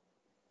واضحة.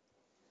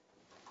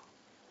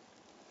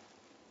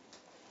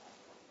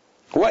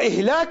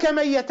 وإهلاك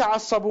من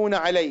يتعصبون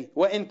عليه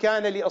وإن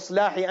كان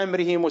لإصلاح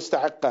أمره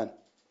مستحقا،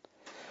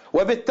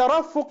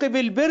 وبالترفق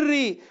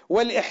بالبر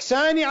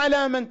والإحسان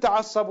على من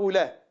تعصبوا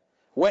له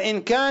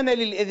وإن كان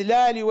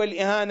للإذلال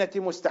والإهانة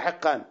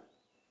مستحقا.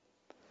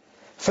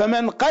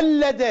 فمن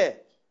قلد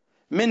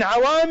من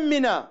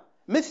عوامنا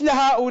مثل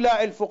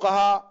هؤلاء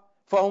الفقهاء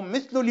فهم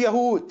مثل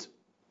اليهود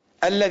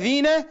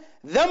الذين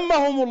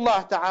ذمهم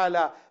الله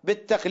تعالى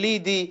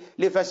بالتقليد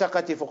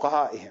لفسقة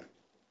فقهائهم.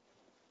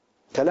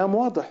 كلام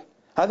واضح،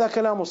 هذا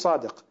كلام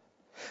صادق.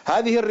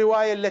 هذه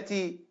الرواية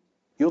التي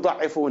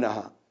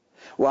يضعفونها،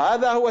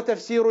 وهذا هو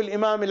تفسير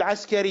الإمام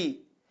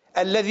العسكري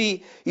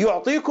الذي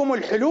يعطيكم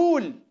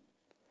الحلول.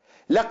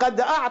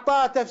 لقد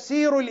أعطى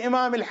تفسير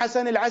الإمام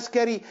الحسن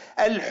العسكري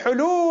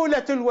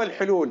الحلول تلو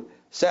الحلول،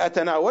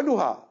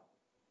 سأتناولها.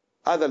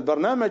 هذا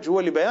البرنامج هو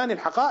لبيان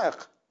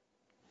الحقائق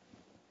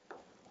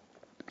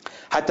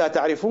حتى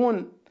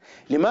تعرفون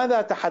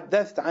لماذا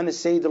تحدثت عن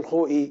السيد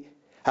الخوئي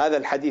هذا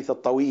الحديث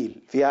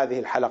الطويل في هذه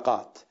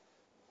الحلقات.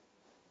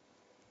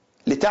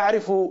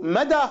 لتعرفوا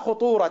مدى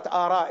خطورة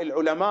آراء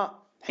العلماء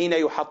حين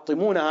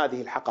يحطمون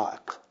هذه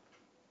الحقائق.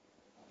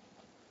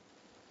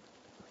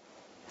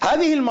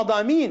 هذه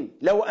المضامين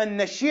لو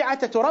أن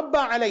الشيعة تربى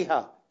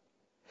عليها،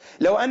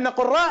 لو أن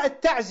قراء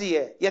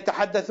التعزية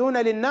يتحدثون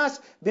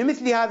للناس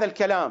بمثل هذا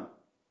الكلام،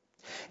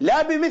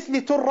 لا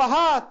بمثل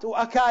ترهات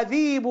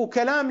وأكاذيب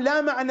وكلام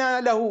لا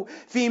معنى له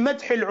في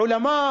مدح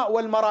العلماء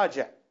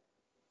والمراجع،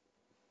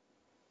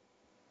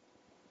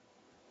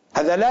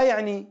 هذا لا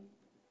يعني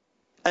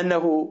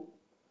أنه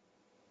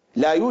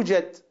لا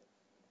يوجد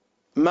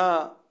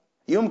ما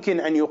يمكن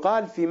أن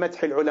يقال في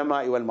مدح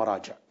العلماء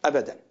والمراجع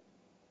أبدا،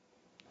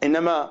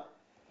 إنما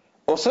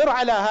أصر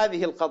على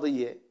هذه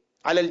القضية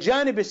على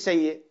الجانب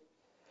السيء،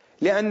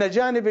 لأن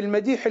جانب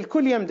المديح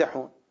الكل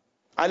يمدحون،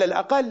 على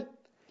الأقل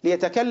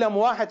ليتكلم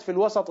واحد في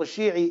الوسط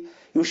الشيعي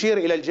يشير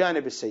إلى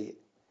الجانب السيء،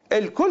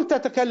 الكل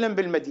تتكلم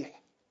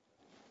بالمديح.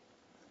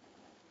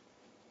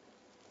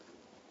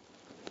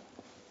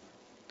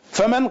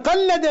 فمن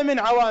قلد من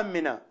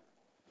عوامنا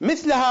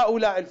مثل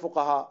هؤلاء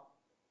الفقهاء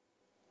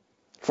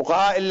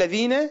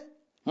الذين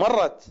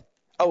مرت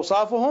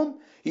أوصافهم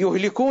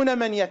يهلكون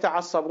من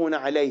يتعصبون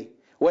عليه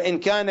وإن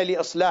كان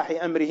لإصلاح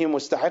أمره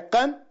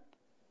مستحقا،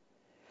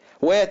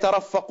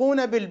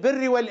 ويترفقون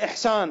بالبر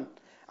والإحسان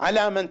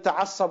على من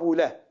تعصبوا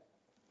له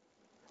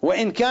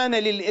وإن كان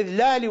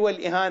للإذلال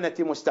والإهانة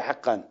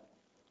مستحقا.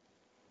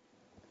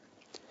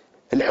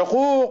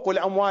 الحقوق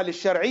والأموال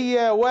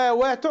الشرعية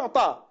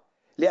وتعطى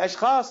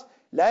لأشخاص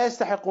لا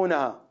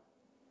يستحقونها،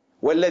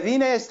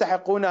 والذين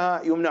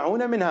يستحقونها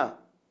يمنعون منها.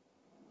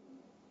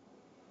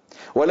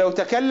 ولو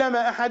تكلم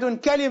أحد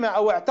كلمة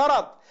أو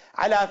اعترض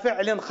على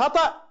فعل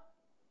خطأ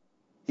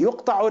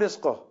يقطع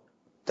رزقه،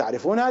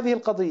 تعرفون هذه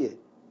القضية.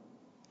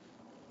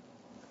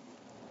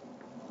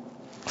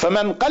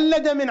 فمن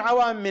قلد من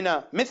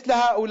عوامنا مثل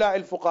هؤلاء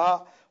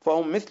الفقهاء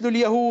فهم مثل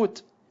اليهود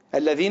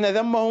الذين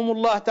ذمهم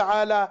الله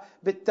تعالى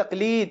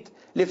بالتقليد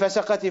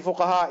لفسقة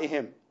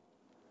فقهائهم.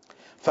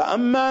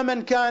 فأما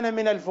من كان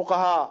من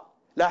الفقهاء،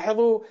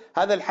 لاحظوا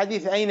هذا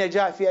الحديث أين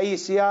جاء في أي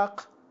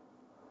سياق،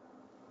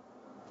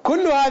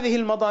 كل هذه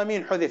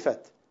المضامين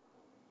حذفت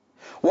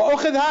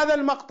وأخذ هذا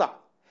المقطع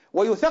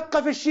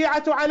ويثقف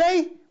الشيعة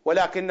عليه،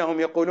 ولكنهم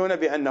يقولون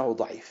بأنه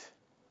ضعيف،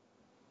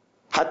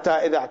 حتى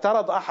إذا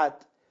اعترض أحد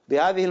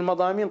بهذه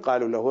المضامين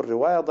قالوا له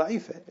الرواية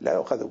ضعيفة لا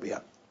يؤخذ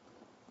بها،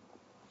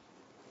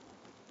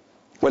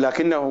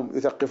 ولكنهم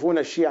يثقفون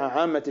الشيعة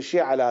عامة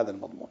الشيعة على هذا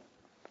المضمون.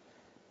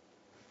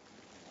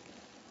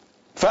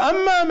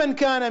 فأما من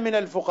كان من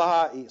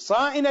الفقهاء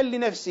صائنا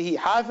لنفسه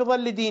حافظا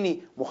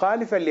لدينه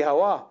مخالفا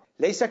لهواه،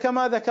 ليس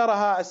كما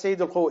ذكرها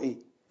السيد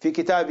الخوئي في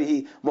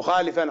كتابه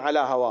مخالفا على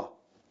هواه،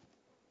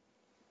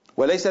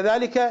 وليس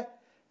ذلك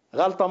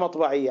غلطة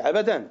مطبعية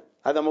أبدا،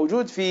 هذا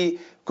موجود في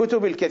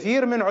كتب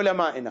الكثير من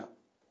علمائنا.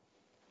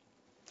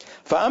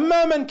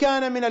 فأما من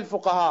كان من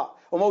الفقهاء،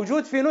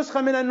 وموجود في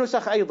نسخة من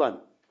النسخ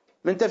أيضا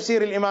من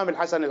تفسير الإمام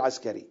الحسن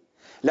العسكري،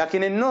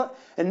 لكن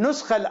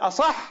النسخة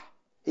الأصح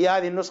هي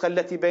هذه النسخة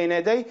التي بين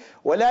يدي،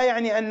 ولا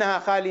يعني أنها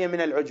خالية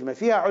من العجمة،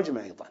 فيها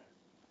عجمة أيضا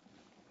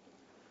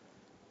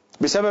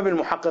بسبب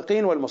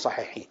المحققين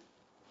والمصححين.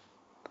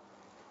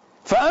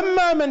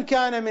 فأما من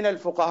كان من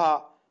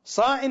الفقهاء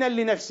صائنا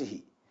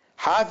لنفسه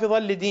حافظا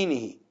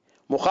لدينه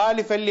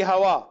مخالفا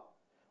لهواه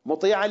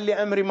مطيعا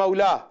لأمر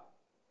مولاه،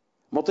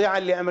 مطيعا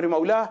لأمر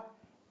مولاه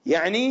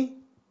يعني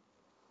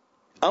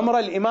أمر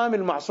الإمام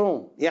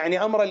المعصوم،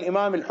 يعني أمر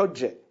الإمام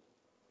الحجة.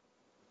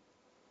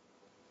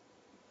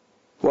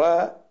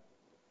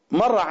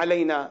 ومر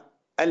علينا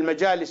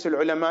المجالس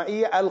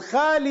العلمائية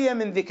الخالية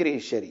من ذكره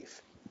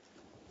الشريف.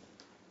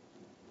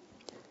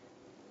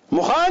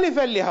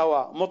 مخالفا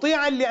لهواه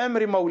مطيعا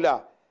لأمر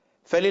مولاه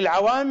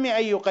فللعوام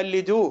أن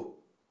يقلدوه.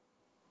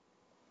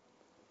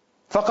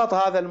 فقط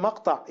هذا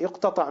المقطع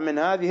يقتطع من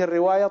هذه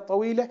الرواية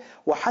الطويلة،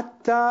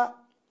 وحتى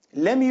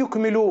لم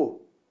يكملوا،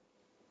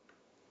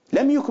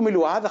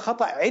 هذا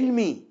خطأ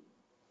علمي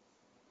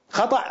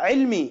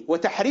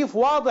وتحريف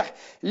واضح،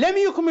 لم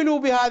يكملوا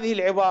بهذه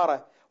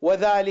العبارة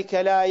وذلك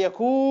لا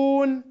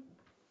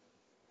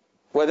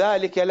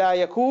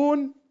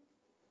يكون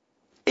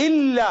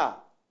إلا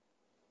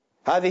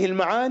هذه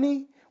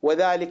المعاني،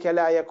 وذلك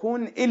لا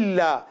يكون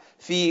إلا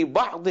في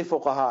بعض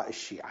فقهاء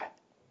الشيعة.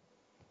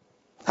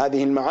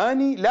 هذه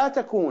المعاني لا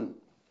تكون.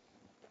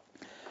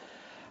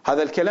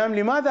 هذا الكلام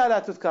لماذا لا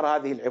تذكر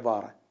هذه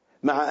العبارة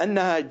مع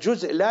أنها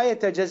جزء لا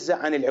يتجزأ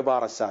عن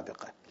العبارة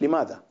السابقة؟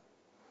 لماذا؟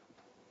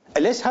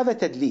 أليس هذا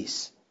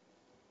تدليس؟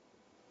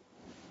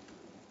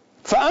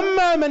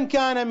 فأما من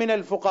كان من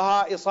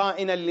الفقهاء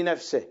صائنا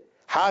لنفسه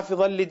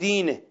حافظا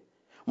لدينه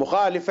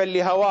مخالفا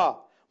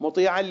لهواه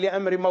مطيعا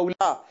لأمر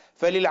مولاه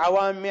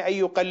فللعوام أن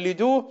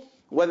يقلدوه،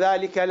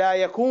 وذلك لا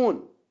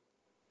يكون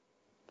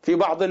في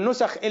بعض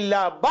النسخ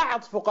إلا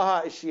بعض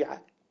فقهاء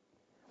الشيعة،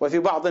 وفي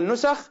بعض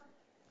النسخ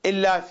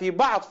إلا في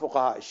بعض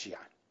فقهاء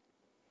الشيعة،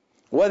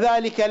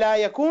 وذلك لا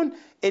يكون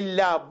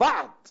إلا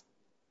بعض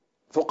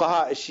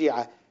فقهاء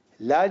الشيعة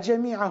لا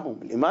جميعهم.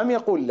 الإمام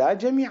يقول لا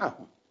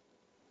جميعهم.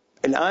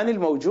 الآن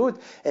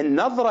الموجود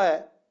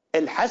النظرة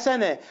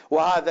الحسنة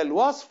وهذا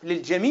الوصف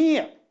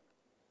للجميع،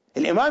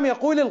 الإمام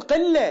يقول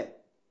القلة،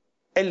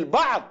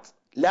 البعض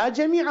لا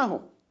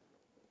جميعهم.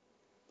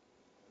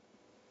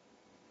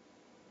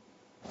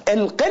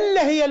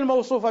 القلة هي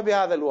الموصوفة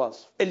بهذا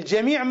الوصف،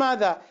 الجميع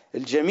ماذا؟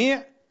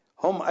 الجميع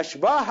هم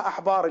أشباه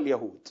أحبار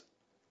اليهود.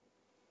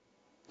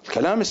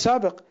 الكلام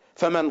السابق: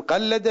 فمن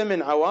قلد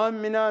من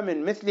عوامنا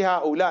من مثل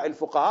هؤلاء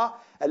الفقهاء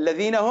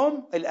الذين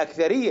هم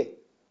الأكثرية.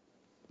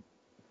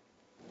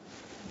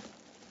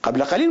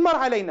 قبل قليل مر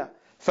علينا: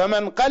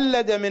 فمن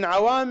قلد من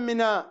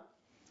عوامنا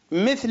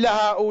مثل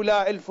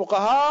هؤلاء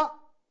الفقهاء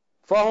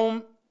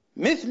فهم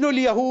مثل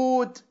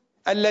اليهود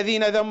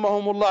الذين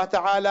ذمهم الله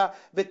تعالى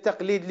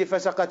بالتقليد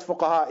لفسقة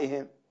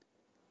فقهائهم.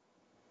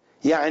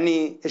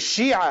 يعني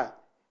الشيعة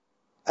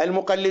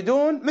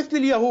المقلدون مثل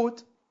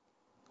اليهود،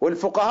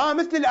 والفقهاء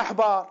مثل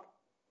الأحبار.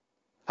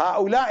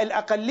 هؤلاء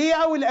الأقلية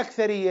أو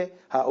الأكثرية؟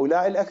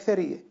 هؤلاء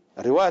الأكثرية.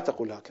 الرواية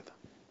تقول هكذا.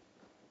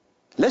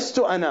 لست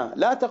أنا،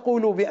 لا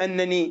تقولوا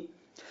بأنني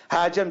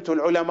هاجمت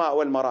العلماء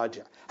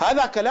والمراجع،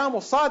 هذا كلام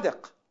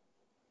الصادق.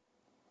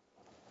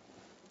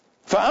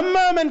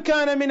 فأما من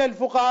كان من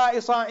الفقهاء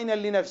صائنا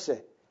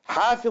لنفسه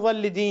حافظا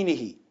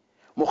لدينه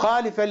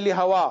مخالفا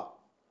لهواه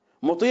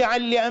مطيعا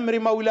لأمر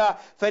مولاه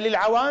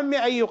فللعوام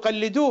أن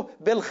يقلدوه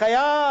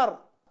بالخيار،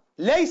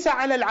 ليس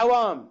على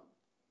العوام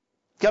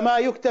كما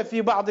يكتب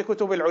في بعض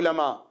كتب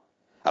العلماء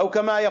أو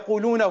كما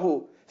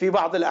يقولونه في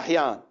بعض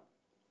الأحيان.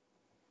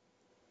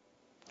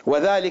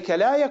 وذلك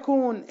لا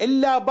يكون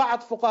إلا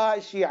بعض فقهاء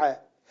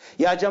الشيعة.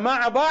 يا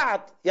جماعة،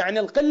 بعض يعني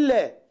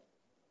القلة،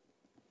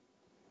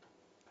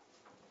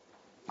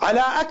 على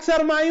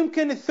أكثر ما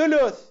يمكن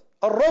الثلث،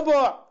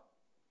 الربع،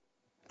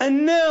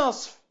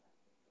 النصف.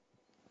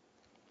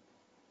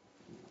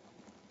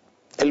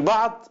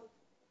 البعض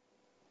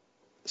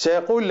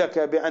سيقول لك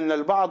بأن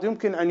البعض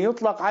يمكن أن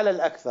يطلق على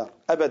الأكثر،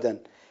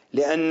 أبدا،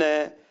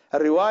 لأن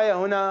الرواية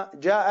هنا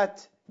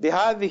جاءت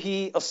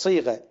بهذه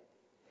الصيغة: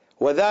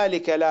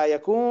 وذلك لا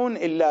يكون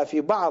إلا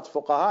في بعض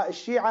فقهاء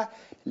الشيعة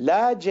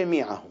لا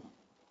جميعهم.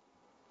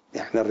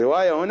 يعني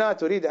الرواية هنا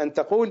تريد أن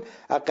تقول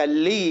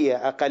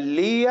أقلية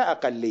أقلية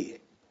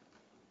أقلية،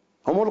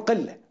 هم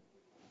القلة.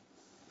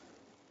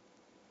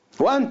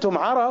 وأنتم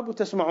عرب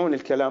وتسمعون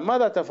الكلام،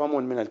 ماذا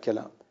تفهمون من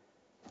الكلام؟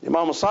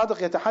 الإمام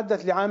الصادق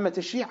يتحدث لعامة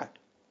الشيعة.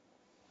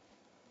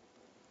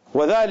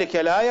 وذلك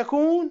لا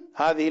يكون،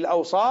 هذه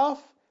الأوصاف: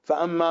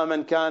 فأما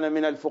من كان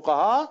من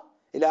الفقهاء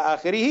إلى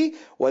آخره،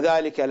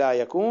 وذلك لا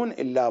يكون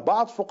إلا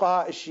بعض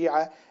فقهاء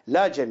الشيعة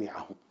لا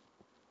جميعهم.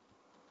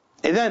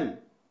 إذن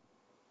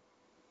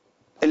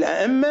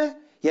الأئمة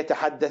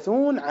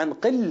يتحدثون عن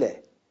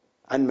قلة،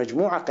 عن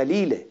مجموعة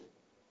قليلة،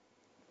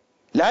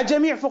 لا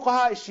جميع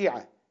فقهاء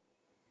الشيعة.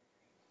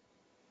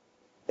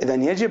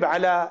 إذن يجب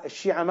على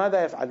الشيعة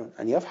ماذا يفعلون؟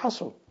 أن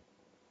يفحصوا.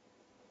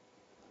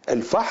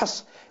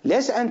 الفحص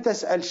ليس أن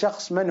تسأل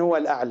شخص من هو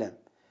الأعلم،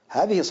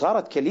 هذه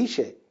صارت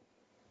كليشة،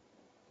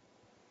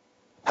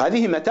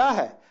 هذه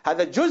متاهة،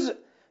 هذا جزء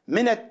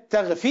من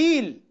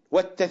التغفيل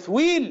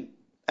والتثويل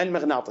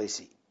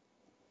المغناطيسي.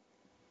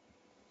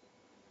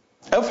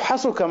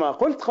 افحصوا كما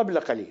قلت قبل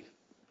قليل.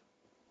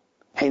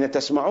 حين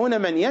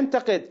تسمعون من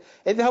ينتقد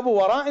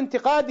اذهبوا وراء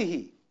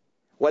انتقاده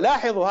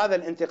ولاحظوا هذا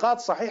الانتقاد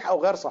صحيح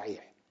أو غير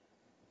صحيح.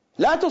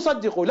 لا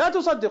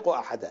تصدقوا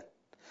أحدا،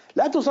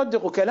 لا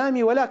تصدقوا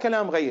كلامي ولا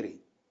كلام غيري.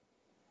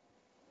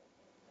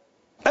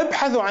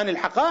 ابحثوا عن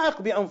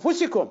الحقائق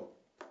بأنفسكم.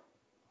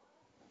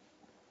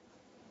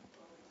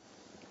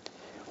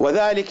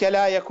 وذلك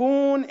لا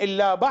يكون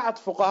إلا بعض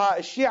فقهاء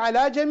الشيعة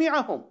لا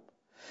جميعهم،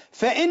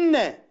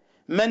 فإن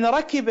من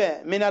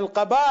ركب من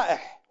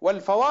القبائح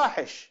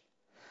والفواحش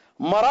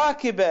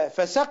مراكب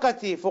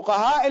فسقة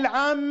فقهاء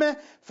العامة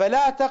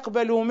فلا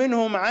تقبلوا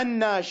منهم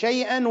عنا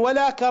شيئا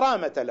ولا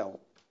كرامة لهم.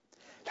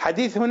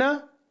 الحديث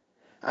هنا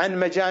عن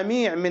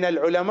مجاميع من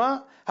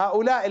العلماء،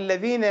 هؤلاء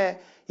الذين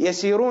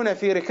يسيرون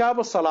في ركاب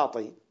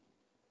السلاطين.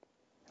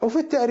 وفي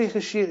التاريخ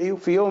الشيعي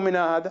وفي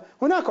يومنا هذا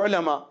هناك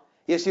علماء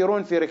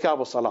يسيرون في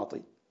ركاب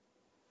السلاطين.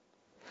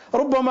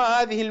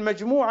 ربما هذه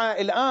المجموعة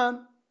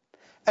الآن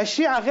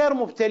الشيعة غير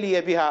مبتلية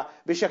بها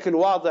بشكل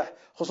واضح،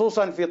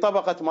 خصوصا في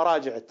طبقة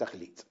مراجع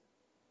التقليد.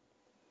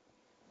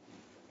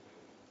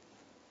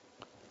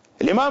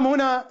 الإمام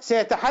هنا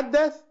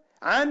سيتحدث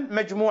عن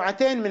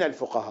مجموعتين من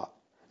الفقهاء،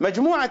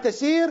 مجموعة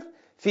تسير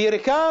في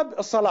ركاب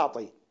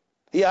السلاطين،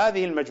 هي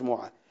هذه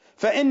المجموعة: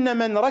 فإن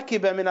من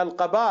ركب من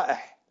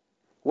القبائح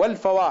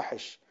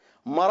والفواحش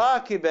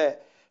مراكب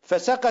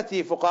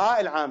فسقة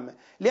فقهاء العامة،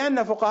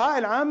 لأن فقهاء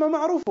العامة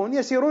معروفون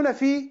يسيرون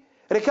في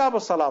ركاب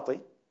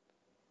السلاطين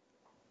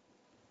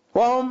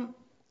وهم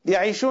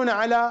يعيشون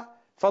على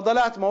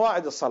فضلات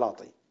موائد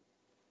السلاطين.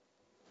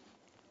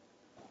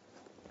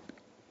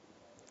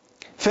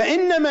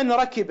 فإن من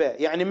ركب،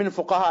 يعني من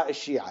فقهاء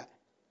الشيعة،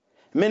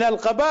 من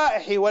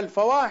القبائح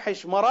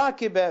والفواحش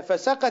مراكب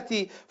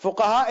فسقة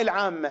فقهاء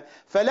العامة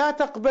فلا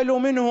تقبلوا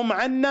منهم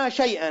عنا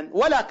شيئا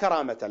ولا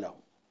كرامة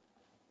لهم.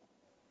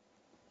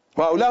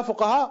 وهؤلاء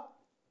فقهاء،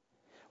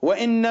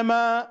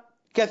 وإنما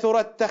كثر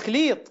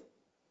التخليط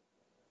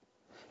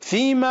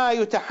فيما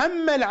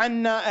يتحمل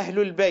عنا أهل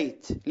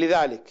البيت.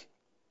 لذلك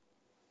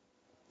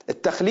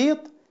التخليط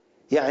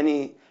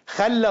يعني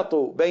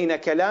خلطوا بين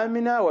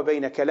كلامنا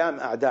وبين كلام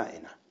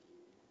أعدائنا،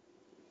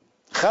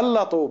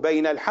 خلطوا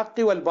بين الحق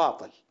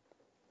والباطل.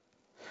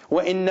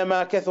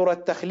 وإنما كثر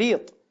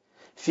التخليط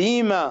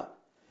فيما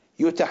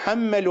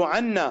يتحمل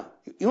عنا،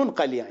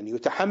 ينقل يعني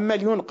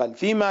ينقل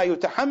فيما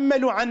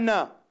يتحمل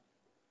عنا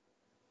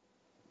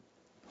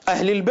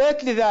أهل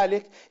البيت،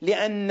 لذلك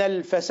لأن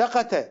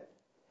الفسقة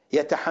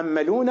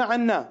يتحملون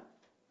عنا،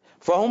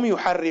 فهم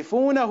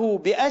يحرفونه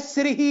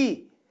بأسره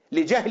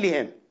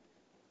لجهلهم،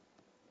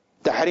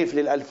 تحريف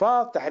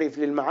للألفاظ، تحريف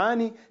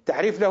للمعاني،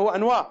 تحريف له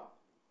أنواع،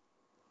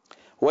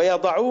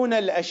 ويضعون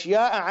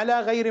الأشياء على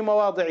غير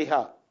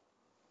مواضعها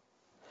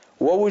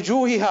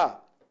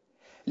ووجوهها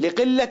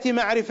لقلة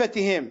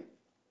معرفتهم،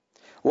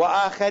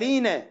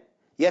 وآخرين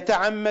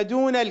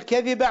يتعمدون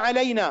الكذب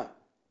علينا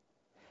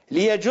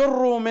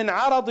ليجروا من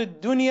عرض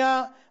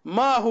الدنيا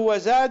ما هو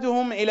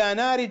زادهم إلى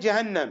نار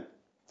جهنم.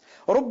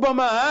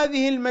 ربما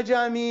هذه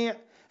المجاميع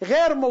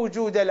غير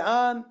موجودة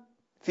الآن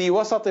في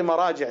وسط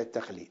مراجع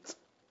التقليد،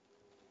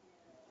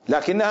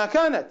 لكنها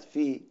كانت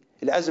في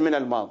الأزمنة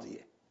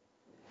الماضية،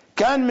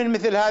 كان من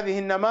مثل هذه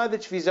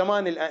النماذج في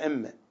زمان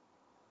الأئمة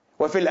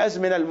وفي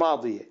الأزمنة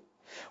الماضية،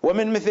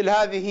 ومن مثل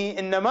هذه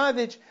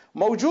النماذج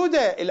موجودة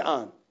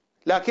الآن،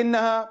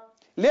 لكنها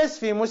ليس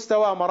في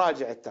مستوى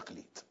مراجع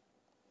التقليد.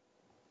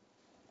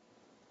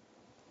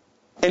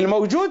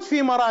 الموجود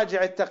في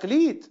مراجع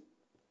التقليد،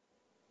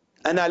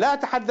 أنا لا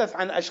أتحدث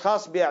عن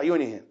أشخاص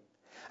بأعينهم،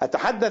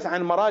 أتحدث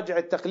عن مراجع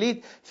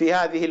التقليد في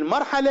هذه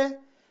المرحلة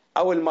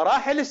أو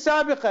المراحل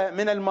السابقة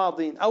من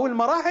الماضين أو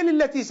المراحل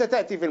التي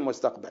ستأتي في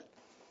المستقبل.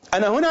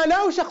 أنا هنا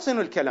لا أشخصن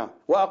الكلام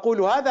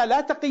وأقول هذا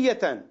لا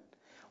تقية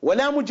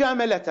ولا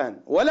مجاملة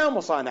ولا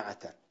مصانعة.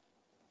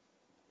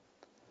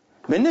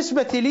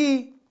 بالنسبة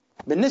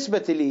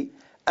لي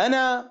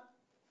أنا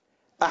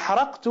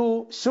أحرقت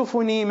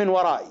سفني من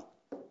ورائي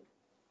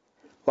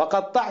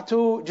وقطعت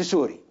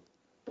جسوري،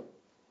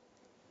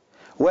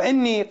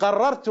 وإني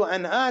قررت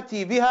أن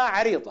آتي بها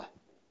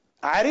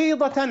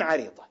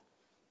عريضة،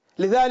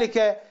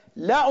 لذلك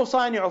لا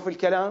أصانع في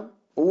الكلام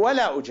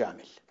ولا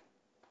أجامل.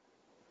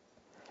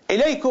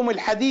 إليكم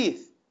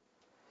الحديث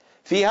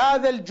في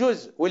هذا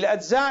الجزء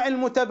والأجزاء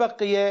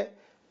المتبقية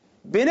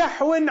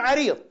بنحو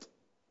عريض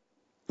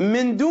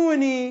من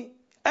دون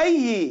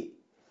أي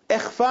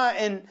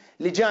إخفاء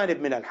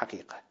لجانب من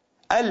الحقيقة.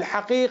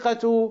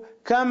 الحقيقة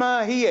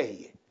كما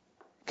هي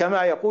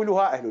كما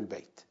يقولها أهل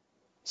البيت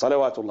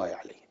صلوات الله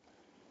عليهم.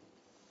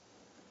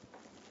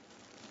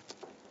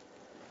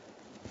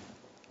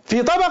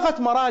 في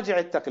طبقة مراجع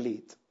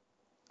التقليد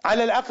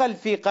على الأقل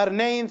في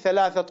قرنين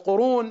 3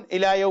 قرون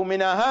إلى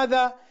يومنا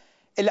هذا،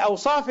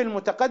 الأوصاف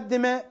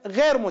المتقدمة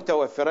غير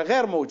متوفرة،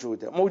 غير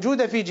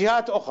موجودة في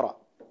جهات أخرى،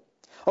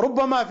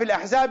 ربما في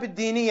الأحزاب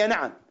الدينية،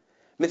 نعم،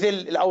 مثل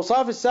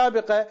الأوصاف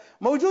السابقة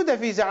موجودة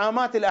في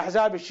زعامات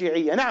الأحزاب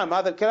الشيعية، نعم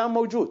هذا الكلام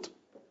موجود.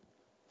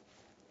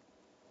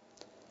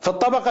 في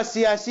الطبقة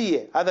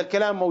السياسية هذا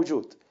الكلام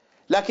موجود،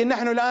 لكن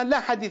نحن الآن لا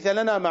حديث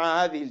لنا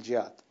مع هذه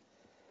الجهات.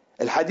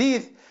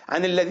 الحديث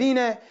عن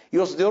الذين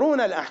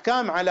يصدرون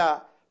الأحكام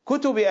على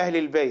كتب أهل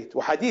البيت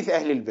وحديث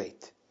أهل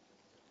البيت،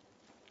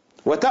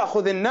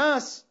 وتأخذ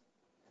الناس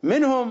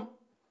منهم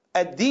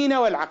الدين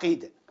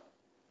والعقيدة.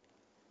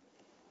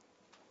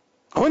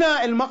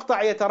 هنا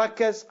المقطع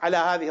يتركز على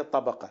هذه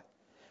الطبقة،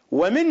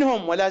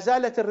 ومنهم، ولا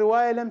زالت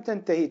الرواية لم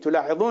تنتهي،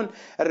 تلاحظون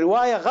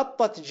الرواية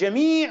غطت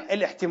جميع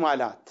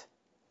الاحتمالات،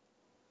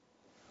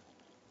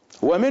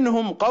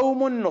 ومنهم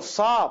قوم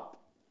نصاب.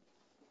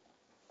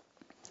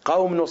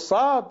 قوم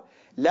نصاب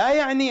لا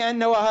يعني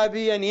أن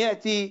وهابيا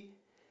يأتي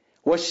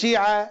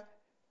والشيعة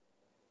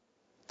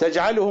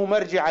تجعله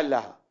مرجعا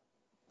لها،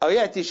 أو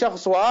يأتي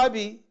شخص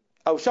وهابي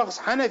أو شخص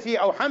حنفي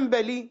أو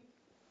حنبلي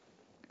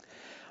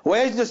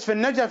ويجلس في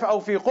النجف أو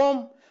في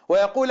قم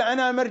ويقول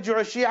أنا مرجع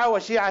الشيعة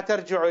والشيعة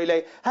ترجع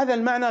إلي. هذا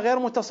المعنى غير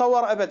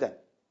متصور أبدا.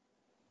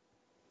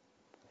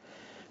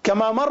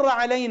 كما مر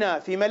علينا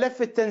في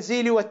ملف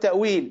التنزيل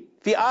والتأويل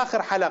في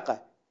آخر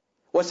حلقة،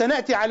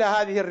 وسنأتي على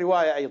هذه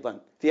الرواية أيضا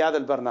في هذا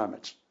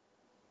البرنامج،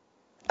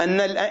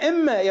 أن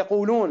الأئمة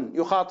يقولون،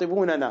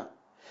 يخاطبوننا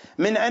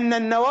من أن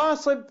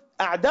النواصب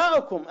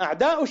أعداؤكم،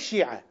 أعداء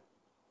الشيعة،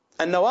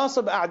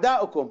 النواصب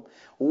أعداؤكم،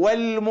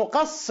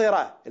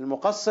 والمقصرة،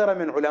 المقصرة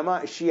من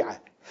علماء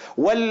الشيعة،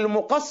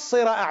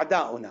 والمقصرة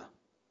أعداؤنا.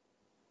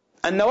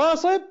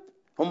 النواصب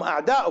هم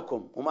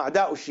أعداؤكم، هم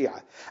أعداء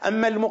الشيعة،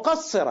 أما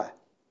المقصرة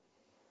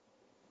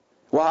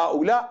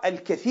وهؤلاء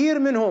الكثير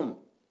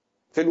منهم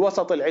في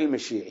الوسط العلم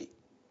الشيعي،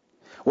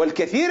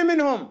 والكثير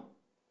منهم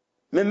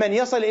ممن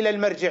يصل إلى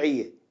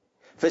المرجعية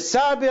في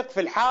السابق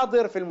في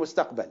الحاضر في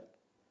المستقبل،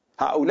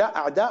 هؤلاء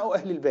أعداء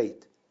أهل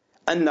البيت.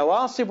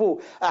 النواصب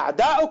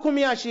أعداؤكم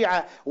يا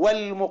شيعة،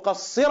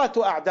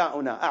 والمقصرة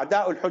أعداؤنا،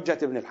 أعداء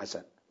الحجة بن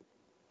الحسن.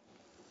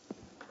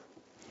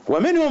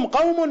 ومنهم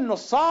قوم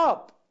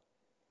نصاب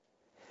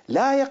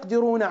لا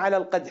يقدرون على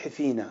القدح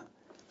فينا،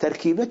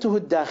 تركيبته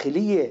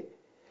الداخلية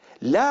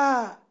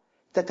لا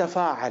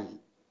تتفاعل،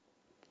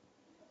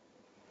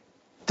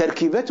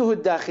 تركيبته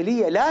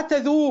الداخلية لا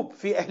تذوب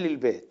في أهل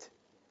البيت،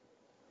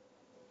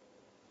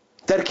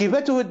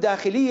 تركيبته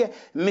الداخلية،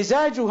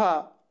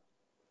 مزاجها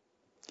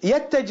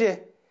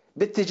يتجه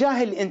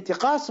باتجاه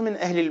الانتقاص من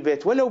أهل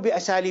البيت ولو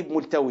بأساليب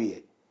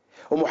ملتوية،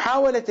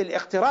 ومحاولة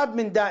الاقتراب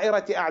من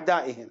دائرة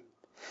أعدائهم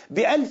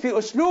بألف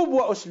أسلوب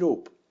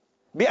وأسلوب،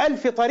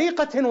 بألف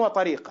طريقة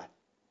وطريقة،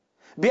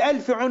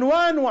 بألف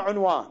عنوان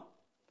وعنوان،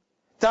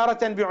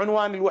 تارة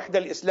بعنوان الوحدة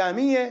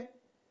الإسلامية،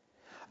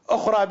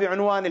 أخرى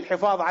بعنوان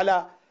الحفاظ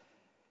على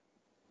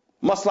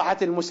مصلحة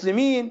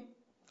المسلمين،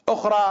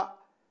 أخرى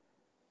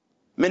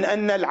من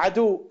أن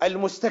العدو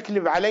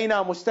المستكلب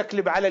علينا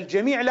مستكلب على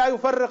الجميع لا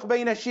يفرق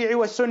بين الشيعي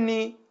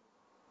والسني،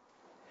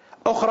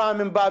 أخرى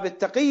من باب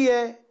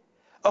التقية،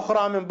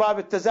 أخرى من باب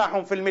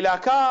التزاحم في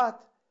الملاكات،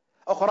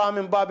 أخرى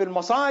من باب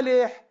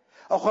المصالح،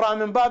 أخرى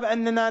من باب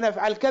أننا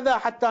نفعل كذا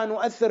حتى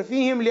نؤثر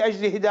فيهم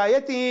لأجل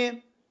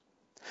هدايتهم،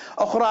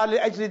 أخرى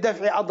لأجل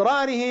دفع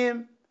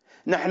أضرارهم،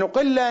 نحن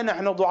قلة،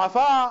 نحن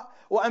ضعفاء،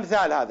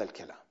 وأمثال هذا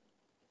الكلام،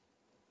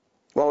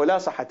 وهو لا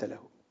صحة له.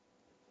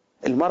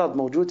 المرض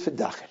موجود في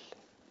الداخل.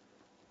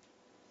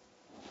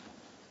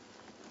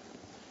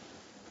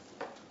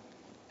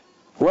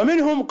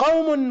 ومنهم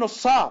قوم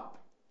نصاب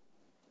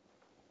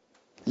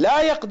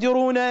لا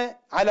يقدرون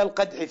على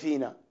القدح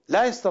فينا،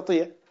 لا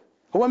يستطيع،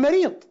 هو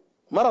مريض،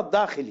 مرض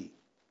داخلي.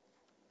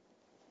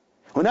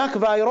 هناك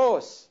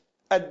فيروس،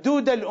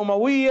 الدودة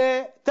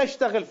الأموية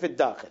تشتغل في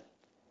الداخل،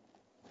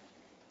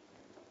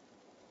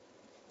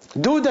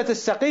 دودة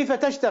السقيفة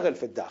تشتغل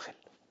في الداخل.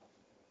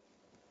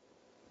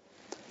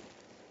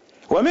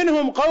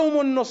 ومنهم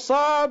قوم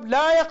نصاب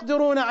لا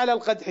يقدرون على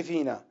القدح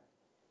فينا،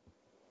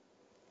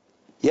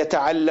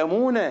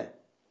 يتعلمون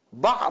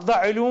بعض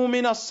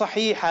علومنا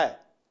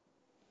الصحيحة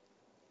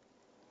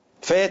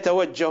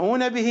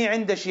فيتوجهون به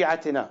عند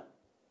شيعتنا.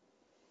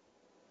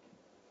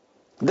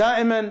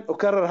 دائما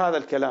أكرر هذا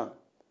الكلام،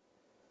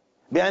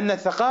 بأن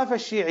الثقافة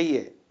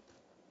الشيعية،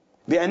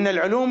 بأن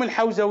العلوم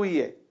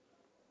الحوزوية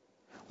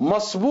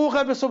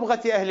مصبوغة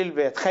بصبغة أهل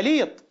البيت،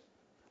 خليط،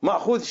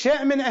 مأخوذ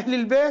شيء من أهل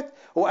البيت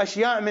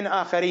وأشياء من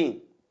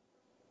آخرين،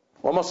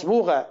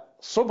 ومصبوغة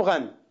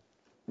صبغا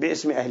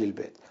باسم أهل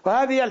البيت،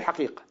 وهذه هي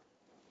الحقيقة.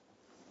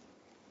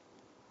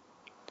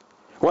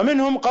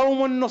 ومنهم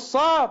قوم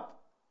نصاب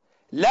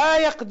لا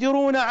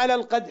يقدرون على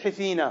القدح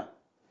فينا،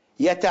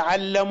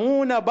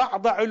 يتعلمون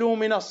بعض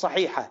علومنا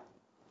الصحيحة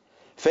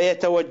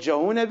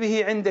فيتوجهون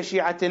به عند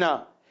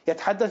شيعتنا،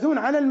 يتحدثون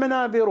على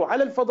المنابر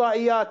وعلى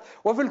الفضائيات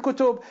وفي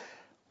الكتب،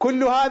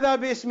 كل هذا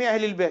باسم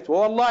أهل البيت،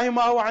 والله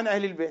ما هو عن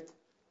أهل البيت،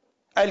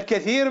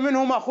 الكثير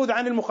منه مأخوذ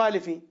عن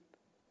المخالفين.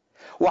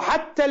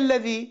 وحتى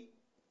الذي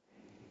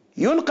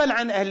ينقل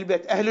عن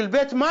أهل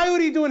البيت ما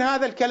يريدون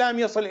هذا الكلام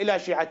يصل إلى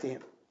شيعتهم،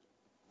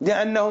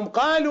 لأنهم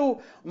قالوا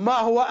ما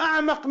هو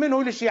أعمق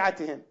منه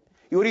لشيعتهم،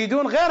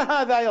 يريدون غير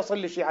هذا يصل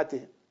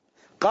لشيعتهم.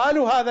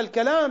 قالوا هذا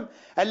الكلام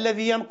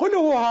الذي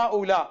ينقله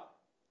هؤلاء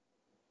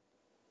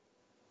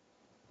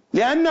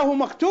لأنه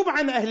مكتوب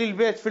عن أهل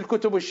البيت في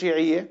الكتب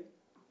الشيعية،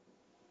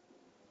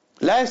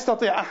 لا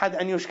يستطيع أحد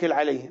أن يشكل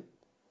عليهم.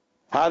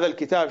 هذا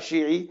الكتاب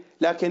شيعي،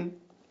 لكن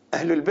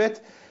أهل البيت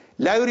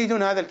لا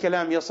يريدون هذا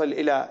الكلام يصل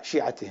إلى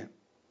شيعتهم،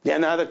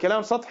 لأن هذا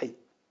الكلام سطحي،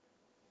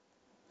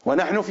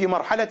 ونحن في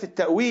مرحلة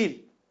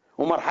التأويل،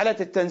 ومرحلة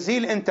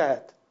التنزيل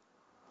انتهت.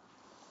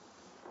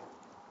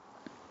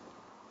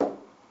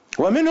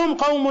 ومنهم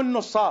قوم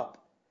نصاب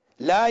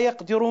لا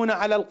يقدرون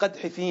على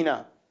القدح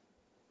فينا،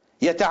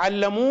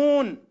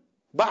 يتعلمون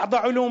بعض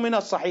علومنا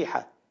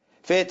الصحيحة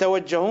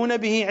فيتوجهون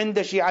به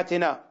عند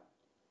شيعتنا،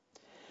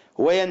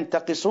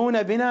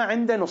 وينتقصون بنا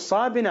عند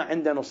نصابنا،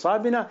 عند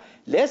نصابنا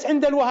ليس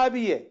عند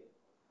الوهابية.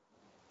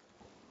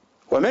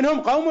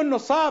 ومنهم قوم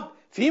نصاب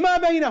فيما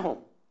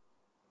بينهم،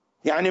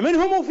 يعني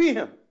منهم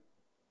وفيهم،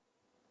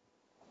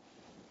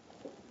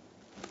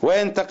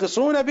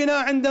 وينتقصون بنا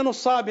عند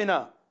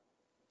نصابنا،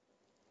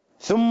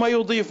 ثم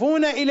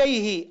يضيفون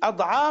إليه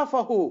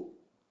أضعافه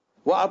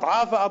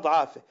وأضعاف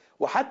أضعافه.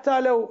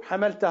 وحتى لو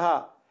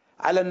حملتها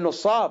على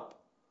النصاب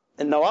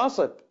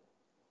النواصب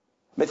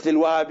مثل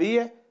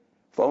الوهابية،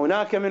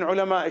 فهناك من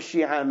علماء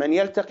الشيعة من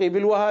يلتقي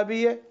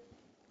بالوهابية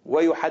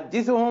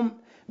ويحدثهم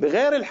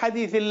بغير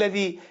الحديث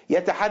الذي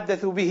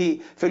يتحدث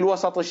به في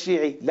الوسط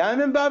الشيعي، لا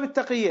من باب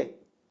التقية،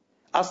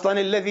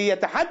 أصلا الذي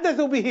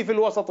يتحدث به في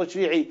الوسط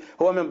الشيعي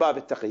هو من باب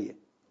التقية،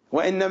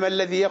 وإنما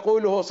الذي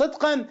يقوله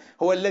صدقا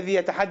هو الذي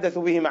يتحدث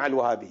به مع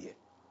الوهابية.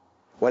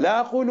 ولا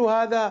أقول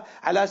هذا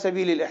على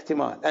سبيل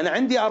الاحتمال، أنا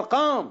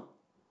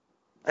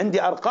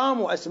عندي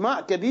أرقام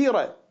وأسماء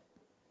كبيرة،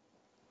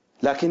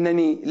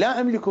 لكنني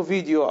لا أملك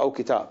فيديو أو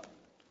كتاب،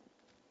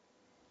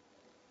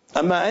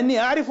 أما أني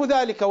أعرف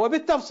ذلك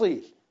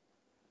وبالتفصيل.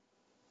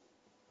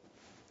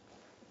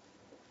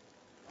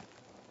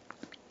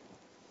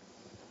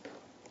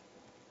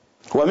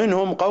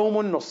 ومنهم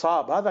قوم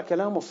نصاب، هذا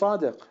كلام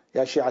صادق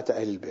يا شيعة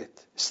أهل البيت،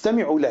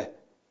 استمعوا له.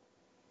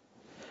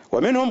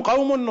 ومنهم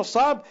قوم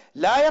نصاب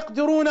لا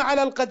يقدرون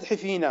على القدح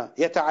فينا،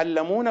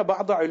 يتعلمون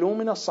بعض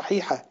علومنا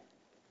الصحيحة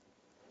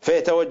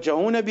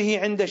فيتوجهون به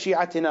عند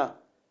شيعتنا،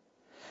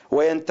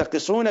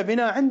 وينتقصون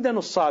بنا عند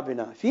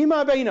نصابنا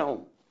فيما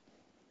بينهم،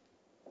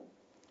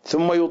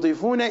 ثم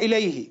يضيفون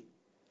إليه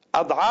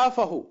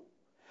أضعافه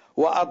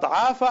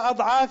وأضعاف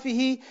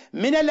أضعافه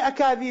من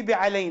الأكاذيب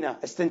علينا.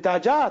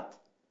 استنتاجات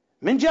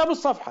من جاب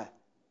الصفحة.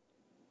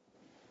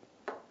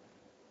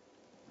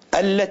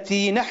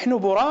 التي نحن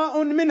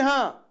براء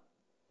منها.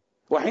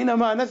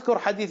 وحينما نذكر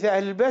حديث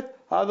أهل البيت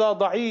هذا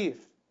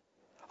ضعيف،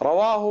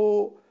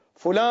 رواه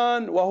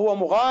فلان وهو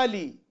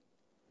مغالي،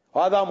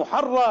 هذا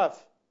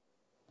محرف،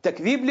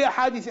 تكذيب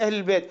لأحاديث أهل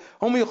البيت.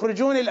 هم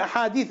يخرجون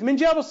الأحاديث من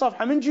جاب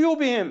الصفحة من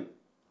جيوبهم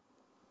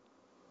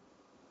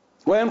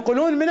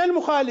وينقلون من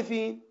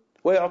المخالفين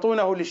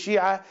ويعطونه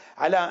للشيعة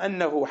على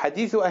أنه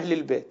حديث أهل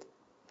البيت،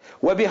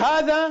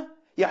 وبهذا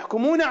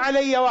يحكمون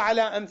علي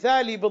وعلى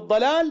أمثالي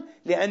بالضلال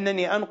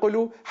لأنني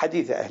أنقل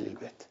حديث أهل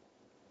البيت.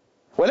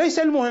 وليس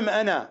المهم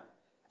أنا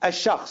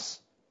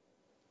الشخص،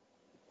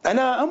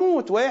 أنا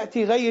أموت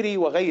ويأتي غيري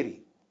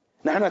وغيري.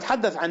 نحن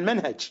نتحدث عن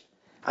منهج،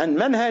 عن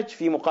منهج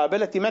في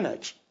مقابلة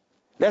منهج،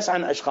 ليس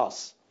عن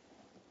أشخاص.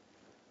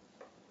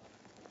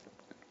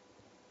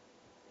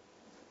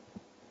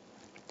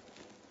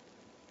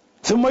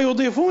 ثم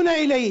يضيفون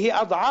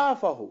إليه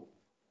أضعافه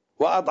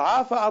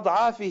وأضعاف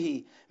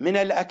أضعافه من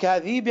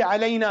الأكاذيب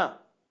علينا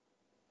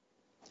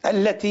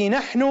التي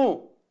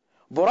نحن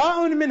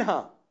براء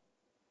منها،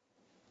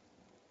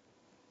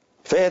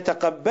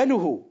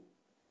 فيتقبله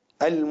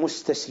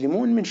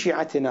المستسلمون من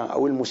شيعتنا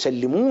أو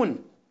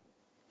المسلمون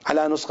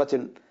على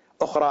نسخة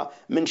أخرى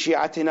من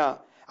شيعتنا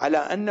على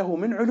أنه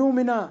من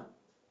علومنا.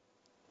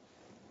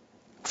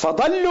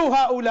 فضلوا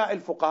هؤلاء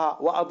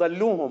الفقهاء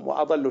وأضلوهم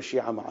وأضلوا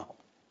الشيعة معهم،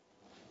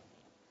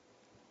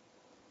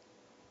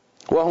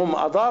 وهم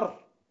أضر.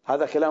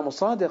 هذا كلام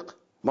صادق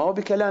ما هو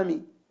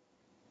بكلامي.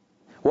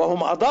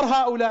 وهم أضر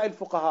هؤلاء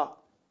الفقهاء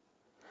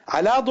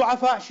على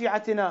ضعفاء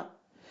شيعتنا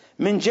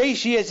من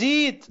جيش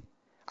يزيد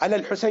على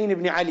الحسين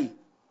بن علي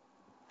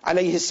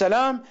عليه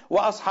السلام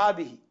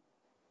وأصحابه.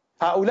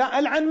 هؤلاء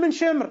ألعن من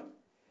شمر.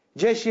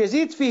 جيش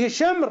يزيد فيه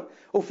شمر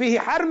وفيه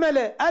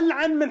حرملة،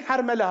 ألعن من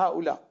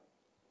حرملة.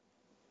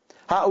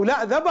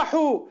 هؤلاء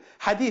ذبحوا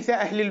حديث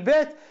أهل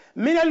البيت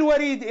من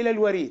الوريد إلى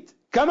الوريد،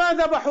 كما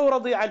ذبحوا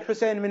رضيع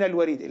الحسين من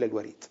الوريد إلى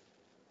الوريد.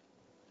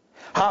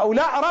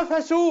 هؤلاء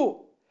رفسوا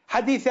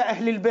حديث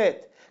أهل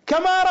البيت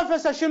كما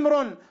رفس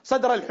شمر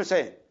صدر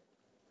الحسين.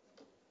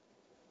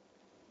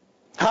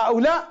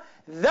 هؤلاء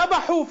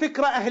ذبحوا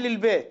فكر أهل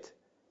البيت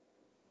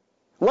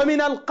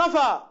ومن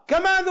القفا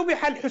كما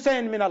ذبح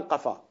الحسين من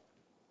القفا،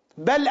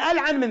 بل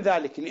ألعن من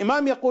ذلك.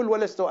 الإمام يقول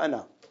ولست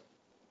أنا،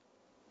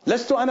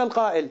 لست أنا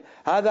القائل،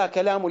 هذا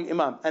كلام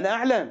الإمام. أنا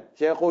أعلم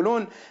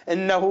سيقولون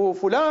إنه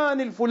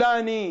فلان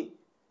الفلاني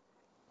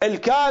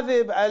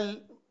الكاذب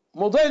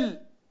المضل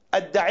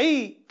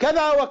الدعي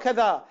كذا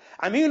وكذا،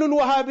 عميل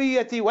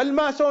الوهابية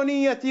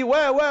والماسونية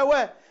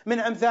و من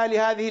أمثال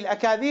هذه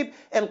الأكاذيب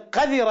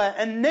القذرة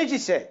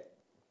النجسة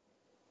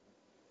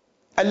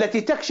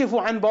التي تكشف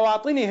عن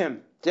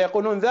بواطنهم.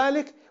 سيقولون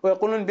ذلك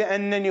ويقولون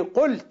بأنني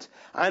قلت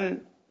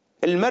عن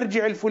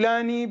المرجع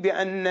الفلاني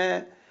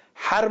بأن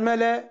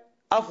حرملة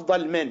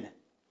أفضل منه.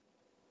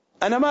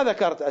 أنا ما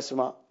ذكرت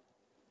أسماء،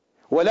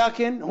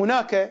 ولكن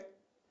هناك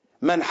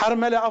من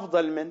حرملة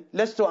أفضل منه،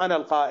 لست أنا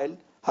القائل،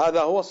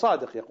 هذا هو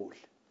الصادق يقول،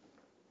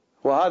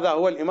 وهذا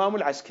هو الإمام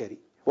العسكري،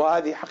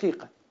 وهذه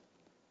حقيقة.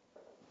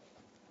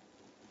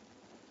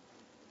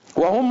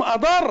 وهم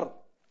أضر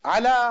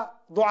على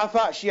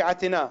ضعفاء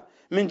شيعتنا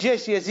من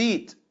جيش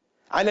يزيد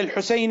على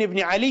الحسين بن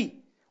علي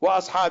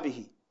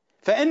وأصحابه،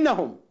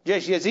 فإنهم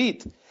جيش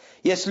يزيد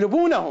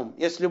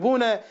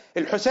يسلبون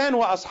الحسين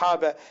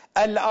وأصحابه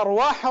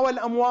الأرواح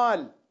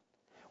والأموال،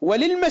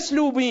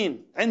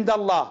 وللمسلوبين عند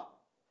الله،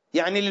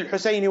 يعني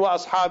للحسين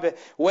وأصحابه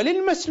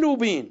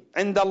وللمسلوبين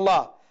عند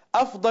الله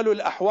أفضل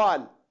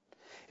الأحوال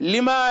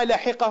لما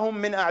لحقهم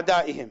من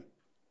أعدائهم.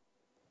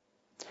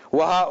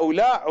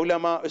 وهؤلاء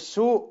علماء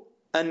السوء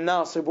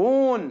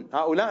الناصبون،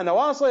 هؤلاء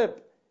نواصب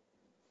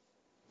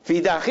في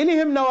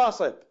داخلهم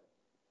نواصب،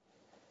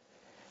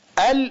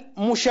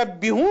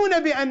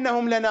 المشبهون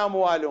بأنهم لنا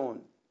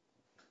موالون.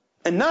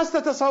 الناس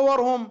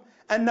تتصورهم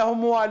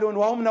أنهم موالون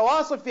وهم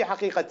نواصب في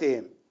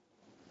حقيقتهم.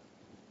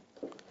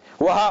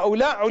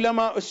 وهؤلاء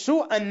علماء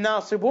السوء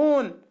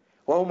الناصبون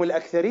وهم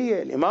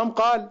الأكثرية. الإمام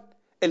قال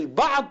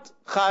البعض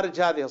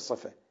خارج هذه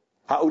الصفة،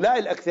 هؤلاء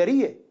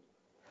الأكثرية.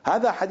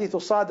 هذا حديث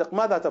صادق،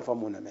 ماذا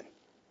تفهمون منه؟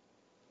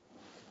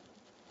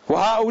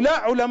 وهؤلاء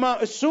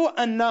علماء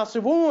السوء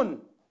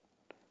الناصبون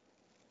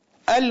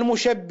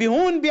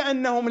المشبهون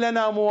بأنهم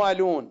لنا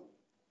موالون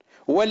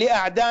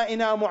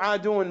ولأعدائنا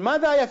معادون.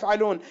 ماذا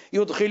يفعلون؟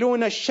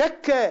 يدخلون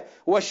الشك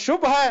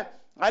والشبهة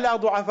على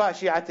ضعفاء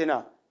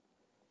شيعتنا،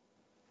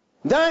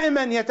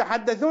 دائما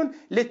يتحدثون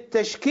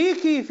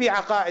للتشكيك في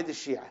عقائد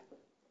الشيعة،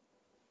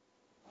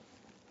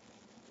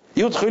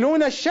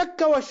 يدخلون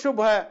الشك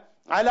والشبهة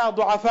على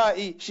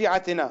ضعفاء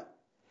شيعتنا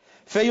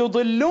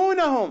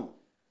فيضلونهم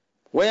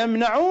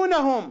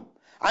ويمنعونهم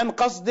عن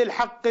قصد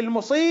الحق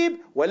المصيب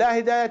ولا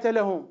هداية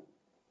لهم.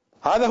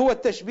 هذا هو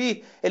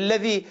التشبيه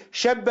الذي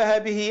شبه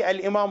به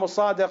الإمام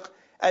الصادق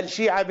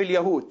الشيعة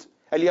باليهود،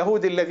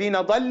 اليهود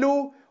الذين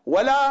ضلوا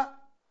ولا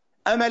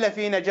أمل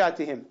في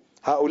نجاتهم،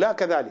 هؤلاء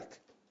كذلك.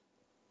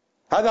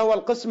 هذا هو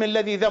القسم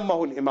الذي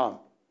ذمه الإمام.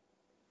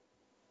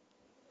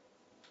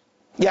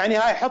 يعني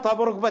هاي حطها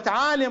بركبة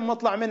عالم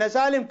مطلع منها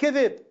سالم،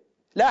 كذب،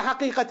 لا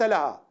حقيقة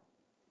لها.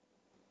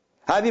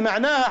 هذه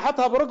معناها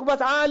حطها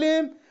بركبة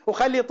عالم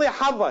وخلي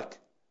يطيح حظك،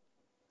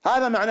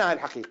 هذا معناها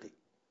الحقيقي.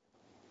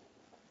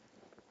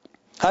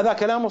 هذا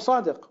كلام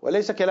صادق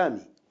وليس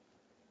كلامي.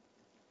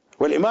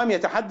 والإمام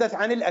يتحدث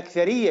عن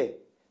الأكثرية،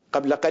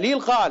 قبل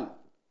قليل قال: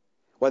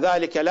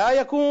 وذلك لا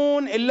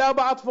يكون إلا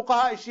بعض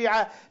فقهاء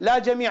الشيعة لا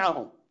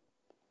جميعهم.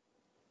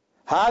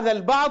 هذا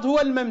البعض هو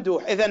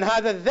الممدوح، إذن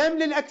هذا الذم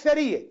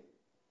للأكثرية،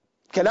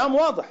 كلام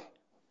واضح.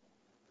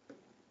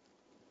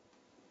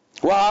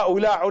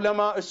 وهؤلاء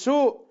علماء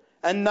السوء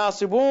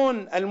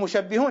الناصبون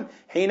المشبهون.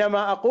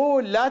 حينما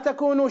أقول لا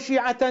تكونوا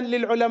شيعة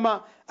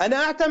للعلماء،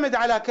 أنا أعتمد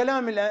على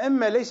كلام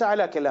الأئمة ليس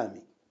على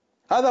كلامي،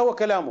 هذا هو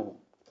كلامهم.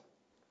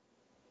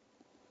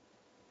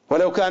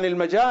 ولو كان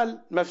المجال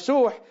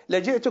مفسوح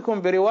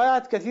لجئتكم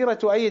بروايات كثيرة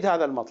تؤيد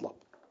هذا المطلب.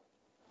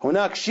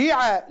 هناك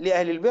شيعة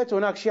لأهل البيت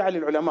وهناك شيعة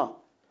للعلماء،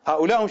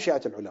 هؤلاء هم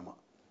شيعة العلماء.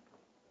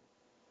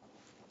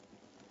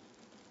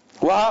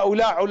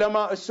 وهؤلاء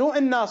علماء السوء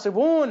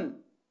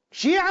الناصبون،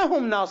 شيعة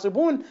هم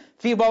ناصبون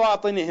في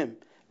بواطنهم،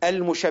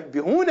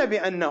 المشبهون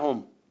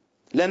بأنهم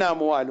لنا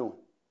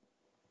موالون.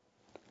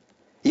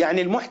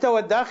 يعني المحتوى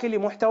الداخلي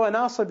محتوى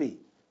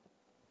ناصبي،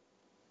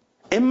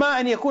 إما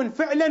أن يكون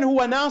فعلا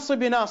هو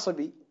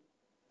ناصبي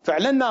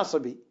فعلا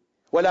ناصبي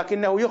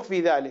ولكنه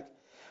يخفي ذلك،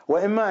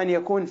 وإما أن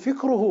يكون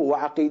فكره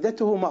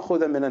وعقيدته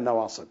مأخوذا من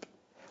النواصب،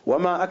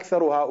 وما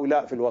أكثر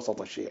هؤلاء في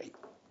الوسط الشيعي،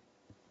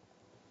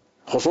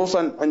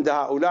 خصوصا عند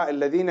هؤلاء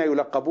الذين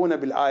يلقبون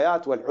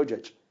بالآيات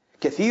والحجج،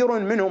 كثير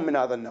منهم من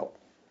هذا النوع.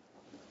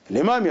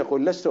 الإمام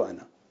يقول: لست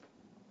أنا.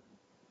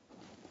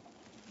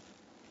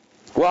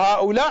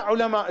 وهؤلاء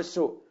علماء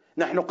السوء،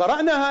 نحن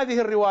قرأنا هذه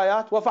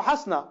الروايات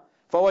وفحصنا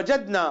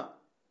فوجدنا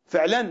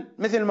فعلا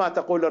مثل ما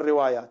تقول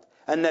الروايات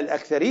أن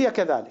الأكثرية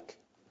كذلك.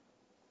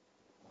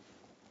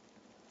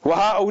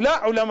 وهؤلاء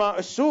علماء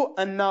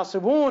السوء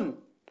الناصبون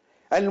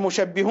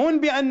المشبهون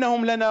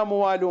بأنهم لنا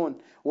موالون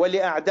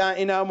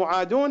ولأعدائنا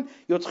معادون،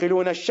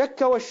 يدخلون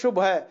الشك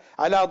والشبهة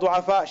على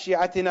ضعفاء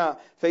شيعتنا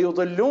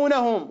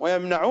فيضلونهم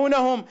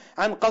ويمنعونهم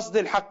عن قصد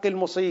الحق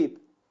المصيب.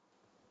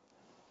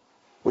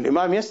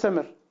 والإمام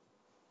يستمر،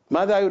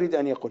 ماذا يريد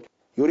أن يقول؟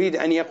 يريد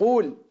أن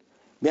يقول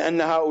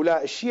بأن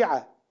هؤلاء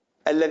الشيعة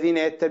الذين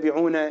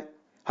يتبعون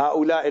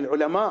هؤلاء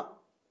العلماء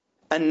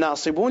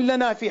الناصبون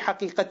لنا في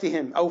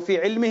حقيقتهم أو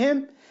في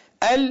علمهم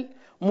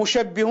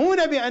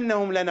المشبهون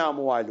بأنهم لنا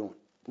موالون،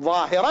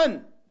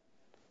 ظاهرا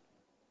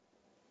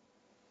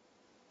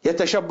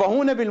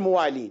يتشبهون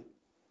بالموالين.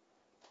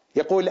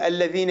 يقول: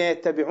 الذين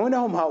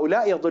يتبعونهم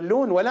هؤلاء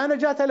يضلون ولا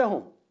نجاة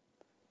لهم.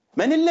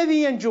 من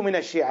الذي ينجو من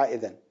الشيعة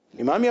إذن؟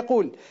 الإمام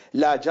يقول: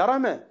 لا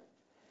جرم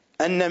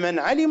أن من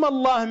علم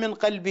الله من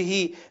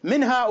قلبه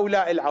من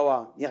هؤلاء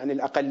العوام، يعني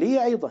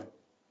الأقلية أيضا،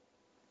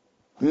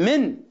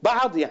 من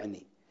بعض،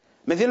 يعني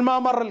مثل ما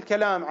مر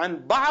الكلام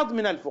عن بعض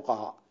من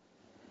الفقهاء،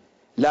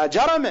 لا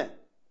جرم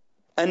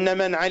أن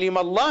من علم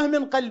الله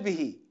من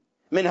قلبه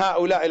من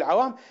هؤلاء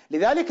العوام.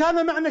 لذلك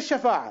هذا معنى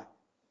الشفاعة.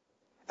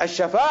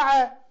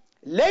 الشفاعة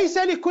ليس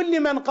لكل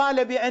من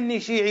قال بأني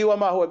شيعي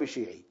وما هو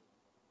بشيعي،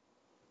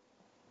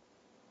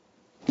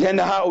 لأن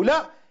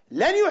هؤلاء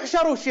لن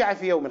يحشروا شيعة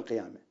في يوم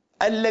القيامة.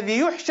 الذي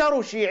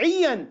يحشر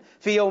شيعيا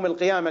في يوم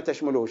القيامة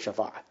تشمله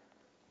الشفاعة.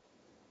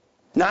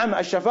 نعم،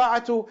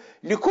 الشفاعة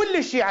لكل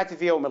الشيعة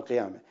في يوم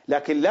القيامة،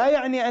 لكن لا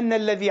يعني أن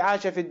الذي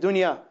عاش في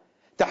الدنيا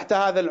تحت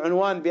هذا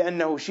العنوان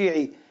بأنه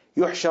شيعي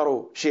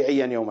يحشر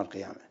شيعيا يوم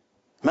القيامة.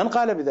 من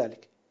قال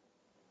بذلك؟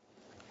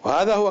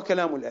 وهذا هو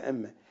كلام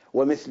الأئمة،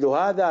 ومثل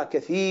هذا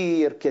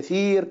كثير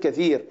كثير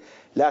كثير.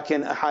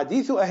 لكن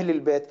أحاديث أهل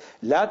البيت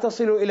لا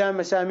تصل إلى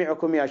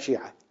مسامعكم يا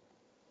شيعة.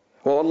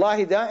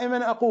 والله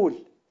دائما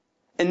أقول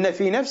إن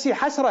في نفسي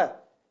حسرة،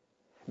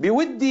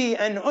 بودي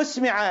أن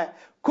أسمع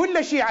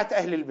كل شيعة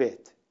أهل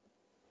البيت،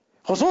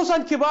 خصوصا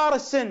كبار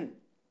السن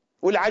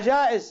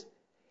والعجائز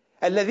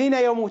الذين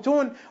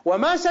يموتون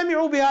وما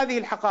سمعوا بهذه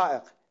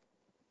الحقائق،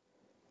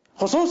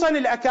 خصوصا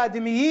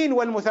الأكاديميين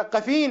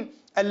والمثقفين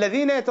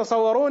الذين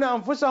يتصورون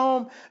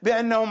أنفسهم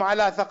بأنهم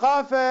على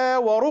ثقافة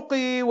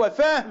ورقي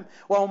وفهم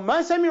وهم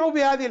ما سمعوا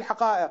بهذه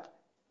الحقائق.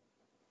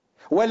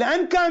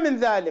 والأنكى من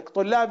ذلك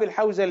طلاب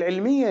الحوزة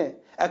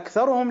العلمية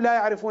أكثرهم لا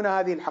يعرفون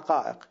هذه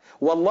الحقائق،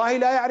 والله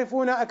لا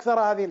يعرفون أكثر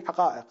هذه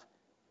الحقائق.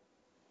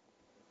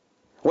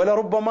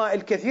 ولربما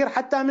الكثير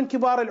حتى من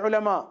كبار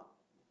العلماء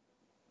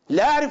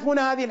لا يعرفون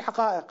هذه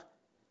الحقائق،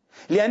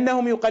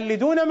 لأنهم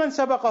يقلدون من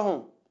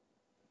سبقهم.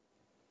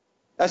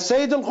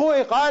 السيد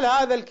الخوئي قال: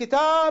 هذا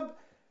الكتاب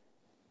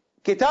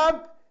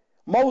كتاب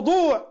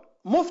موضوع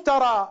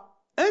مفترى،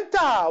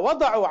 انتهى،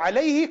 وضعوا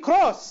عليه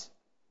كروس،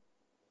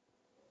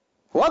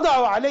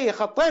 وضعوا عليه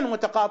خطين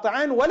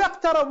متقاطعين ولا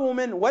اقتربوا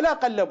منه ولا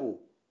قلبوه.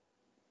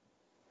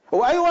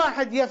 وأي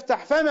واحد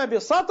يفتح فمه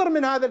بسطر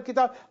من هذا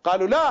الكتاب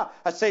قالوا: لا،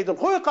 السيد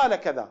الخوئي قال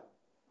كذا،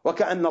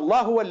 وكأن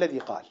الله هو الذي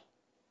قال.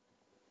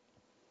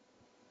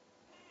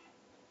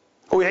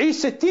 ويعيش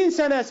 60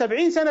 سنة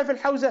 70 سنة في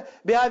الحوزة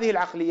بهذه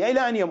العقلية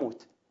إلى أن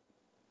يموت،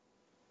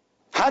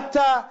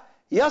 حتى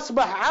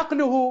يصبح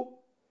عقله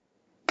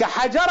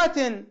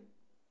كحجرة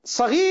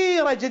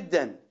صغيرة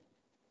جدا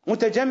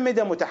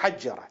متجمدة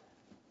متحجرة.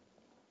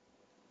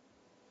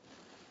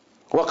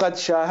 وقد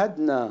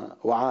شاهدنا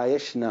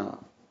وعايشنا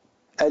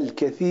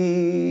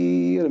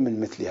الكثير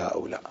من مثل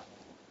هؤلاء.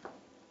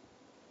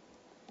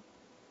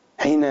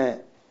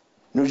 حين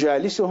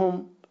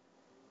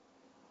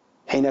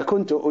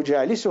كنت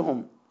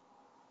أجالسهم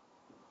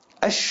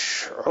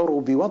أشعر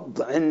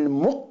بوضع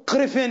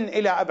مقرف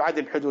إلى أبعد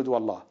الحدود،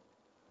 والله،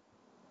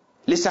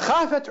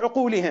 لسخافة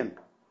عقولهم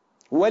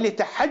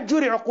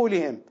ولتحجر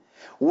عقولهم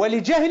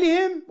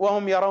ولجهلهم،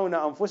 وهم يرون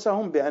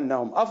أنفسهم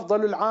بأنهم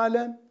أفضل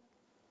العالم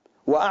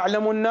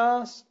وأعلم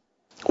الناس،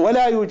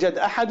 ولا يوجد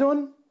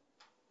أحد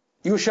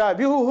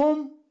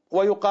يشابههم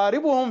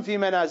ويقاربهم في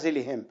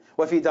منازلهم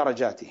وفي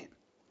درجاتهم.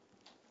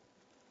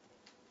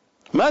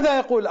 ماذا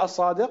يقول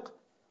الصادق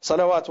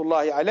صلوات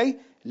الله عليه؟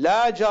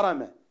 لا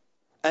جرم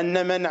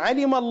أن من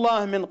علم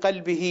الله من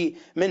قلبه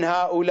من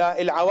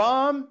هؤلاء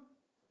العوام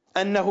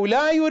أنه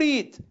لا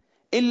يريد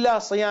إلا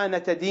صيانة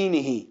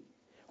دينه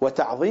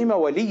وتعظيم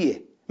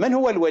وليه. من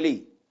هو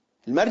الولي؟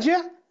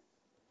 المرجع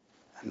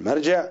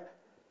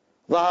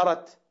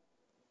ظهرت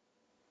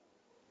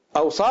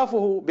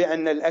أوصافه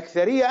بأن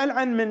الأكثرية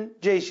ألعن من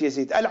جيش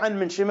يزيد، ألعن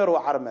من شمر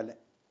وحرملة.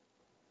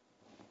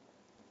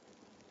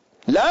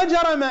 لا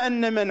جرم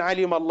أن من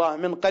علم الله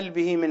من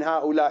قلبه من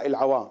هؤلاء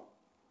العوام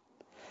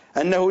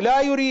أنه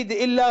لا يريد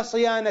إلا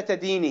صيانة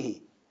دينه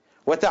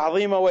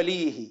وتعظيم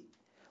وليه،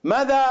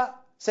 ماذا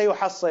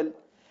سيحصل؟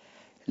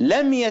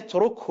 لم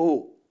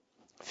يتركه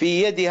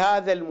في يد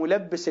هذا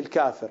الملبس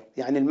الكافر،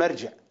 يعني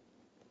المرجع.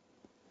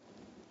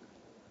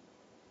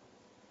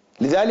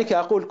 لذلك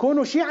أقول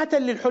كونوا شيعة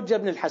للحجة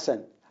بن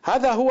الحسن،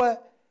 هذا هو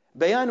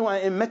بيان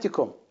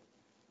أئمتكم.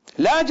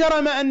 لا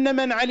جرم أن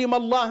من علم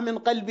الله من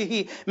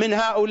قلبه من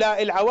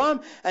هؤلاء العوام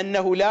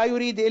أنه لا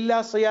يريد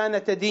إلا صيانة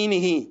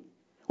دينه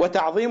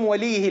وتعظيم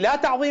وليه، لا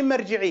تعظيم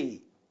مرجعه.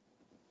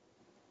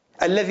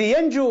 الذي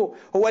ينجو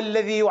هو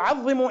الذي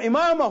يعظم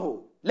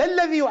إمامه، لا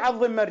الذي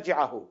يعظم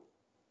مرجعه.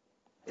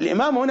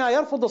 الإمام هنا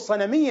يرفض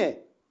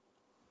الصنمية.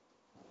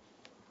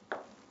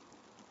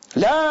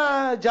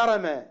 لا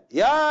جرم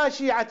يا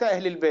شيعة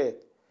أهل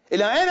البيت،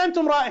 إلى أين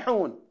أنتم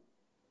رائحون؟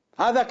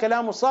 هذا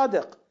كلام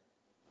الصادق.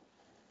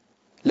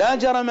 لا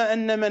جرم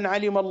أن من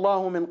علم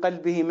الله من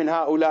قلبه من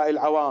هؤلاء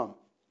العوام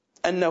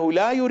أنه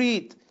لا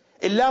يريد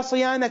إلا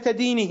صيانة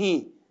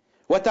دينه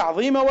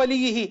وتعظيم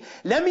وليه،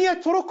 لم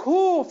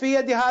يتركه في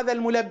يد هذا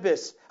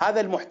الملبس،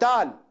 هذا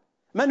المحتال.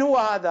 من هو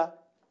هذا؟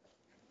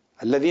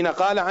 الذين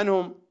قال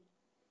عنهم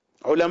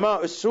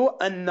علماء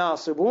السوء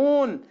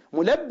الناصبون،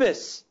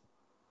 ملبس،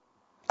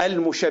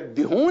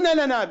 المشبهون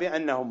لنا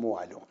بأنهم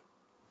موالون.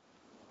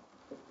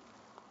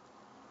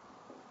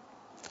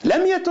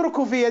 لم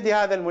يتركوا في يد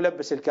هذا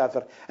الملبس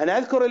الكافر. أنا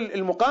أذكر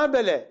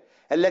المقابلة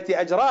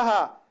التي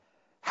أجراها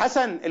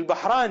حسن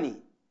البحراني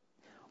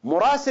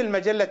مراسل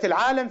مجلة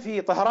العالم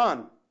في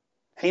طهران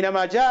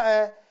حينما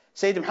جاء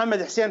سيد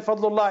محمد حسين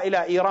فضل الله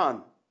إلى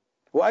إيران،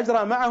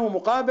 وأجرى معه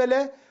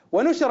مقابلة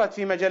ونشرت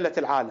في مجلة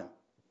العالم.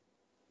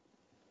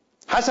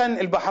 حسن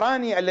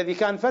البحراني الذي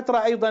كان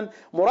فترة أيضا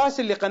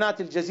مراسل لقناة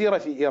الجزيرة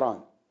في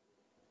إيران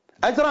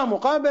أجرى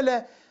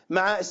مقابلة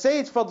مع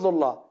السيد فضل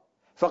الله،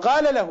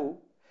 فقال له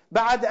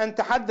بعد أن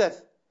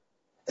تحدث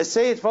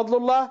السيد فضل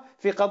الله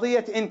في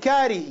قضية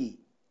إنكاره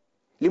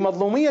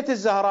لمظلومية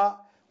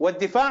الزهراء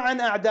والدفاع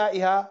عن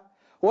أعدائها،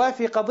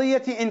 وفي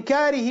قضية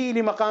إنكاره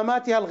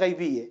لمقاماتها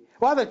الغيبية،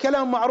 وهذا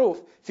الكلام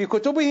معروف في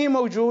كتبه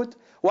موجود،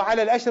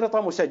 وعلى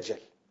الأشرطة مسجل،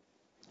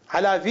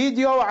 على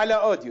فيديو وعلى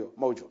أوديو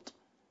موجود،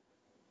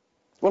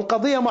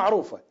 والقضية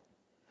معروفة.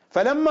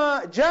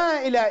 فلما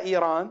جاء إلى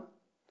إيران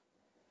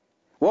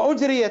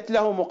وأجريت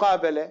له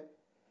مقابلة،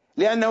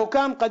 لأنه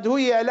كان قد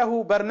هيئ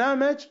له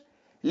برنامج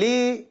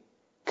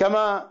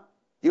كما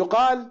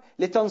يقال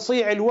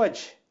لتنصيع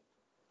الوجه،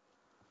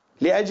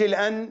 لأجل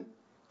أن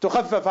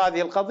تخفف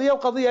هذه القضية،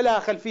 وقضية لها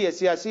خلفية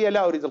سياسية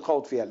لا أريد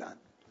الخوض فيها الآن.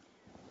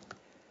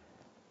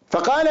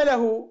 فقال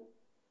له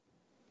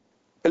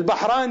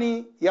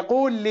البحراني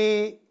يقول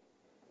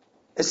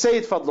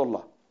للسيد فضل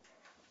الله،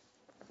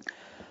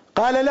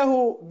 قال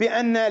له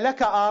بأن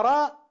لك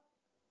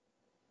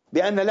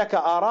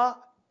آراء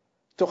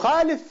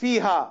تخالف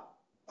فيها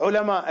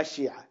علماء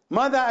الشيعة.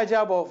 ماذا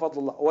أجابه فضل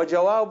الله؟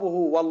 وجوابه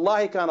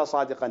والله كان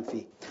صادقا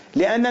فيه،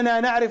 لأننا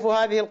نعرف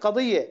هذه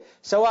القضية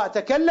سواء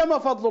تكلم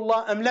فضل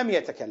الله أم لم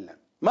يتكلم.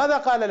 ماذا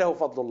قال له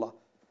فضل الله؟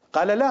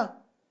 قال لا،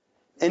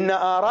 إن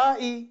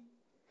آرائي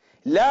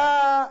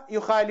لا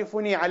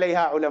يخالفني عليها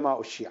علماء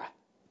الشيعة،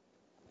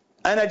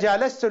 أنا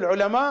جالست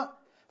العلماء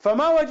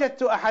فما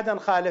وجدت أحدا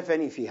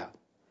خالفني فيها،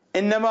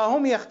 إنما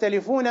هم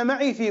يختلفون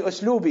معي في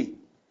أسلوبي،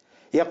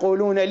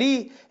 يقولون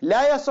لي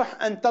لا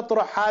يصح أن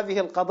تطرح هذه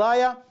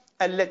القضايا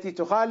التي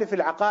تخالف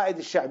العقائد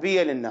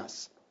الشعبية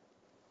للناس،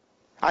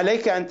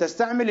 عليك أن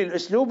تستعمل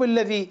الأسلوب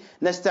الذي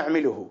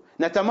نستعمله،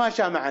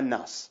 نتماشى مع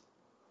الناس.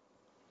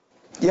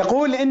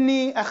 يقول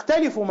إني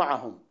أختلف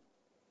معهم،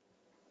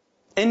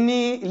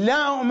 إني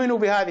لا أؤمن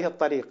بهذه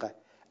الطريقة،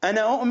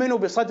 أنا أؤمن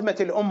بصدمة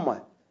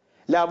الأمة،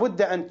 لا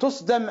بد أن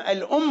تصدم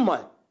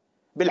الأمة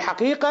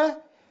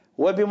بالحقيقة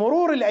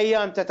وبمرور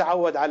الأيام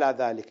تتعود على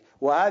ذلك.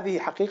 وهذه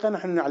حقيقة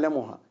نحن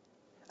نعلمها،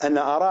 أن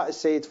آراء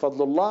السيد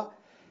فضل الله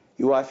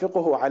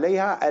يوافقه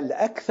عليها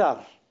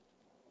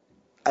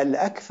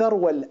الأكثر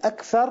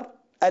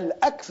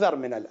والأكثر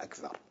من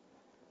الأكثر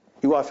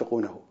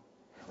يوافقونه.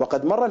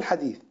 وقد مر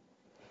الحديث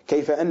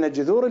كيف أن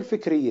جذور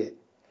الفكرية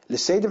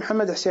للسيد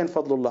محمد حسين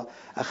فضل الله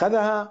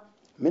أخذها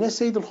من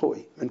السيد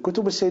الخوئي، من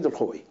كتب السيد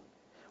الخوئي،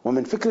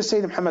 ومن فكر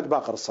السيد محمد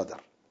باقر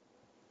الصدر.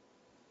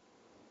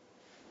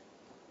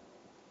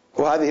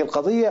 وهذه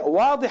القضية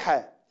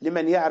واضحة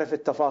لمن يعرف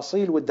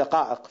التفاصيل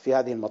والدقائق في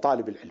هذه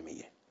المطالب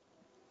العلمية،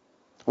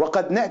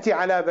 وقد نأتي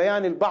على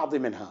بيان البعض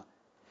منها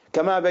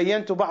كما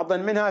بينت بعضا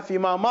منها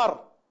فيما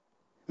مر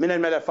من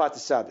الملفات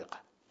السابقة.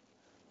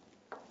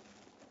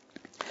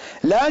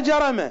 لا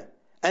جرم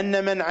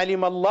أن من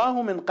علم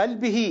الله من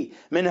قلبه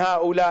من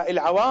هؤلاء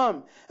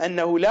العوام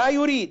أنه لا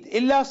يريد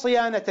إلا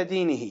صيانة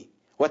دينه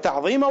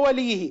وتعظيم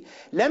وليه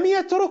لم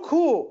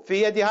يتركه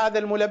في يد هذا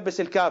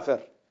الملبس الكافر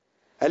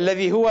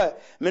الذي هو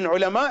من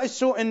علماء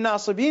السوء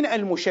الناصبين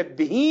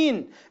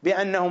المشبهين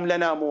بأنهم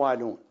لنا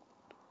موالون.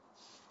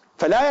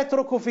 فلا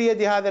يتركه في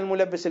يد هذا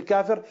الملبس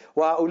الكافر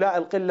وهؤلاء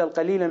القلة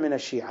القليلة من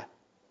الشيعة،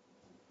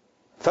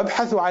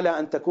 فابحثوا على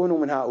أن تكونوا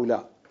من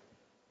هؤلاء.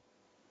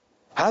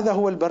 هذا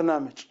هو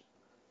البرنامج.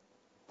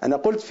 أنا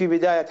قلت في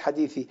بداية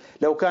حديثي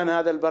لو كان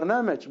هذا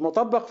البرنامج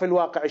مطبق في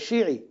الواقع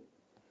الشيعي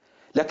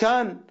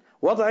لكان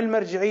وضع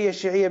المرجعية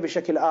الشيعية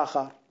بشكل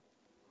آخر.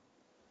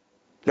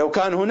 لو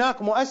كان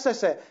هناك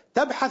مؤسسة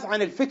تبحث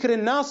عن الفكر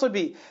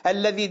الناصبي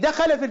الذي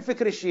دخل في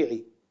الفكر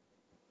الشيعي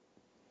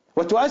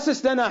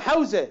وتؤسس لنا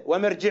حوزة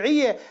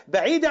ومرجعية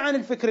بعيدة عن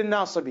الفكر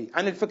الناصبي،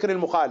 عن الفكر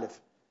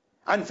المخالف،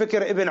 عن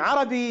فكر ابن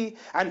عربي،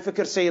 عن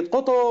فكر سيد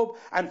قطب،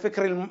 عن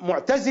فكر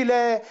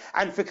المعتزلة،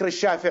 عن فكر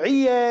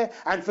الشافعية،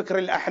 عن فكر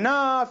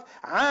الأحناف،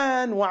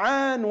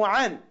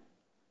 عن.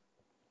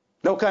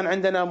 لو كان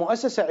عندنا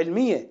مؤسسة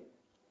علمية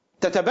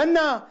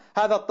تتبنى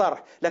هذا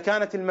الطرح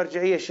لكانت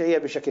المرجعية الشيعية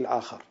بشكل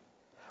آخر،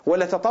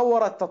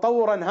 ولتطورت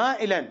تطورا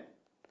هائلا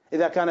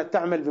إذا كانت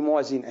تعمل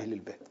بموازين أهل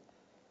البيت،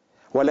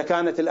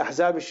 ولكانت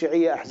الأحزاب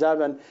الشيعية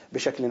أحزابا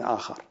بشكل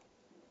آخر،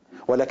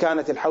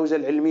 ولكانت الحوزة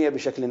العلمية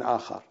بشكل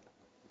آخر،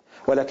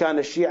 ولكان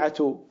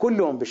الشيعة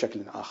كلهم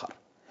بشكل آخر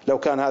لو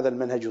كان هذا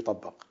المنهج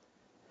يطبق.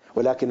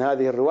 ولكن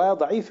هذه الرواية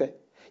ضعيفة،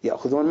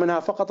 يأخذون منها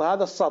فقط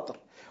هذا السطر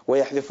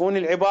ويحذفون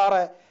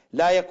العبارة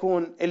لا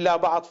يكون إلا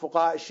بعض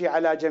فقهاء الشيعة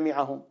لا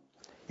جميعهم،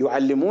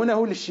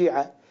 يعلمونه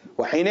للشيعة،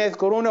 وحين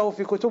يذكرونه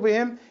في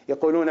كتبهم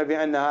يقولون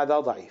بأن هذا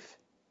ضعيف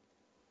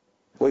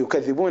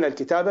ويكذبون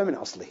الكتاب من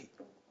أصله.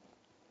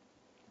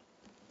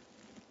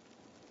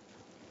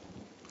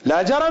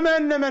 لا جرم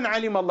أن من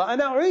علم الله،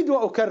 أنا أعيد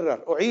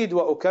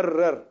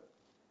وأكرر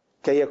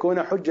كي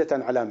يكون حجة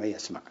على من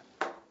يسمع.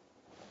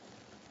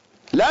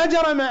 لا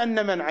جرم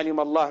أن من علم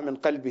الله من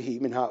قلبه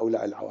من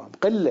هؤلاء العوام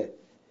قلة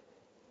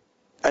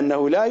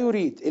أنه لا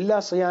يريد إلا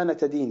صيانة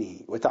دينه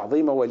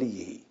وتعظيم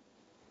وليه،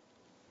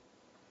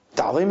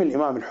 تعظيم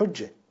الإمام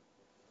الحجة،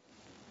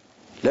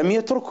 لم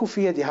يتركه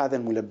في يد هذا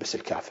الملبس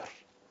الكافر،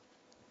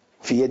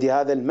 في يد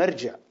هذا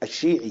المرجع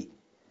الشيعي.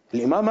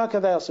 الإمام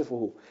هكذا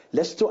يصفه،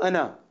 لست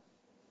أنا،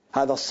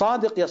 هذا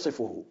الصادق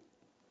يصفه.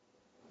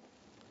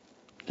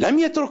 لم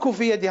يتركه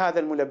في يد هذا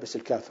الملبس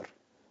الكافر.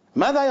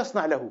 ماذا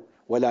يصنع له؟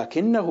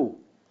 ولكنه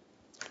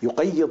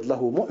يقيض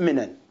له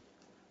مؤمنا،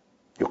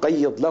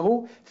 يقيض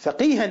له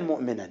فقيها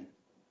مؤمنا،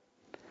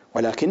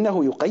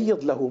 ولكنه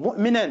يقيض له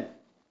مؤمنا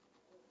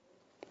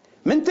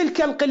من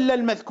تلك القلة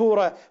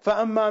المذكورة.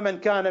 فأما من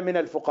كان من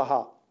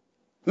الفقهاء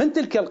من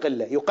تلك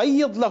القلة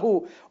يقيض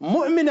له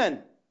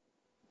مؤمنا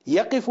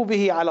يقف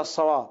به على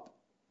الصواب،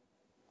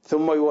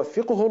 ثم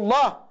يوفقه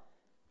الله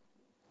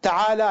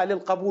تعالى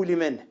للقبول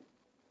منه،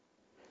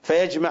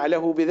 فيجمع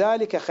له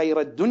بذلك خير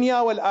الدنيا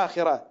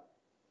والآخرة،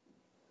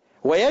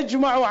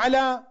 ويجمع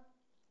على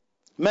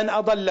من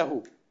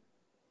أضله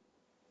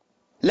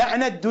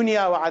لعن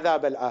الدنيا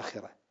وعذاب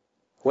الآخرة،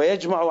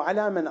 ويجمع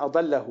على من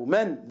أضله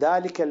من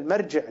ذلك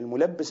المرجع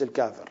الملبس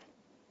الكافر.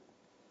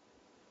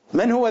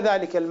 من هو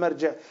ذلك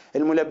المرجع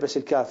الملبس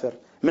الكافر؟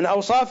 من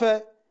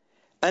أوصافه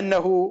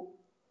أنه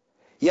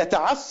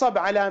يتعصب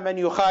على من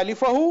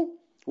يخالفه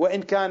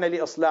وإن كان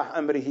لإصلاح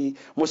أمره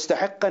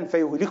مستحقا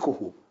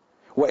فيهلكه،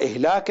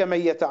 وإهلاك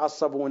من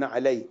يتعصبون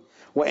عليه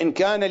وإن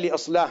كان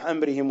لإصلاح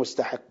أمره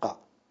مستحقا،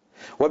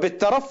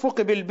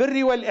 وبالترفق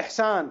بالبر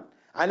والإحسان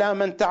على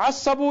من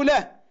تعصبوا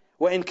له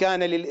وإن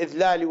كان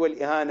للإذلال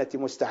والإهانة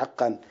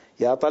مستحقا.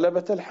 يا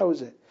طلبة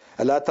الحوزة،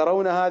 ألا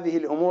ترون هذه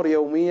الأمور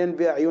يوميا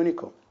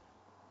بأعينكم؟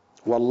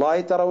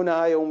 والله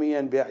ترونها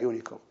يوميا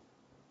بأعينكم.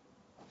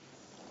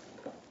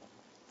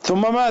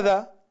 ثم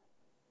ماذا؟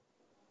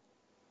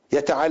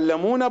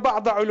 يتعلمون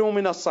بعض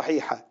علومنا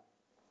الصحيحة،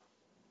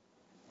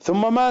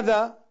 ثم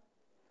ماذا؟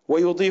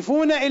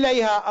 ويضيفون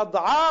إليها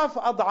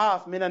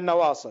أضعاف من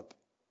النواصب،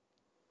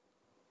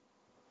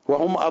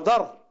 وهم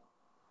أضر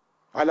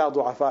على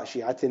ضعفاء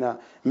شيعتنا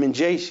من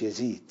جيش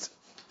يزيد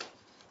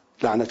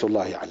لعنة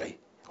الله عليه.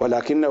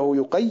 ولكنه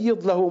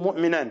يقيض له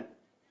مؤمنا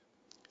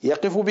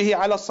يقف به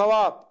على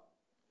الصواب،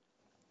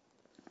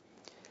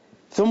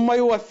 ثم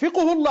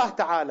يوفقه الله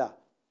تعالى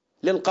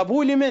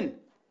للقبول منه،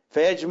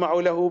 فيجمع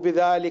له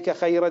بذلك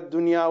خير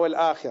الدنيا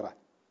والآخرة،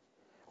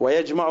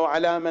 ويجمع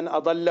على من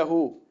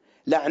أضله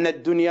لعن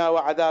الدنيا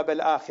وعذاب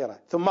الآخرة.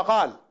 ثم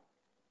قال: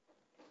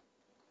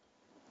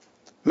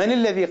 من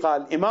الذي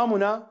قال؟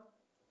 إمامنا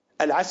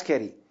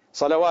العسكري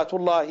صلوات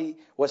الله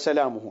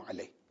وسلامه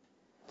عليه.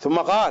 ثم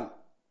قال: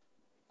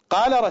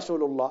 قال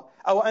رسول الله،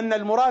 أو أن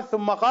المراد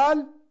ثم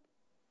قال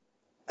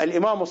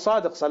الإمام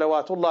الصادق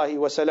صلوات الله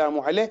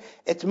وسلامه عليه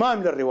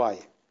إتمام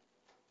للرواية،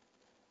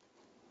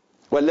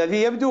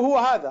 والذي يبدو هو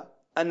هذا،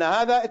 أن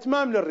هذا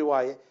إتمام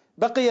للرواية،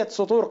 بقيت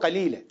سطور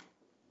قليلة.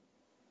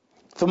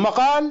 ثم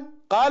قال: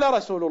 قال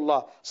رسول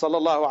الله صلى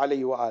الله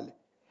عليه وآله: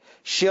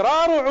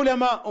 شرار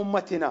علماء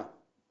أمتنا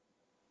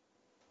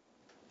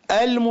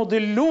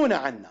المضلون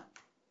عنا.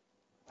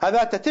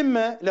 هذا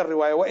تتمة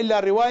للرواية، وإلا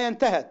الرواية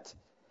انتهت: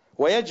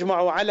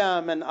 ويجمع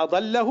على من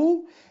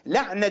أضله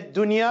لعن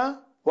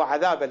الدنيا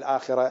وعذاب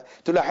الآخرة.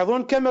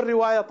 تلاحظون كم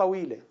الرواية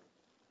طويلة،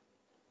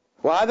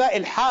 وهذا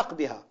إلحاق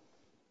بها،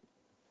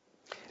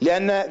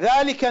 لأن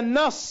ذلك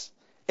النص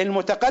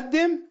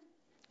المتقدم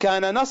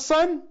كان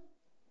نصا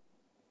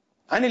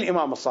عن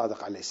الإمام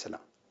الصادق عليه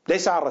السلام،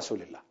 ليس عن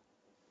رسول الله.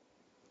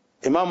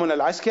 إمامنا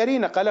العسكري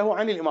نقله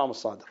عن الإمام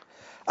الصادق،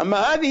 أما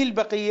هذه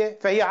البقية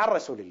فهي عن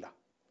رسول الله.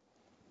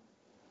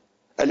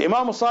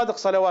 الإمام الصادق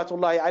صلوات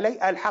الله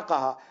عليه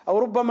ألحقها، أو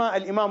ربما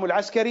الإمام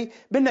العسكري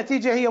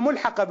بالنتيجة هي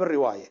ملحقة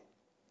بالرواية.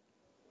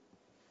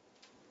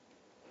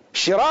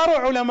 شرار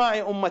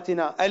علماء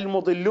أمتنا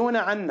المضلون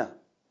عنا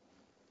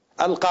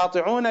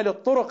القاطعون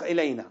للطرق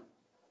إلينا.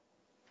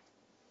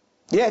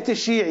 يأتي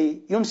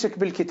الشيعي يمسك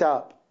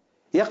بالكتاب،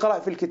 يقرأ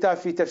في الكتاب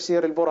في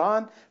تفسير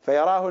البرهان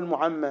فيراه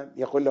المعمم،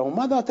 يقول له: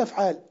 ماذا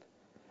تفعل؟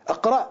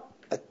 اقرأ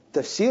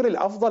التفسير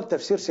الأفضل،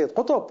 تفسير سيد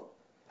قطب،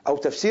 أو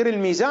تفسير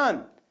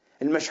الميزان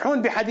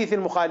المشحون بحديث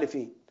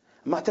المخالفين.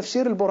 ما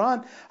تفسير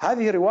البرهان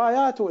هذه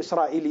روايات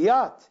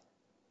وإسرائيليات.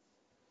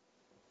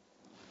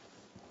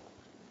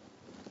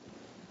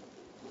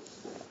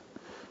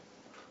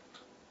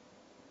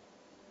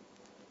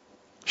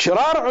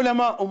 شرار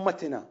علماء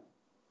أمتنا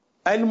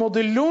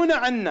المضلون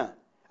عنا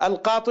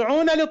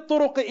القاطعون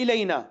للطرق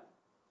إلينا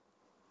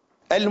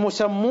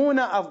المسمون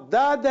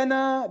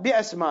أضدادنا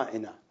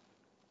بأسمائنا.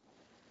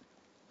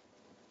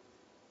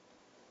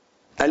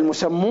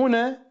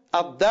 المسمون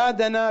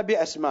أضدادنا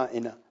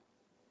بأسمائنا،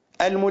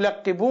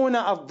 الملقبون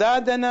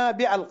أضدادنا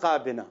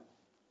بألقابنا.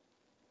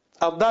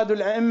 أضداد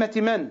الأئمة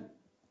من؟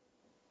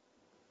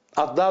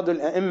 أضداد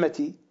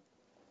الأئمة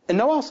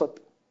النواصب،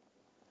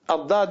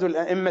 أضداد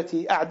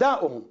الأئمة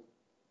أعداؤهم.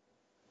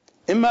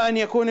 إما أن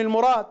يكون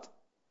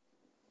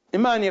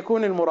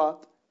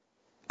المراد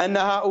أن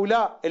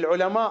هؤلاء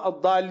العلماء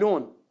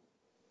الضالون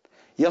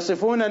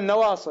يصفون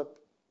النواصب،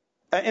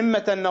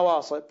 أئمة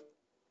النواصب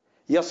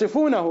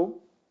يصفونه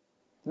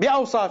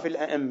بأوصاف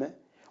الأئمة،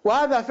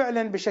 وهذا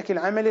فعلا بشكل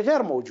عملي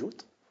غير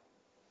موجود.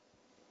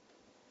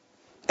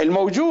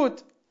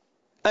 الموجود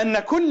أن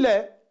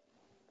كل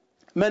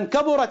من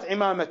كبرت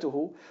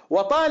عمامته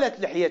وطالت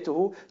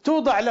لحيته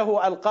توضع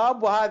له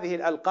ألقاب، وهذه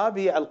الألقاب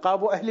هي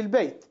ألقاب أهل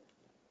البيت.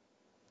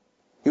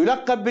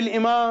 يلقب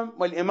بالإمام،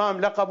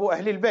 والإمام لقب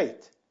أهل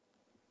البيت.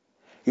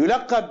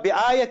 يلقب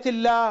بآية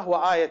الله،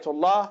 وآية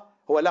الله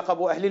هو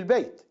لقب أهل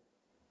البيت.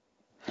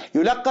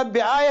 يلقب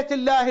بآية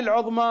الله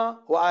العظمى،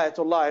 وآية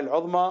الله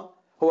العظمى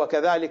هو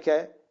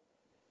كذلك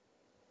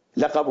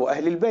لقب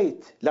أهل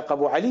البيت،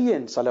 لقب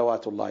علي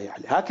صلوات الله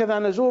عليه. هكذا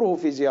نزوره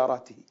في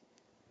زياراته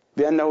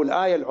بأنه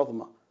الآية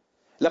العظمى.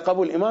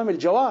 لقب الإمام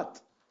الجواد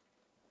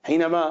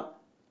حينما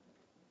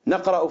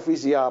نقرأ في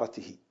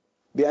زيارته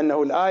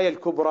بأنه الآية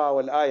الكبرى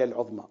والآية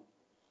العظمى.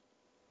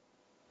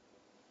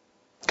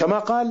 كما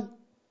قال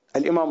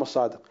الإمام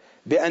الصادق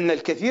بأن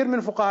الكثير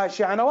من فقهاء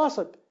الشيعة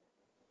نواصب،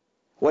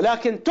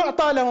 ولكن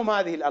تعطى لهم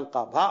هذه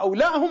الألقاب.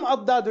 هؤلاء هم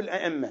أضداد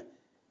الأئمة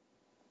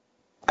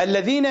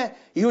الذين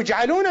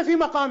يجعلون في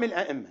مقام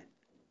الأئمة.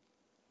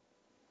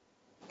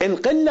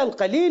 القلة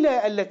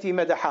القليلة التي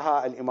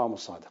مدحها الإمام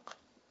الصادق.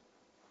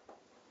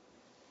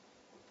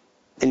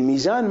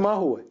 الميزان ما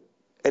هو؟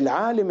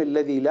 العالم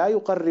الذي لا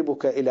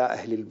يقربك إلى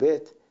أهل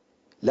البيت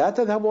لا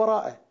تذهب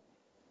وراءه.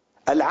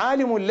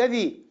 العالم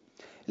الذي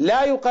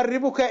لا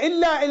يقربك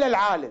إلا إلى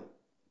العالم،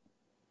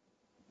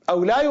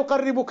 أو لا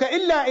يقربك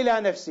إلا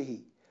إلى نفسه،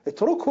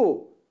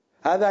 اتركه،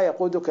 هذا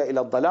يقودك إلى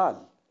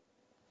الضلال.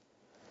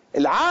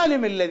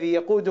 العالم الذي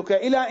يقودك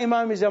إلى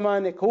إمام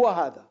زمانك هو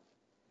هذا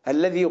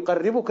الذي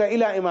يقربك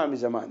إلى إمام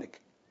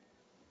زمانك،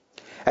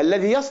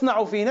 الذي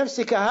يصنع في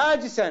نفسك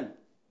هاجسا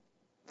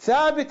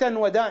ثابتا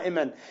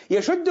ودائما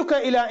يشدك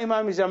إلى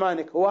إمام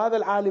زمانك. هو هذا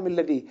العالم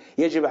الذي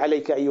يجب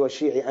عليك أيها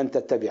الشيعي أن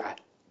تتبعه،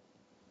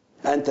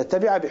 أن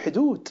تتبع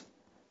بحدود،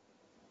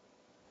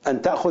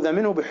 أن تأخذ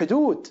منه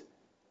بحدود،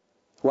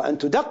 وأن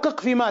تدقق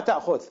فيما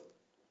تأخذ.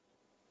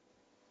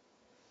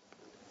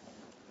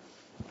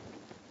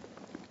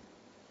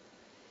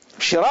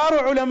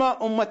 شرار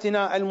علماء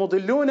أمتنا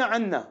المضلون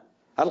عنا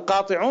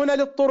القاطعون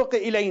للطرق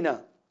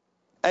إلينا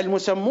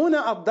المسمون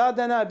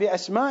أضدادنا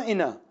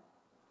بأسمائنا،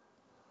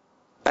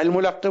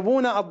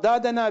 الملقبون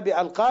أضدادنا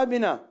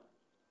بألقابنا،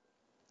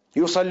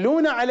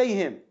 يصلون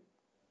عليهم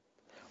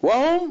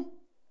وهم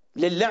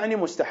للعن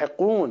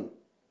مستحقون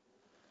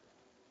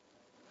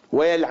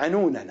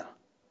ويلعنوننا.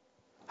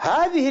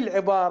 هذه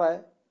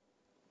العبارة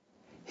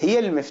هي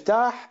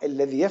المفتاح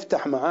الذي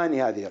يفتح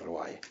معاني هذه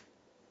الرواية.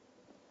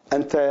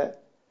 أنت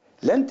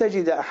لن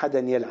تجد أحدا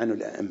يلعن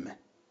الأئمة،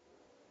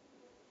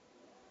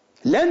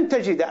 لن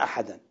تجد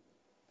أحدا،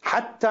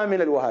 حتى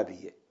من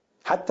الوهابية،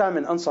 حتى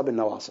من أنصب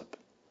النواصب.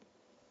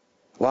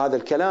 وهذا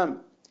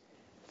الكلام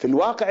في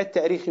الواقع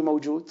التاريخي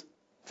موجود،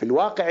 في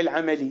الواقع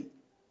العملي.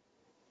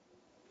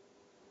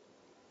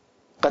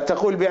 قد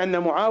تقول بأن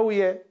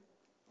معاوية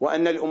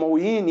وأن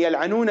الأمويين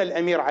يلعنون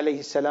الأمير عليه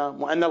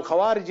السلام وأن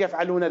الخوارج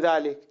يفعلون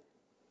ذلك.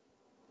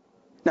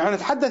 نحن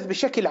نتحدث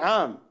بشكل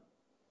عام،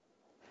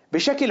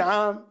 بشكل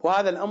عام،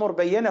 وهذا الأمر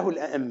بينه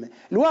الأئمة.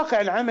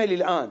 الواقع العملي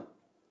الآن،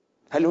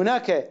 هل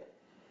هناك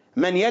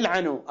من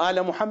يلعن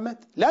آل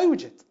محمد؟ لا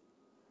يوجد.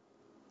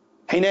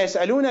 حين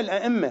يسألون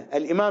الأئمة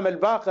الإمام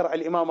الباقر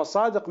الإمام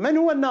الصادق من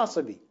هو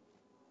الناصبي،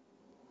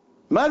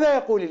 ماذا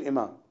يقول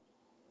الإمام؟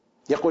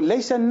 يقول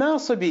ليس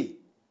الناصبي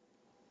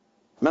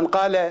من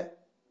قال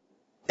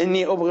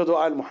إني أبغض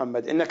آل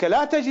محمد، إنك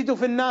لا تجد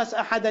في الناس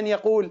أحدا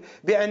يقول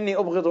بأني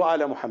أبغض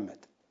آل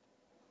محمد.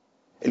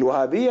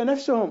 الوهابية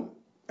نفسهم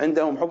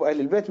عندهم حب أهل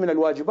البيت من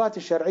الواجبات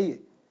الشرعية،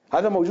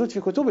 هذا موجود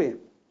في كتبهم.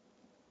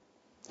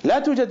 لا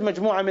توجد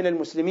مجموعة من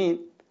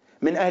المسلمين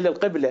من أهل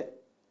القبلة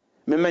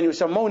ممن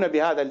يسمون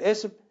بهذا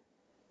الاسم،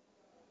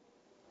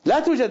 لا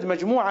توجد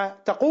مجموعة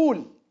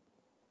تقول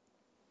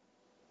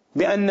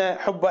بأن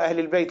حب أهل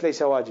البيت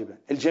ليس واجبا.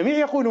 الجميع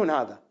يقولون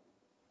هذا.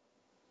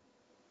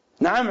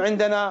 نعم،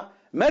 عندنا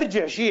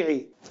مرجع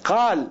شيعي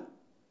قال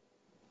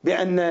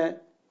بأن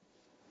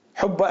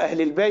حب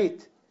أهل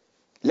البيت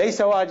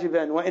ليس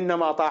واجبا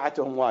وإنما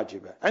طاعتهم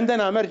واجبة.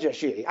 عندنا مرجع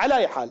شيعي. على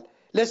أي حال،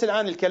 ليس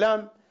الآن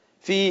الكلام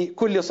في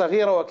كل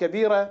صغيرة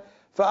وكبيرة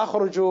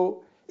فأخرج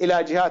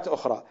إلى جهات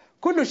أخرى،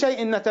 كل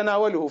شيء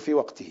نتناوله في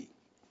وقته.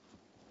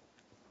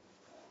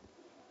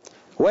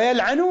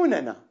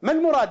 ويلعنوننا، ما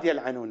المراد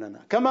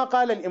يلعنوننا؟ كما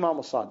قال الإمام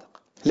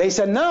الصادق: ليس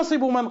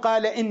الناصب من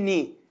قال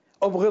إني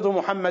أبغض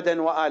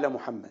محمدا وآل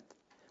محمد،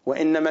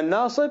 وإنما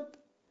الناصب،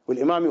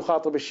 والإمام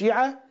يخاطب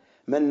الشيعة،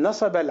 من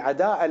نصب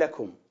العداء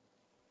لكم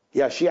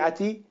يا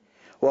شيعتي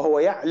وهو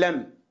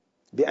يعلم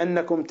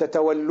بأنكم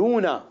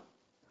تتولون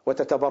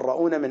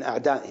وتتبرؤون من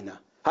أعدائنا.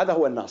 هذا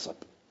هو الناصب.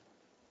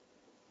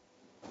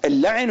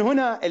 اللعن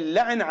هنا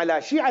اللعن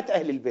على شيعة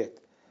أهل البيت.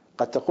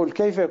 قد تقول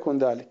كيف يكون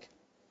ذلك؟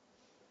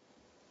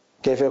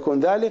 كيف يكون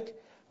ذلك؟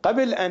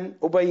 قبل أن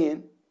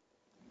أبين،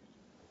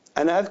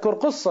 أنا أذكر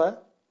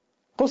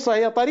قصة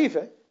هي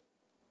طريفة،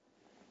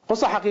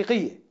 قصة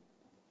حقيقية.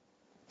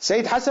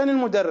 سيد حسن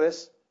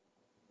المدرس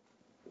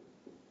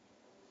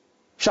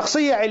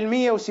شخصية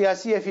علمية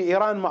وسياسية في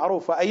إيران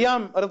معروفة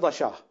أيام رضا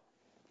شاه،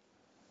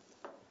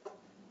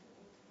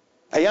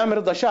 أيام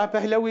رضا شاه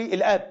بهلوي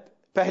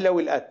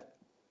الأب،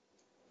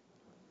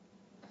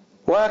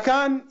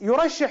 وكان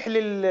يرشح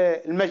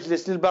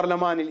للمجلس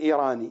للبرلمان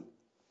الإيراني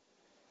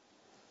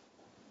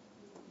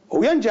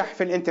وينجح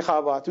في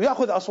الانتخابات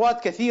ويأخذ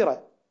أصوات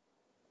كثيرة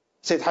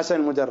سيد حسن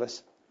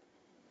المدرس،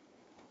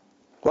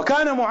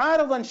 وكان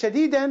معارضا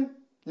شديدا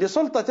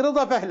لسلطة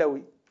رضا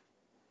بهلوي،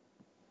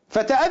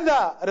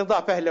 فتأذى رضا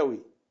بهلوي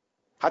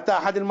حتى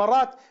أحد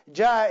المرات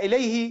جاء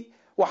إليه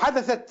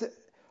وحدثت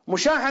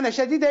مشاحنة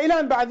شديدة إلى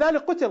أن بعد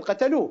ذلك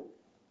قتلوه.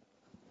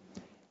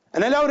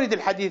 أنا لا أريد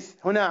الحديث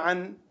هنا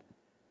عن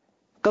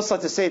قصة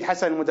السيد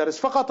حسن المدرس،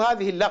 فقط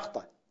هذه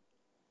اللقطة.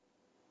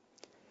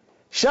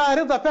 شاه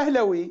رضا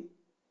بهلوي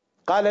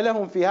قال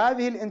لهم في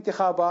هذه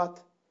الانتخابات: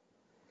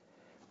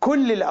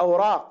 كل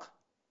الأوراق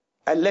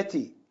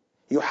التي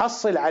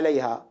يحصل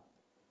عليها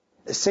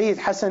السيد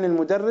حسن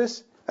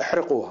المدرس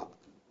احرقوها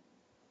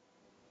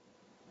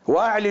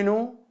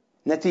وأعلنوا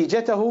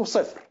نتيجته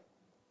 0.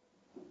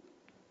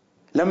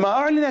 لما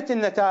أعلنت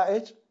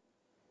النتائج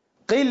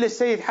قيل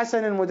للسيد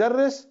حسن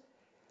المدرس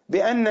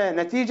بأن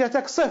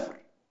نتيجتك 0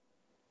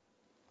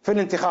 في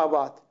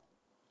الانتخابات،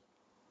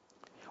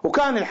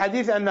 وكان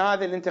الحديث أن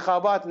هذه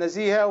الانتخابات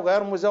نزيهة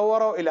وغير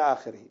مزورة وإلى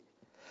آخره.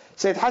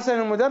 سيد حسن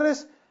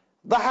المدرس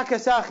ضحك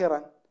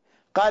ساخرا،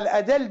 قال: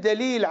 أدل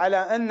دليل على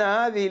أن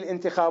هذه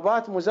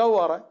الانتخابات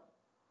مزورة،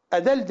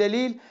 أدل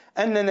دليل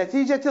أن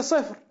نتيجتي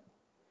 0.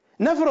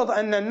 نفرض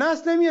أن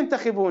الناس لم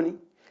ينتخبوني،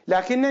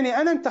 لكنني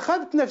أنا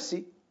انتخبت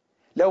نفسي.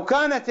 لو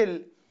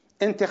كانت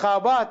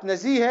الانتخابات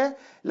نزيهة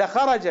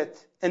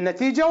لخرجت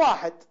النتيجة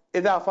 1.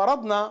 إذا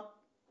فرضنا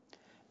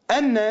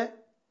أن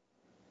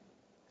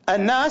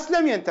الناس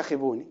لم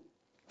ينتخبوني،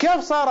 كيف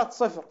صارت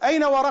 0؟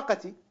 أين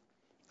ورقتي؟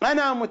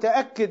 أنا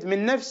متأكد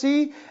من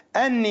نفسي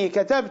أني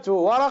كتبت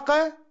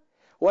ورقة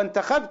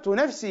وانتخبت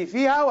نفسي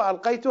فيها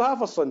وألقيتها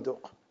في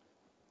الصندوق.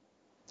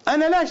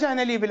 أنا لا شأن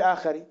لي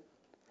بالآخرين.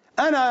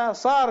 أنا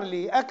صار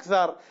لي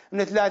أكثر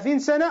من 30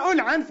 سنة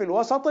ألعن في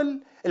الوسط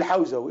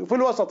الحوزوي وفي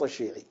الوسط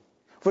الشيعي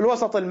وفي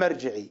الوسط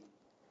المرجعي.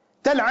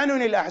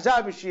 تلعنني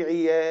الأحزاب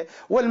الشيعية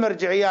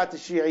والمرجعيات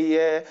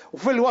الشيعية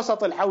وفي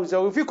الوسط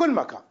الحوزوي وفي كل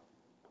مكان.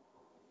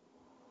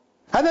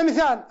 هذا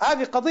مثال،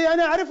 هذه قضية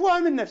أنا أعرفها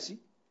من نفسي.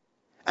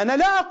 أنا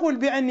لا أقول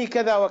بأني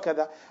كذا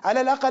وكذا،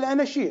 على الأقل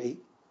أنا شيعي،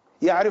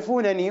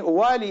 يعرفونني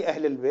أوالي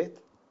أهل البيت،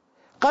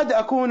 قد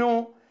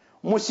أكون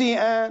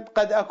مسيئا،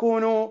 قد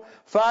أكون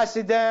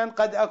فاسدا،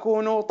 قد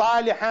أكون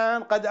طالحا،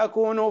 قد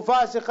أكون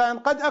فاسقا،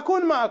 قد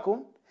أكون ما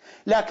أكون،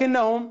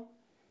 لكنهم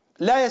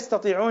لا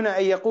يستطيعون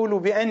أن يقولوا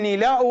بأني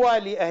لا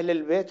أوالي أهل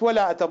البيت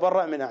ولا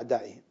أتبرأ من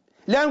أعدائهم،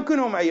 لا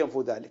يمكنهم أن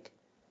ينفوا ذلك.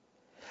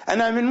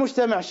 أنا من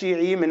مجتمع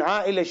شيعي، من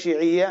عائلة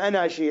شيعية،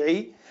 أنا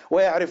شيعي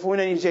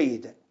ويعرفونني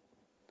جيدا،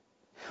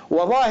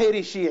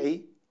 وظاهري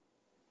شيعي،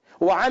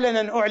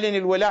 وعلنا أعلن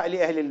الولاء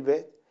لأهل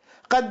البيت.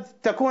 قد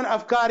تكون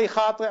أفكاري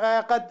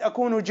خاطئة، قد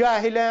أكون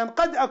جاهلا،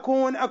 قد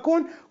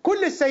أكون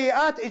كل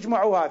السيئات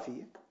اجمعوها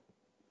في،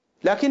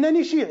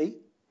 لكنني شيعي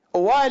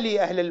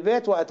أوالي أهل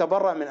البيت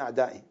وأتبرأ من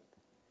أعدائهم.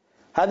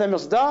 هذا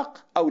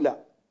مصداق أو لا؟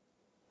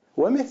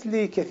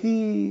 ومثلي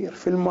كثير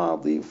في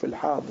الماضي وفي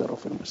الحاضر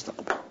وفي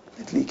المستقبل،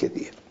 مثلي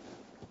كثير.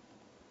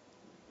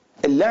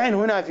 اللعن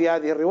هنا في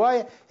هذه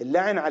الرواية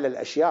اللعن على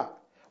الأشياء،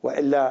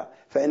 وإلا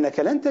فإنك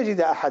لن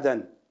تجد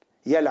أحدا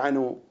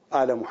يلعن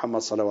آل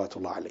محمد صلوات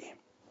الله عليهم.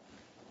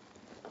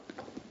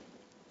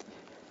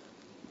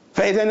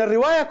 فإذا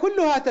الرواية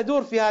كلها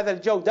تدور في هذا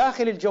الجو،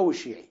 داخل الجو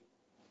الشيعي،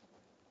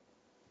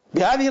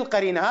 بهذه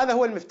القرينة. هذا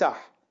هو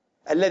المفتاح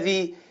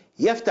الذي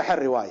يفتح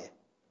الرواية،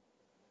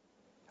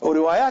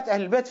 وروايات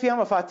أهل البيت فيها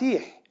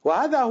مفاتيح،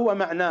 وهذا هو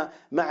معنى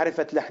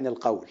معرفة لحن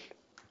القول.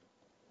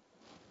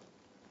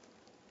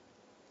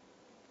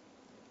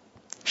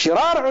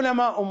 شرار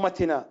علماء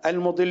أمتنا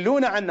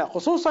المضلون عنا،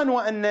 خصوصا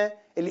وأن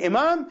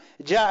الإمام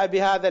جاء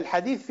بهذا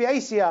الحديث في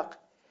أي سياق؟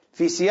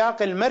 في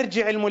سياق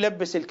المرجع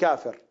الملبس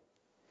الكافر،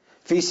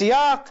 في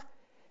سياق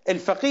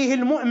الفقيه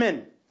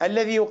المؤمن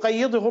الذي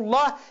يقيضه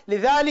الله،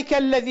 لذلك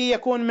الذي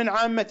يكون من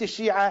عامة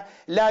الشيعة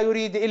لا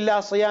يريد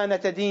إلا صيانة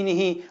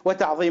دينه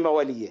وتعظيم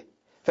وليه.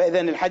 فإذا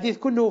الحديث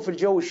كله في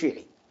الجو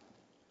الشيعي،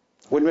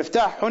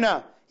 والمفتاح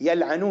هنا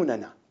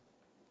يلعنوننا،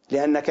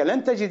 لأنك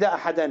لن تجد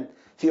أحدا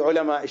في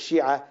علماء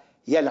الشيعة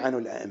يلعن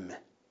الأئمة،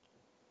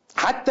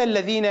 حتى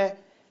الذين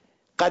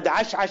قد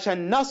عشعش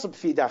النصب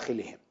في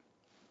داخلهم.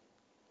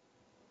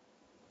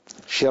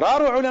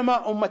 شرار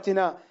علماء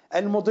أمتنا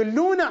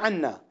المضلون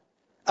عنا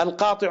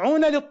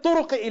القاطعون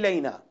للطرق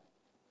إلينا،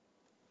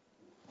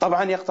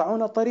 طبعا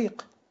يقطعون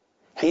الطريق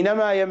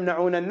حينما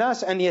يمنعون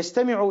الناس أن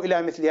يستمعوا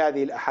إلى مثل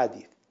هذه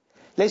الأحاديث.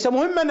 ليس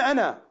مهما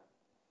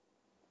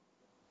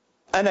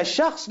أنا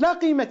الشخص لا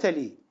قيمة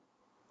لي،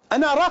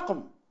 أنا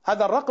رقم،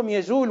 هذا الرقم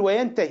يزول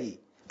وينتهي.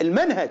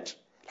 المنهج،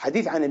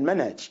 الحديث عن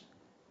المنهج،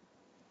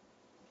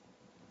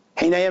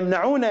 حين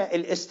يمنعون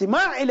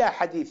الاستماع إلى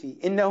حديثي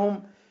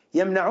إنهم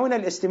يمنعون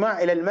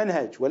الاستماع إلى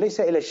المنهج وليس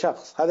إلى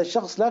الشخص. هذا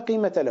الشخص لا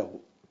قيمة له،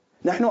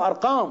 نحن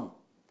أرقام،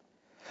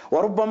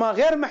 وربما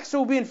غير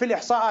محسوبين في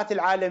الإحصاءات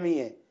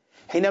العالمية.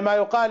 حينما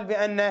يقال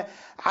بأن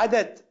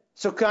عدد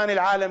سكان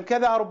العالم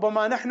كذا،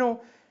 ربما نحن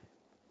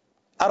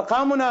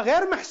أرقامنا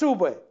غير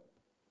محسوبة.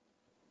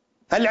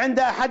 هل عند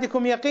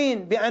أحدكم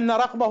يقين بأن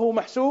رقمه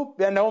محسوب،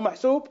 بأنه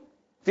محسوب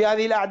في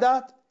هذه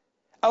الأعداد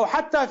أو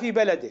حتى في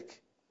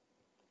بلدك؟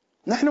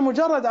 نحن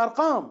مجرد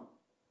أرقام،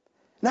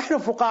 نحن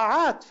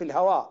فقاعات في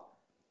الهواء.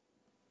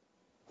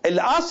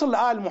 الأصل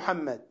آل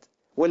محمد،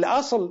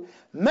 والأصل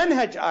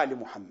منهج آل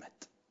محمد.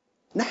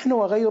 نحن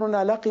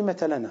وغيرنا لا قيمة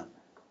لنا،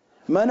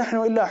 ما نحن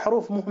إلا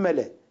حروف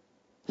مهملة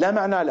لا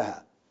معنى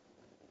لها.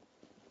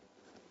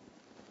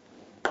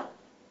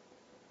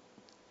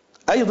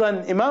 أيضا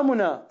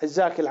إمامنا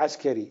الزاكي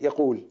العسكري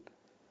يقول: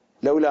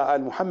 لولا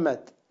آل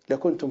محمد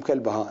لكنتم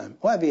كالبهائم،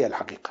 وهذه هي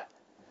الحقيقة.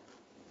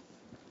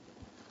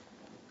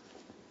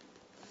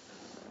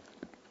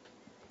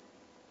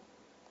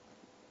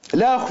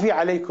 لا أخفي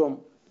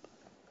عليكم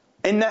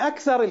إن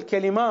أكثر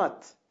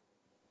الكلمات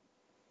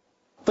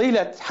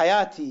طيلة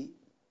حياتي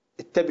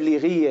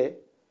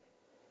التبليغية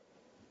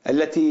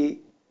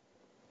التي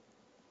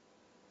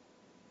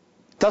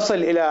تصل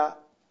إلى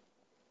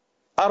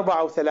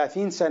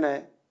 34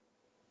 سنة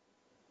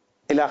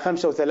إلى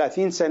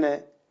 35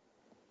 سنة،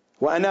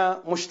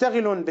 وأنا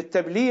مشتغل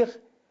بالتبليغ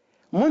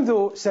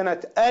منذ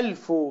سنة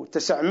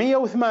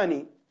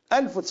 1980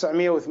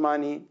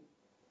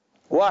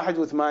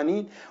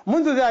 1981،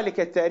 منذ ذلك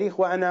التاريخ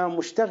وأنا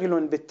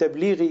مشتغل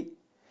بالتبليغ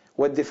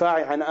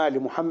والدفاع عن آل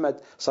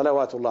محمد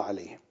صلوات الله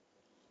عليهم.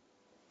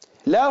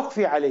 لا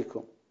أخفي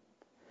عليكم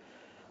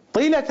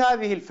طيلة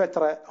هذه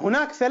الفترة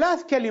هناك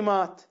 3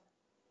 كلمات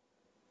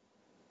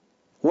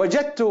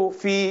وجدت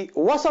في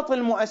وسط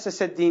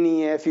المؤسسة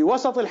الدينية، في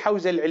وسط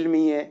الحوزة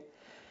العلمية،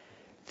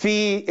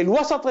 في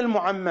الوسط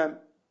المعمم،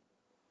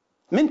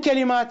 من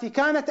كلماتي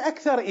كانت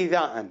أكثر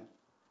إيذاء،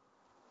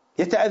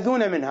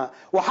 يتأذون منها،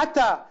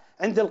 وحتى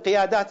عند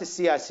القيادات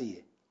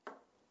السياسية.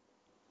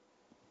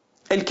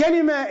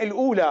 الكلمة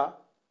الأولى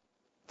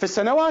في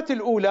السنوات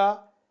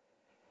الأولى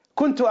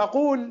كنت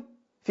أقول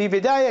في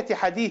بداية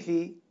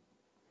حديثي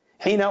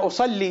حين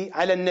أصلي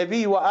على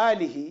النبي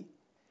وآله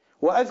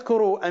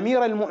وأذكر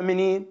أمير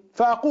المؤمنين،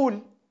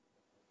 فأقول: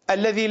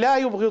 الذي لا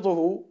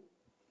يبغضه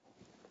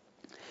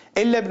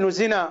إلا ابن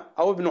زنا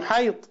أو ابن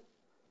حيض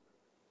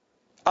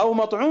أو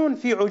مطعون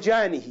في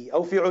عجانه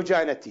أو في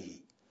عجانته.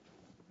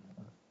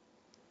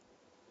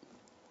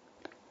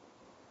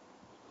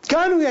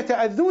 كانوا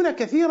يتأذون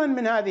كثيرا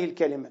من هذه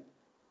الكلمة،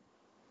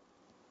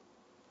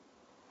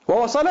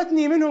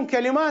 ووصلتني منهم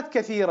كلمات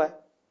كثيرة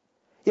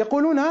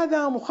يقولون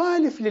هذا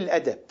مخالف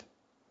للأدب.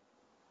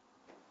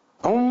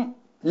 هم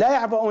لا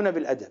يعبؤون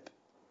بالأدب،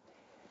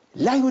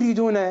 لا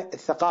يريدون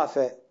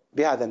الثقافة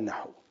بهذا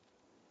النحو.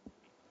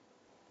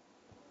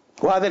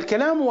 وهذا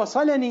الكلام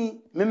وصلني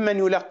ممن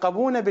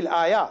يلقبون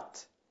بالآيات،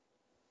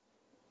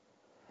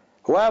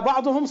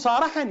 وبعضهم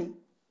صارحني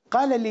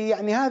قال لي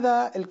يعني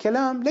هذا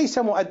الكلام ليس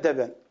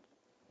مؤدبا.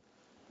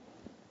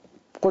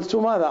 قلت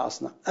ماذا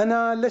أصنع؟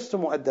 أنا لست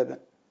مؤدبا،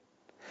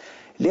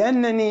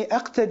 لأنني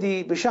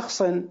أقتدي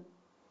بشخص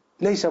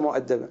ليس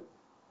مؤدبا،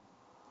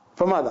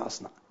 فماذا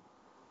أصنع؟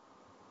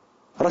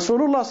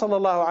 رسول الله صلى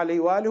الله عليه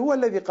وآله هو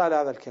الذي قال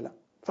هذا الكلام،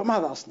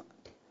 فماذا أصنع؟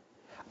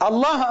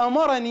 الله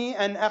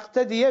أمرني أن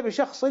أقتدي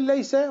بشخص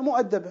ليس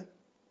مؤدبا،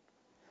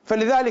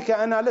 فلذلك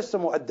أنا لست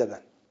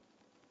مؤدبا.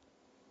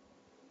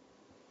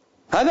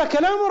 هذا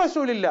كلام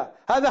رسول الله،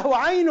 هذا هو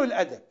عين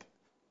الأدب.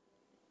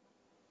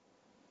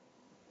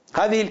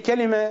 هذه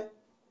الكلمة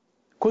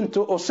كنت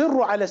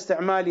أصر على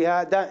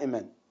استعمالها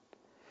دائما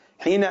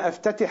حين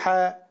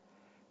أفتتح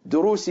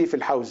دروسي في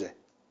الحوزة،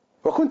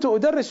 وكنت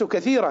أدرس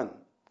كثيرا،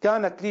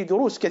 كانت لي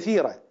دروس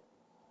كثيرة.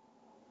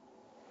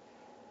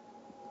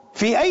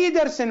 في أي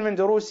درس من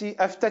دروسي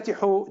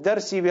أفتتح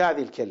درسي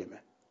بهذه الكلمة،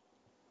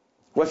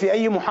 وفي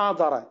أي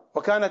محاضرة،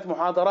 وكانت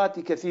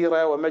محاضراتي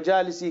كثيرة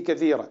ومجالسي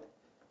كثيرة،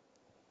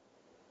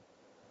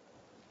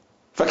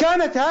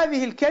 فكانت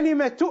هذه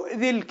الكلمة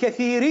تؤذي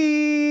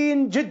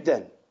الكثيرين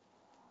جدا،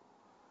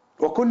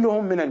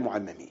 وكلهم من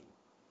المعممين،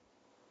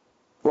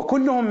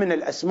 وكلهم من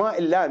الأسماء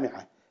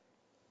اللامعة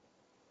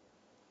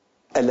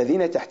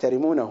الذين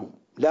تحترمونهم.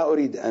 لا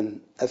أريد أن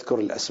أذكر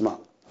الأسماء،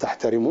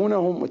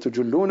 تحترمونهم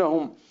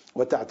وتجلونهم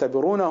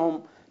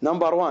وتعتبرونهم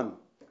نمبر 1.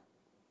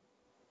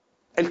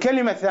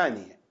 الكلمة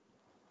الثانية،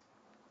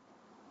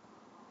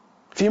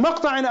 في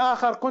مقطع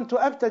آخر كنت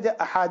أبتدأ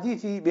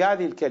أحاديثي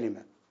بهذه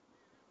الكلمة: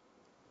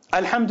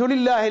 الحمد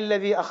لله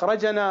الذي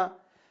أخرجنا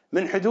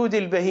من حدود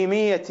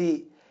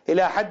البهيمية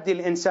إلى حد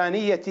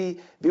الإنسانية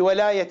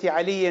بولاية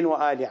علي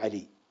وآل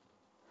علي.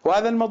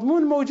 وهذا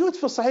المضمون موجود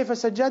في الصحيفة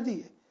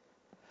السجادية.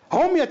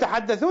 هم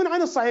يتحدثون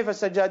عن الصحيفة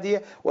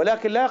السجادية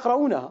ولكن لا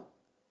يقرؤونها.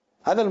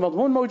 هذا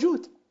المضمون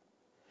موجود،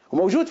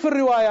 وموجود في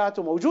الروايات،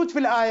 وموجود في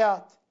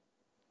الآيات.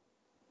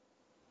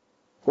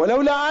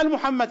 ولولا آل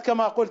محمد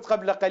كما قلت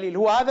قبل قليل،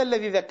 هو هذا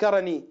الذي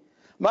ذكرني،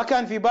 ما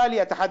كان في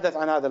بالي أتحدث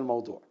عن هذا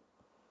الموضوع،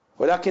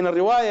 ولكن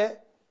الرواية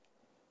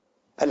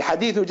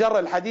الحديث جر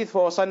الحديث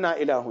فوصلنا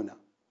إلى هنا.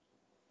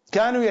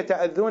 كانوا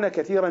يتأذون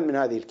كثيرا من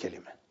هذه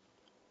الكلمة،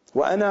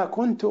 وأنا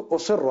كنت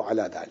أصر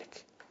على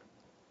ذلك،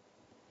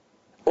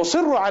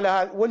 أصر على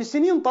هذا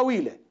ولسنين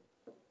طويلة.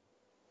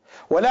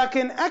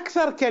 ولكن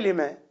أكثر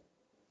كلمة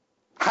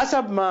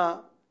حسب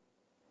ما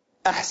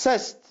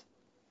أحسست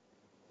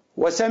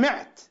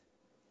وسمعت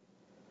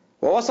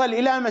ووصل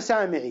إلى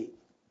مسامعي،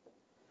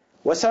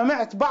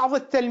 وسمعت بعض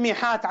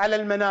التلميحات على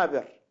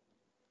المنابر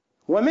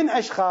ومن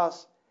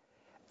أشخاص،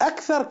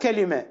 أكثر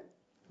كلمة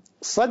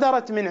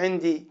صدرت من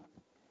عندي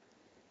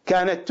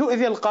كانت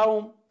تؤذي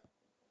القوم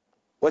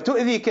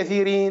وتؤذي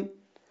كثيرين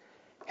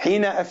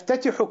حين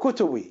أفتتح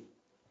كتبي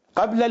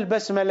قبل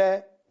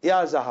البسملة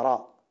يا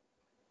زهراء،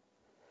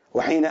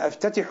 وحين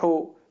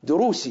أفتتح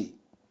دروسي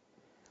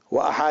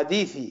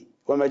وأحاديثي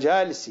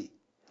ومجالسي.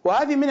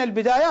 وهذه من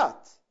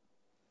البدايات،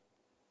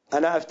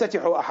 أنا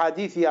أفتتح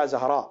أحاديثي يا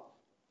زهراء.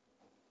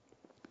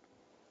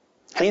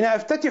 حين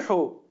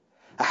أفتتح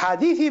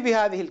أحاديثي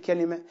بهذه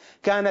الكلمة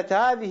كانت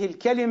هذه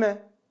الكلمة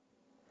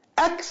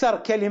أكثر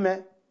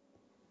كلمة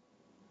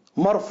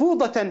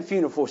مرفوضة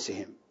في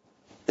نفوسهم.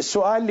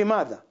 السؤال: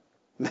 لماذا؟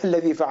 ما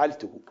الذي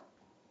فعلته؟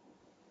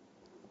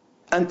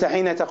 أنت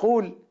حين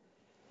تقول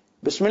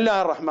بسم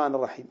الله الرحمن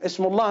الرحيم،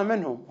 اسم الله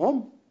منهم؟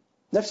 هم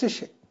نفس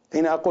الشيء.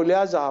 حين أقول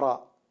يا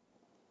زهراء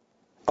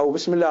أو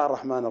بسم الله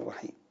الرحمن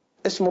الرحيم،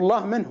 اسم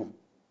الله منهم؟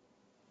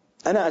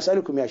 أنا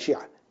أسألكم يا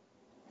شيعة،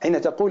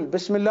 حين تقول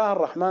بسم الله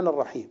الرحمن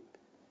الرحيم،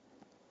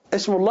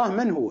 اسم الله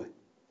من هو؟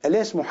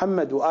 أليس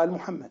محمد وآل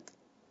محمد؟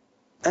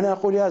 أنا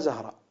أقول يا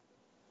زهراء،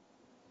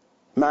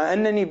 مع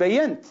أنني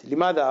بينت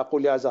لماذا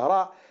أقول يا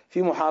زهراء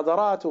في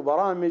محاضرات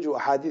وبرامج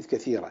وأحاديث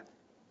كثيرة.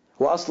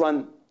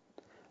 وأصلا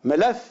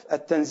ملف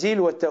التنزيل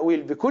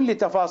والتأويل بكل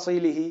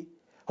تفاصيله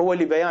هو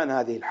لبيان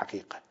هذه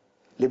الحقيقة،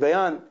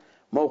 لبيان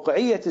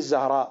موقعية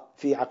الزهراء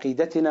في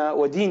عقيدتنا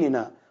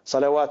وديننا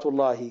صلوات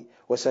الله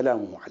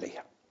وسلامه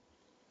عليها.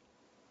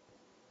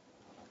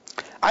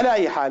 على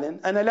أي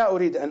حال، أنا لا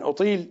أريد أن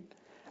أطيل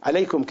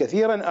عليكم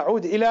كثيرا،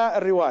 أعود إلى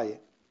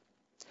الرواية.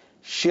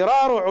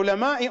 شرار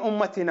علماء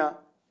أمتنا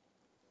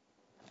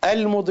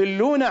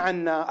المضلون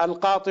عنا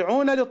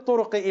القاطعون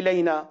للطرق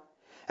إلينا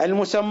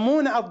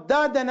المسمون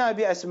أضدادنا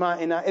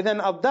بأسمائنا،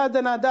 إذن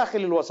أضدادنا داخل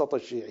الوسط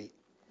الشيعي،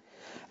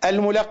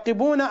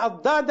 الملقبون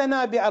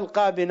أضدادنا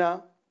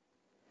بألقابنا،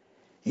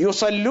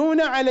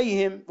 يصلون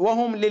عليهم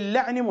وهم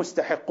للعن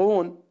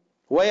مستحقون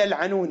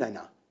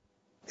ويلعنوننا.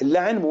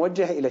 اللعن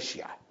موجه إلى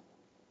الشيعة،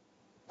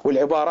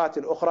 والعبارات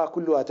الأخرى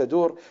كلها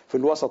تدور في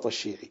الوسط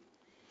الشيعي.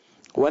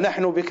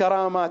 ونحن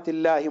بكرامات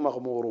الله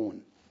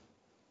مغمورون.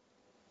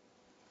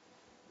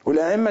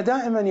 والأئمة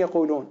دائما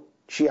يقولون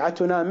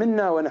شيعتنا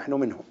منا ونحن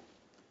منهم.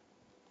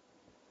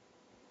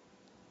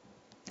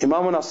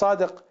 إمامنا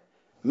صادق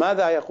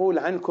ماذا يقول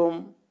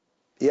عنكم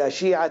يا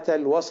شيعة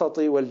الوسط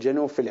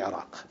والجنوب في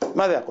العراق؟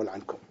 ماذا يقول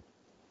عنكم؟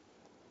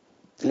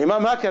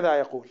 الإمام هكذا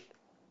يقول،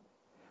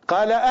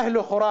 قال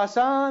أهل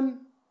خراسان.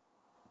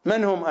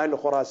 من هم أهل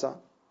خراسان؟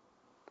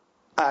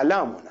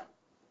 أعلامنا.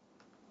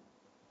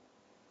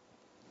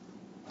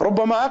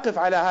 ربما أقف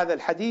على هذا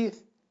الحديث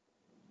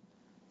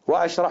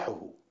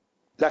وأشرحه،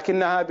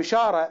 لكنها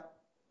بشارة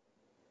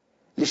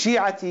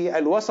لشيعة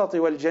الوسط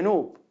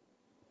والجنوب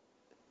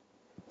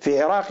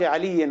في عراق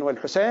علي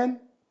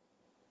والحسين.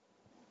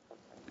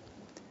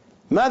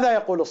 ماذا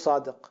يقول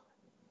الصادق؟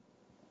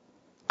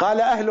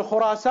 قال أهل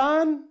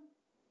خراسان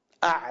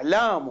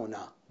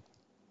أعلامنا،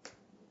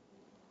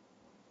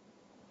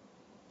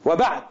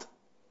 وبعد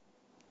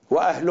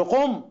وأهل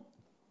قم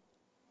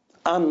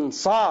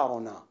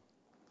أنصارنا،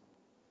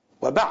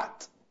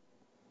 وبعد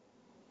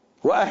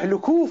وأهل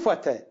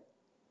كوفة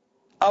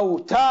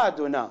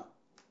أوتادنا،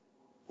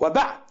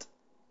 وبعد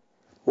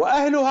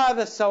وأهل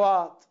هذا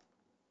السواد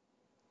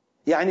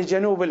يعني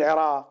جنوب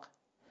العراق،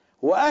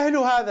 وأهل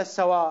هذا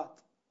السواد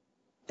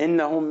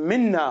إنهم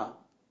منا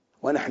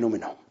ونحن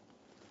منهم.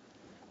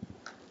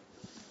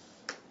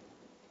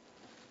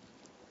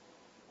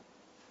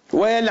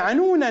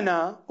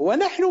 ويلعنوننا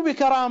ونحن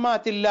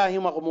بكرامات الله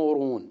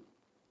مغمورون،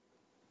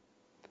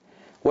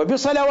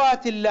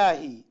 وبصلوات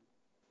الله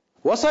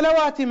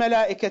وصلوات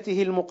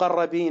ملائكته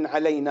المقربين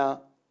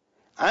علينا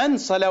عن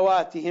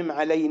صلواتهم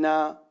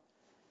علينا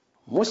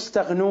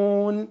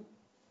مستغنون.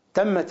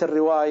 تمت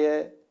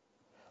الرواية.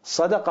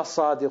 صدق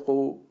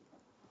الصادق،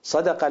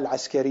 صدق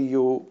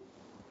العسكري،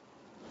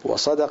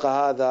 وصدق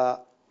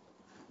هذا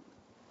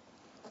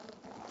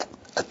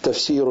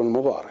التفسير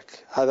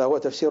المبارك. هذا هو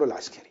تفسير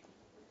العسكري.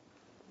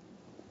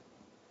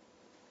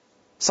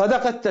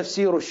 صدق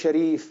التفسير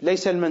الشريف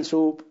ليس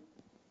المنسوب،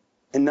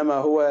 إنما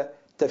هو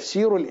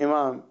تفسير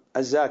الإمام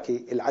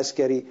الزاكي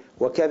العسكري،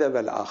 وكذب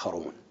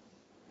الآخرون.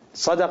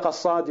 صدق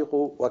الصادق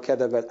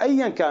وكذب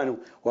أيا كانوا،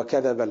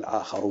 وكذب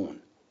الآخرون.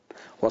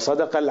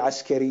 وصدق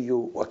العسكري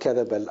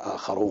وكذب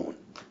الآخرون.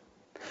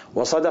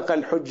 وصدق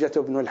الحجة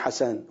بن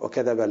الحسن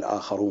وكذب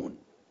الآخرون.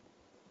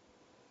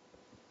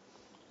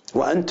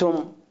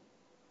 وأنتم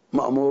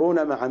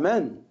مأمورون مع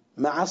من؟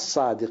 مع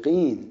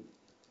الصادقين.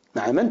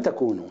 مع من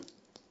تكونون؟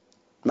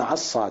 مع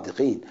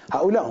الصادقين.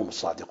 هؤلاء هم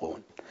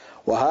الصادقون،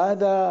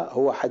 وهذا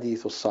هو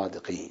حديث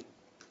الصادقين.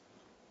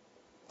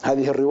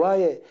 هذه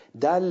الرواية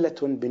دالة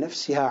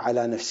بنفسها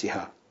على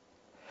نفسها.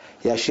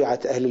 يا شيعة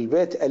أهل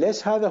البيت،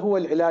 أليس هذا هو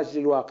العلاج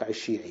للواقع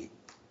الشيعي؟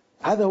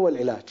 هذا هو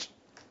العلاج،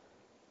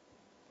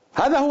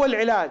 هذا هو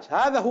العلاج،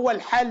 هذا هو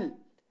الحل.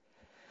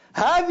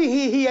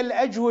 هذه هي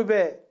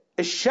الأجوبة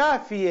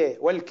الشافية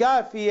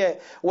والكافية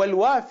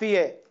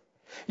والوافية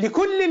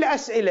لكل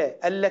الأسئلة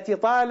التي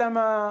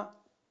طالما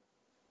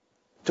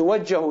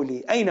توجه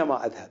لي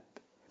أينما أذهب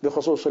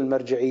بخصوص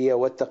المرجعية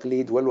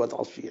والتقليد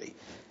والوضع الشيعي.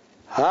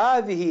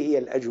 هذه هي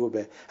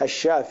الأجوبة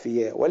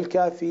الشافية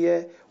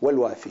والكافية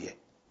والوافية.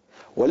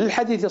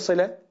 وللحديث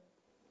صلة،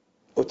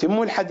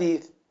 أتم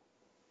الحديث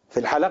في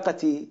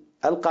الحلقة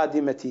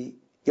القادمة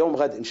يوم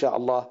غد إن شاء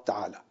الله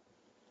تعالى.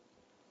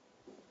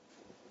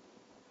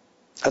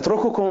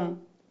 أترككم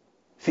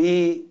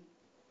في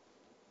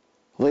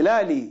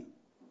ظلال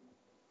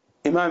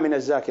إمامنا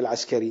الزاكي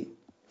العسكري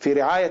في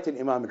رعاية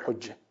الإمام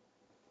الحجة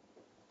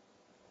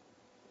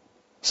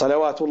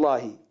صلوات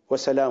الله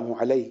وسلامه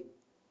عليه،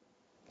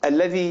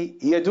 الذي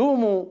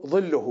يدوم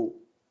ظله،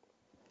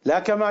 لا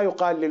كما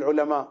يقال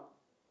للعلماء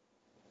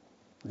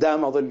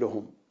دام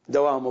ظلهم،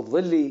 دوام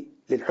الظل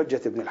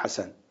للحجة بن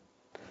الحسن،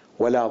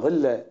 ولا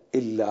ظل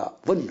إلا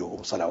ظله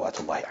صلوات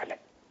الله عليه.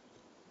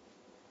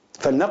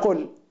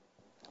 فلنقل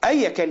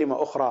أي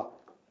كلمة أخرى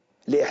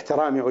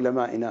لاحترام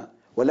علمائنا،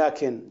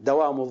 ولكن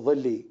دوام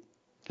الظل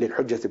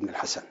للحجة بن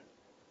الحسن،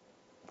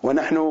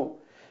 ونحن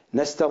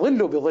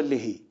نستظل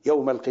بظله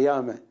يوم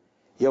القيامة،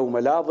 يوم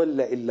لا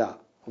ظل إلا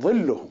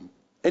ظلهم،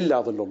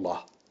 إلا ظل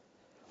الله،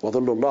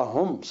 وظل الله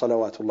هم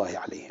صلوات الله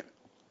عليهم.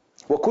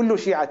 وكل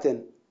شيعة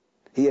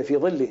هي في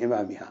ظل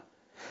إمامها،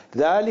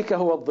 ذلك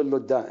هو الظل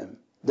الدائم.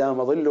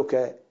 دام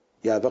ظلك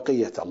يا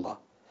بقية الله.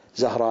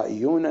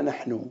 زهرائيون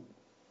نحن،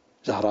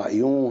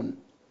 زهرائيون،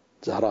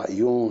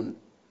 زهرائيون،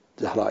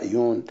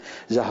 زهرائيون،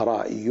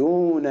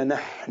 زهرائيون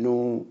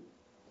نحن،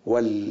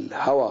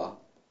 والهوى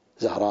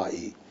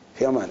زهرائي.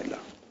 في أمان الله.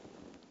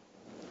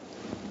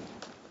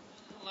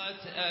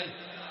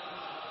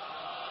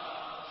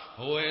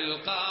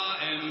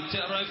 والقائم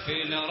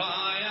ترفل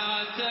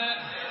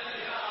راياته،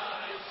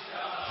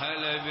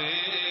 هلا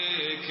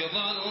بيك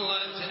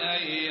ظلت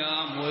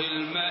أيام،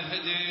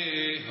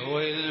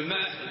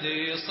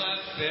 والمهدي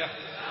يصفح،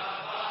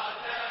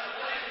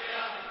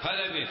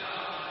 هلا بيك.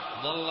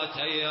 ظلت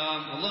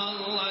أيام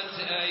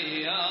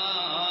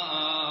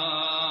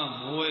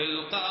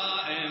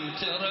والقائم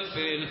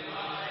ترفل،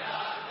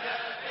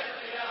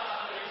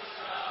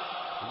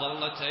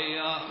 ظلت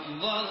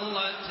أيام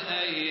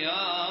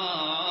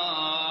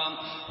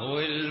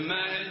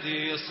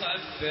والمهدي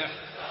يصفح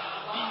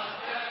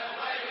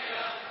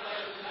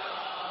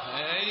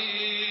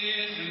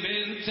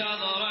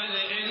منتظر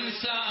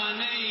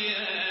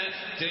الإنسانية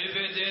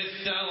تبدي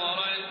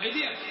الثورة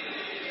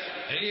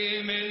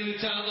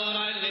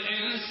منتظر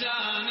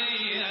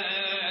الإنسانية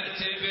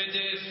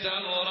تبدي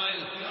الثورة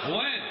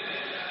وين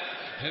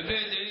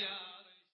بدي